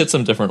 let's hit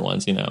some different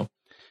ones, you know?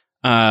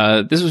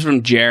 This was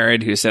from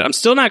Jared, who said, I'm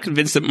still not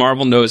convinced that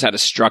Marvel knows how to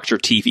structure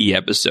TV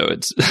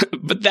episodes,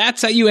 but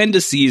that's how you end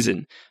a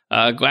season.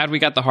 Glad we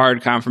got the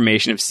hard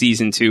confirmation of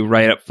season 2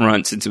 right up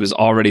front, since it was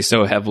already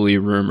so heavily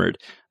rumored.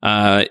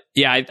 I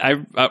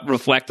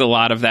reflect a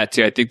lot of that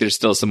too. I think there's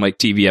still some like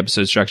TV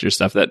episode structure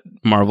stuff that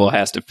Marvel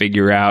has to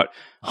figure out.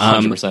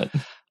 100%.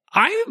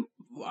 I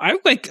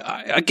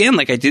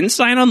didn't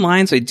sign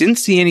online, so I didn't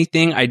see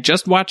anything. I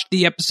just watched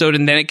the episode,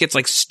 and then it gets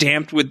like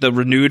stamped with the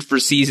renewed for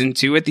season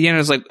 2 at the end. I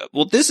was like,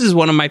 well, this is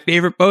one of my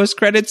favorite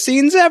post-credit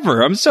scenes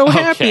ever. I'm so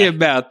happy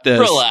about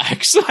this.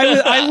 Relax.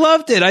 I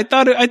loved it. I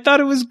thought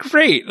it was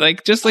great.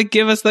 Like, just like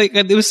give us like,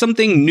 it was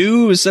something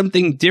new, it was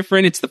something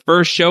different. It's the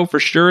first show for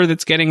sure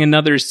that's getting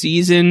another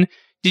season.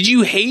 Did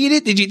you hate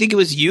it? Did you think it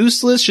was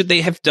useless? Should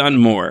they have done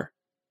more?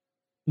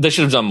 They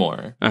should have done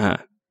more. Uh-huh.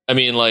 I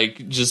mean,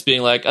 like, just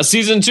being like, a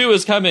season 2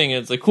 is coming.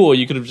 And it's like, cool,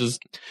 you could have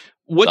just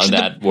what should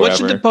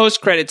the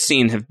post-credit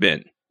scene have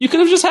been? You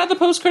could have just had the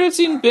post-credit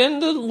scene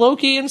been the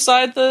Loki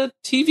inside the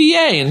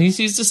TVA and he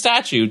sees the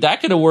statue. That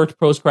could have worked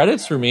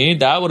post-credits for me.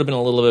 That would have been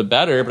a little bit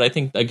better. But I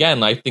think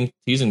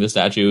teasing the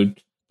statue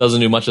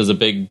doesn't do much as a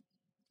big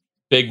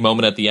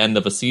moment at the end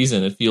of a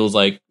season. It feels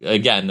like,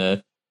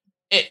 again,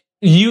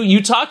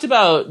 you talked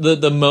about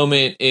the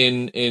moment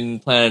in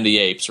Planet of the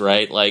Apes,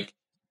 right? Like,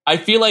 I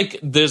feel like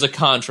there's a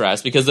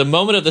contrast because the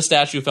moment of the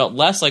statue felt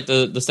less like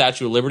the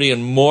Statue of Liberty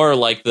and more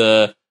like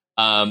the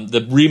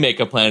remake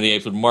of Planet of the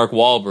Apes with Mark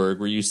Wahlberg,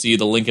 where you see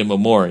the Lincoln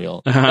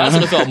Memorial. That's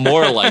what it felt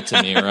more like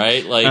to me,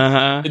 right?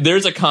 Like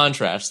there's a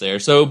contrast there.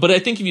 So, but I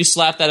think if you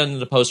slap that into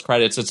the post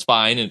credits, it's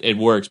fine. It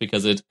works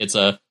because it's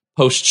a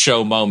post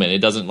show moment. It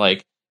doesn't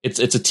like it's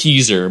a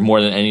teaser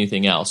more than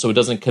anything else. So it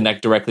doesn't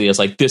connect directly as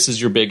like this is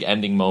your big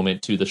ending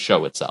moment to the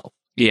show itself.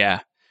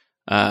 Yeah,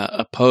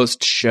 a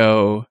post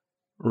show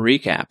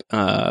recap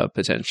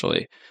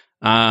potentially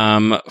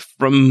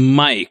from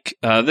Mike.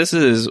 This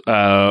is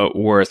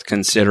worth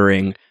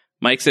considering.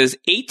 Mike says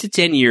 8 to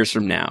 10 years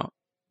from now,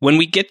 when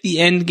we get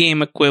the end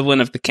game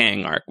equivalent of the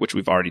Kang arc, which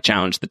we've already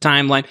challenged the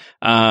timeline,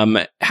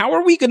 how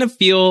are we going to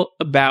feel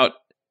about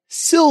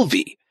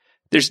Sylvie?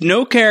 There's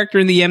no character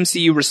in the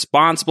MCU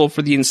responsible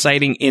for the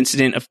inciting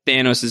incident of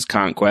Thanos'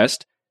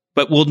 conquest.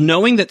 But will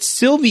knowing that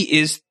Sylvie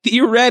is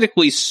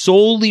theoretically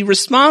solely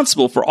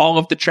responsible for all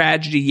of the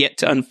tragedy yet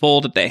to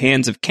unfold at the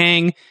hands of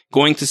Kang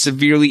going to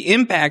severely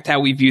impact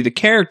how we view the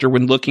character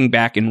when looking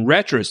back in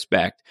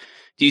retrospect?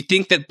 Do you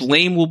think that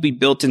blame will be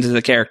built into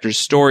the character's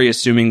story,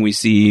 assuming we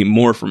see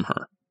more from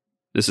her?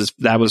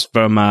 That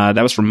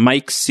was from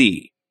Mike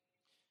C.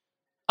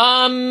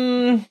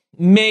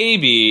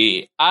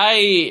 Maybe.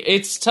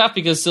 It's tough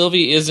because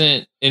Sylvie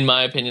isn't, in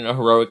my opinion, a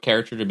heroic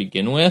character to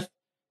begin with.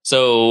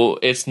 So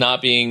it's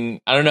not being,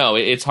 I don't know,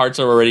 it's hard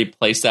to already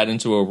place that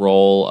into a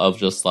role of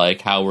just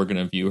like how we're going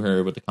to view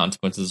her with the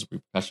consequences,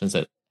 repercussions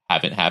that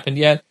haven't happened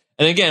yet.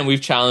 And again, we've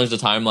challenged the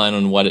timeline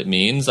on what it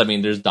means. I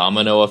mean, there's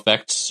domino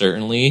effects,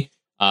 certainly.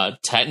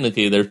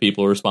 Technically, there's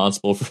people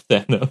responsible for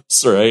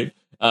Thanos, right?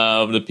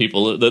 The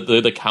people,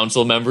 the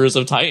council members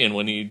of Titan,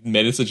 when he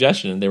made a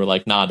suggestion, they were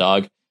like, nah,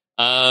 dog.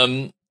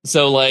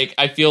 So like,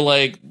 I feel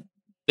like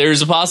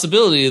there's a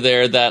possibility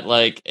there that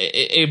like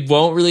it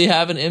won't really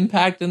have an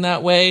impact in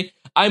that way.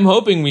 I'm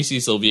hoping we see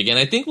Sylvie again.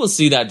 I think we'll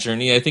see that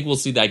journey. I think we'll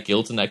see that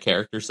guilt and that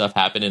character stuff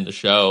happen in the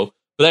show.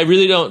 But I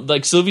really don't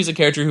like Sylvie's a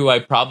character who I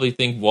probably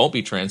think won't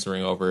be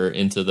transferring over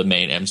into the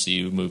main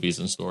MCU movies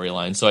and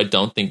storylines. So I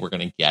don't think we're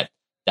going to get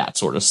that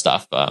sort of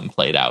stuff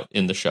played out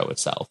in the show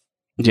itself.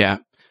 Yeah.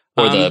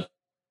 Or the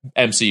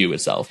MCU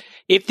itself.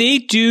 If they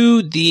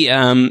do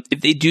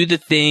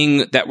the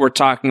thing that we're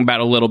talking about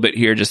a little bit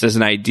here, just as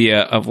an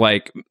idea of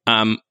like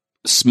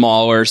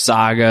smaller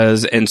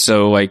sagas, and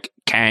so like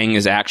Kang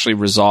is actually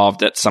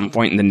resolved at some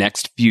point in the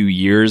next few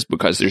years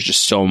because there's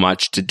just so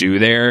much to do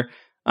there.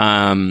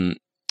 Do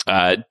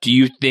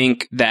you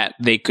think that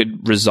they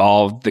could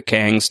resolve the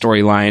Kang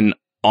storyline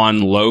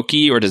on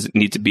Loki, or does it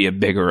need to be a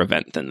bigger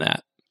event than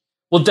that?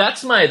 Well,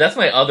 that's my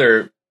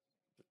other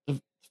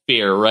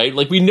fear, right?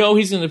 Like, we know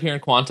he's going to appear in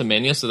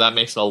Quantumania, so that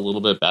makes it a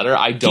little bit better.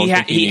 I don't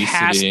think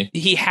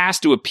he has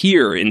to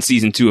appear in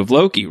season 2 of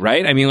Loki,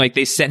 right? I mean, like,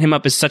 they set him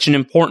up as such an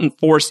important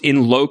force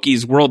in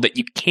Loki's world that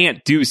you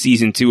can't do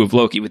season 2 of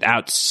Loki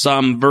without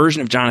some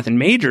version of Jonathan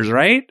Majors,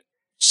 right?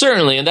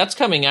 Certainly, and that's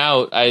coming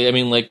out. I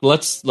mean, like,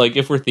 let's, like,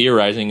 if we're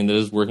theorizing and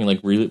this is working like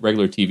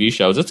regular TV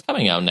shows, it's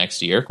coming out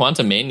next year.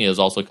 Quantumania is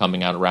also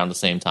coming out around the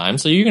same time,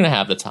 so you're going to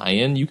have the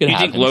tie-in. You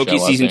think Loki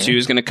season 2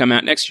 is going to come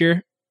out next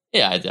year?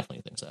 Yeah, I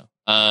definitely think so.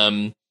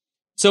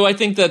 So I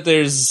think that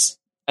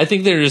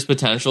there is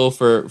potential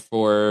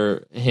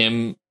for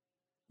him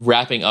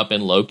wrapping up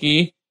in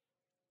Loki,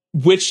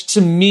 which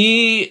to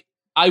me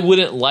I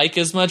wouldn't like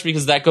as much,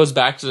 because that goes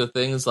back to the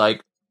things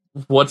like,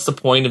 what's the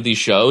point of these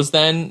shows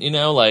then? You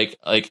know, like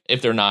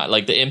if they're not,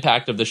 like, the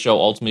impact of the show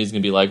ultimately is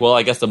going to be like, well,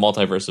 I guess the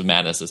multiverse of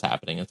madness is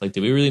happening. It's like,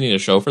 do we really need a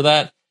show for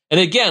that? And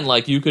again,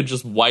 like, you could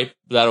just wipe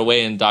that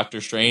away in Doctor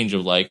Strange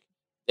of like,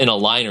 in a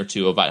line or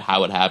two about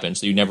how it happened,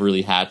 so you never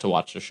really had to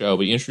watch the show.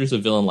 But you introduce a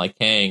villain like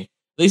Kang,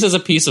 least as a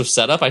piece of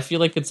setup, I feel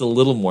like it's a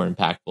little more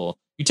impactful.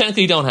 You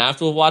technically don't have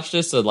to watch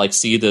this to like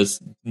see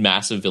this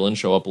massive villain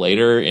show up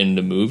later in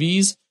the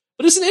movies,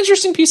 but it's an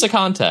interesting piece of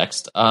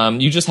context.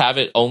 You just have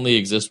it only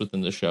exist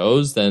within the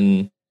shows,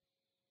 then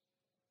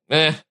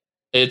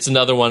it's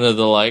another one of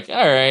the like, all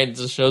right,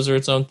 the shows are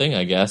its own thing,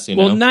 I guess. You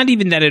know? Well, not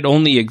even that it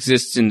only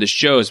exists in the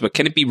shows, but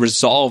can it be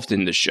resolved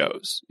in the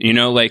shows? You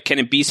know, like, can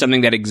it be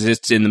something that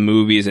exists in the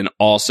movies and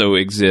also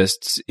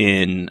exists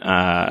in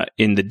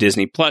the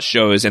Disney Plus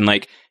shows? And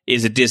like,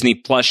 is a Disney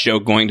Plus show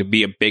going to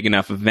be a big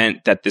enough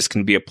event that this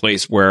can be a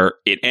place where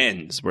it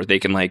ends, where they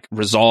can like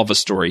resolve a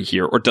story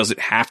here, or does it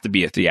have to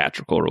be a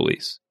theatrical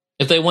release?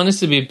 If they want it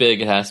to be big,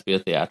 it has to be a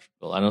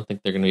theatrical. I don't think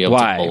they're going to be able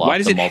to pull off. Why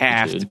does the it multitude.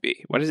 have to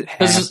be? Why does it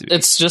have to be?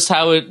 It's just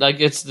how it, like,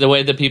 it's the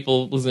way that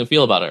people are going to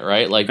feel about it,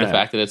 right? Like, the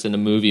fact that it's in a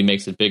movie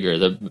makes it bigger.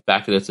 The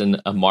fact that it's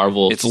in a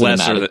Marvel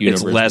cinematic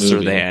universe it's lesser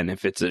movie. than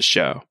if it's a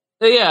show.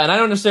 Yeah, and I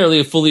don't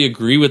necessarily fully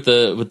agree with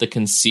the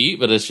conceit,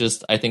 but it's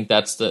just, I think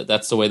that's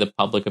the way the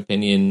public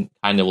opinion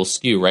kind of will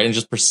skew, right? And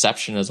just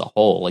perception as a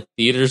whole. Like,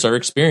 theaters are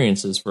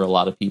experiences for a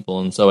lot of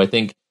people, and so I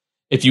think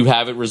if you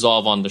have it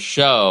resolve on the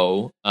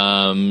show,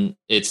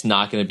 it's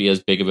not going to be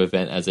as big of an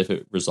event as if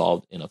it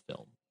resolved in a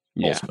film,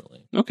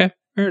 ultimately. Okay,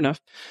 fair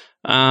enough.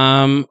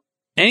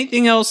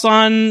 Anything else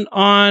on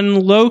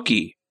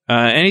Loki?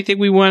 Anything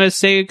we want to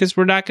say, because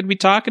we're not going to be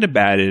talking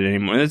about it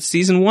anymore. That's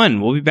season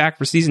 1. We'll be back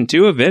for season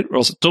 2 of it.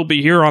 We'll still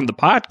be here on the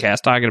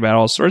podcast talking about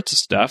all sorts of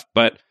stuff,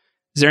 but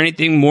is there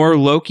anything more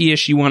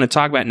Loki-ish you want to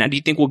talk about? Now, do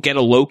you think we'll get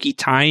a Loki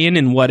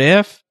tie-in What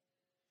If?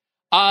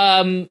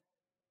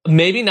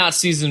 Maybe not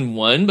season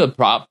 1, but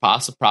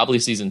probably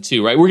season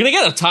 2, right? We're going to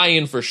get a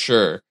tie-in for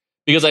sure,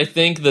 because I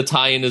think the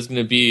tie-in is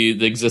going to be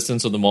the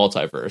existence of the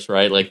multiverse,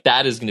 right? Like,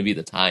 that is going to be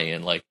the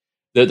tie-in, like,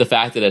 the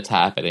fact that it's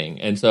happening.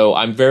 And so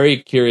I'm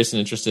very curious and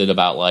interested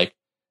about, like,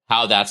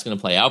 how that's going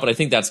to play out, but I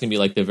think that's going to be,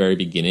 like, the very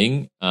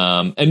beginning.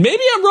 And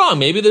maybe I'm wrong.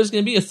 Maybe there's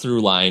going to be a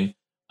through line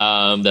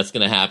that's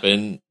going to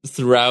happen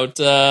throughout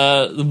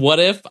What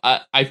If.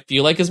 I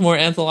feel like it's more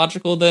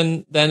anthological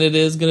than it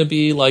is going to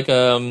be, like,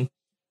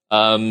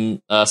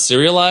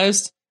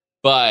 serialized,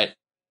 but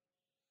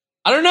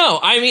I don't know.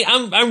 I mean,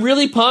 I'm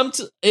really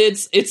pumped.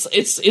 It's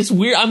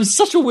weird. I'm in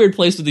such a weird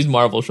place with these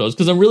Marvel shows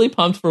because I'm really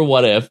pumped for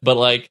What If, but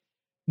like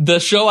the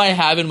show I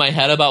have in my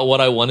head about what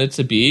I want it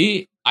to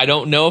be, I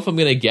don't know if I'm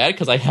gonna get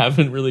because I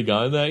haven't really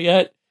gotten that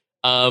yet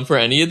for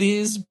any of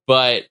these,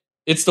 but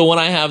it's the one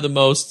I have the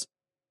most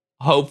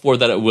hope for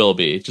that it will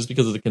be, just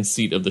because of the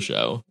conceit of the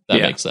show.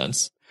 That makes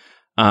sense.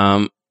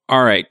 All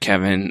right,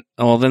 Kevin.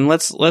 Well, then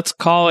let's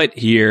call it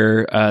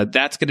here.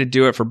 That's going to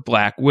do it for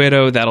Black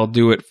Widow. That'll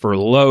do it for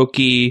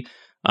Loki.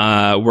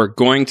 We're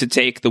going to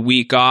take the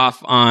week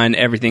off on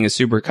Everything is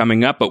Super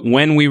coming up, but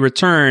when we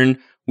return,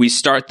 we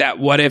start that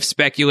What If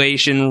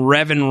speculation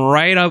revving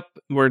right up.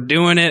 We're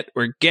doing it.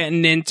 We're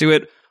getting into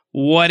it.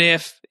 What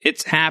if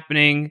it's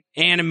happening?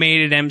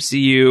 Animated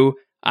MCU.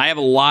 I have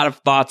a lot of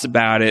thoughts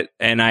about it,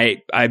 and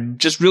I'm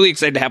just really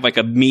excited to have like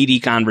a meaty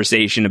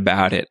conversation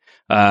about it.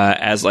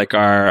 As like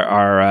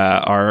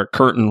our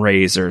curtain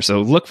raiser.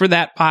 So look for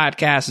that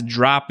podcast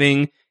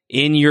dropping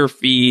in your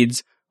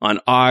feeds on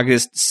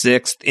August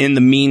 6th. In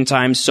the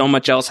meantime, so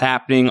much else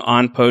happening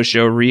on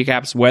post-show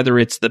recaps, whether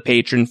it's the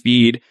patron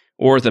feed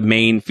or the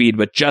main feed.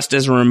 But just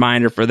as a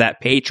reminder for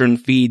that patron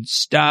feed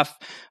stuff,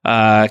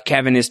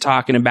 Kevin is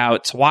talking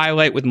about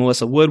Twilight with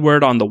Melissa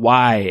Woodward on the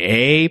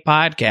YA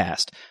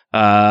podcast.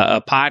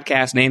 A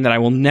podcast name that I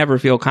will never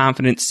feel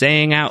confident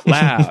saying out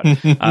loud.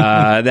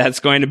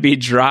 That's going to be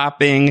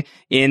dropping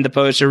in the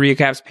Post-Show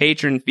Recaps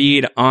patron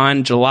feed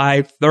on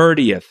July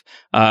 30th.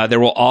 There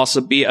will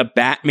also be a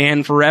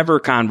Batman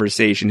Forever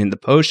conversation in the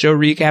Post-Show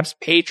Recaps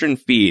patron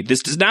feed.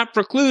 This does not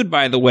preclude,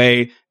 by the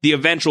way, the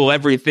eventual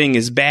Everything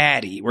is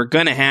Baddie. We're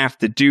going to have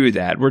to do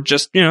that. We're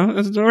just,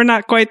 we're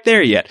not quite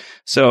there yet.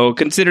 So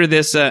consider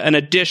this an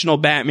additional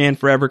Batman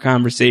Forever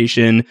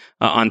conversation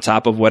on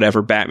top of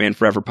whatever Batman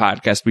Forever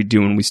podcast we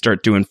do when we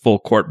start doing full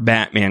court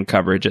Batman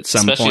coverage at some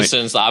Especially point.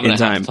 Especially since I'm going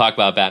to have to talk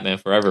about Batman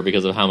Forever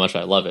because of how much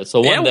I love it.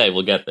 So one day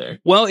we'll get there.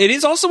 Well, it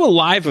is also a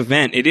live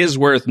event. It is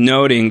worth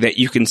noting that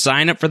you can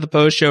sign up for the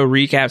Post-Show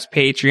Recaps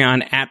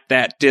Patreon at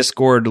that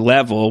Discord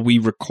level. We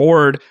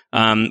record,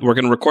 we're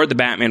going to record the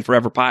Batman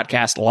Forever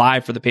podcast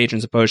live for the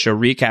patrons of Post-Show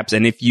Recaps.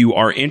 And if you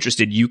are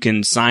interested, you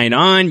can sign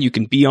on. You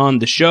can be on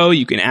the show.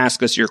 You can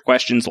ask us your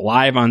questions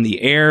live on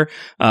the air.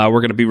 We're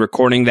going to be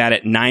recording that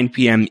at 9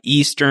 p.m.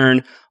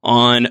 Eastern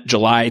on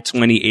July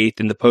 28th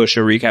in the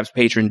Post-Show Recaps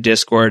patron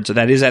Discord. So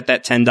that is at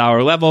that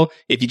 $10 level.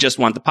 If you just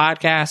want the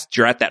podcast,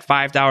 you're at that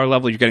 $5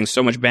 level. You're getting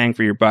so much bang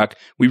for your buck.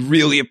 We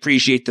really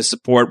appreciate the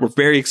support. We're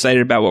very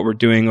excited about what we're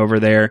doing over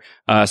there.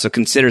 So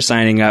consider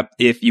signing up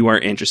if you are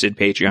interested.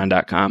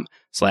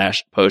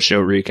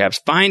 Patreon.com/Post-Show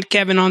Recaps. Find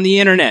Kevin on the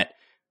internet.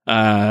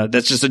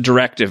 That's just a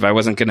directive. I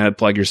wasn't going to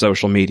plug your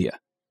social media.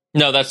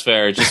 No, that's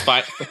fair. Just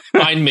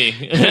find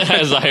me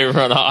as I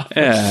run off.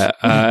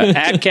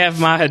 At Kev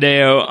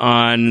Mahadeo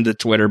on the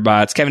Twitter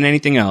bots. Kevin,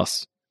 anything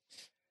else?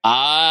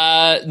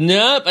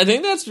 Nope. I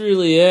think that's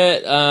really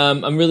it.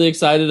 I'm really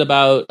excited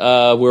about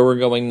where we're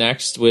going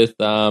next with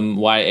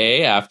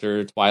YA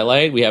after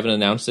Twilight. We haven't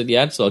announced it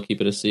yet, so I'll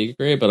keep it a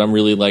secret. But I'm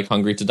really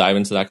hungry to dive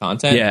into that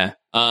content. Yeah.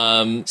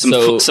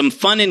 Some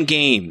fun and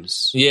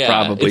games. Yeah,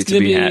 probably to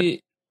be had.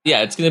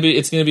 Yeah, it's gonna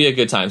be a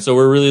good time. So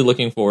we're really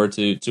looking forward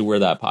to where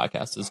that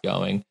podcast is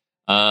going.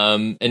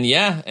 I'm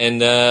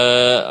excited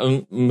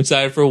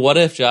for What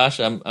If, Josh.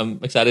 I'm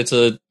excited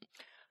to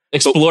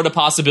explore the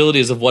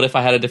possibilities of what if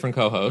I had a different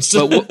co-host.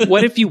 But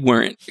what if you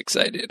weren't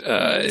excited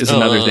is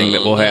another thing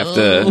that we'll have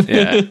to...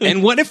 Yeah.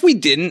 And what if we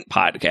didn't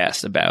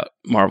podcast about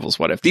Marvel's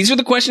What If? These are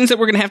the questions that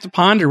we're going to have to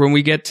ponder when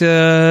we get to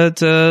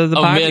the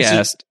podcast.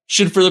 Man,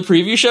 should for the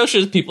preview show,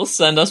 should people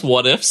send us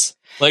what ifs?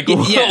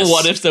 Yes.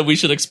 What ifs that we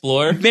should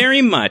explore?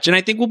 Very much. And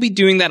I think we'll be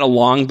doing that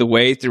along the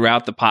way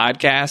throughout the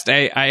podcast,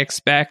 I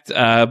expect.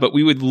 But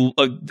we would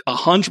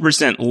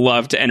 100%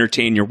 love to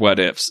entertain your what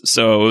ifs.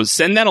 So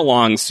send that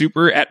along,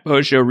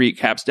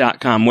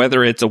 super@postshowrecaps.com,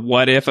 whether it's a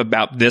what if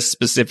about this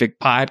specific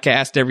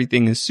podcast,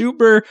 Everything is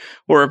Super,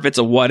 or if it's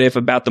a what if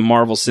about the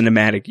Marvel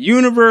Cinematic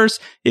Universe,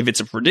 if it's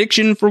a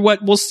prediction for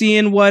what we'll see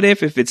in What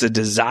If it's a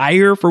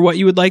desire for what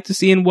you would like to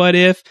see in What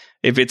If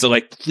it's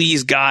a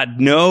please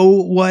God,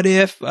 no, what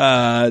if,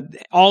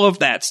 all of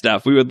that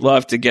stuff. We would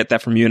love to get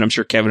that from you. And I'm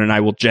sure Kevin and I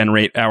will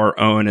generate our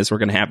own as we're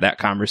going to have that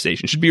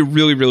conversation. Should be a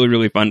really, really,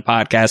 really fun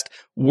podcast.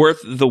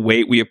 Worth the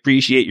wait. We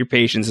appreciate your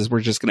patience as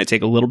we're just going to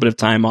take a little bit of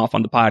time off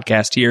on the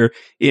podcast here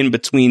in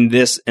between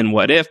this and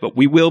What If, but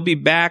we will be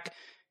back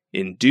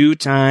in due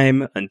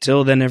time.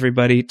 Until then,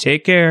 everybody,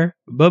 take care.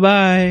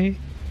 Bye-bye.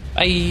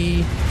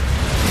 Bye.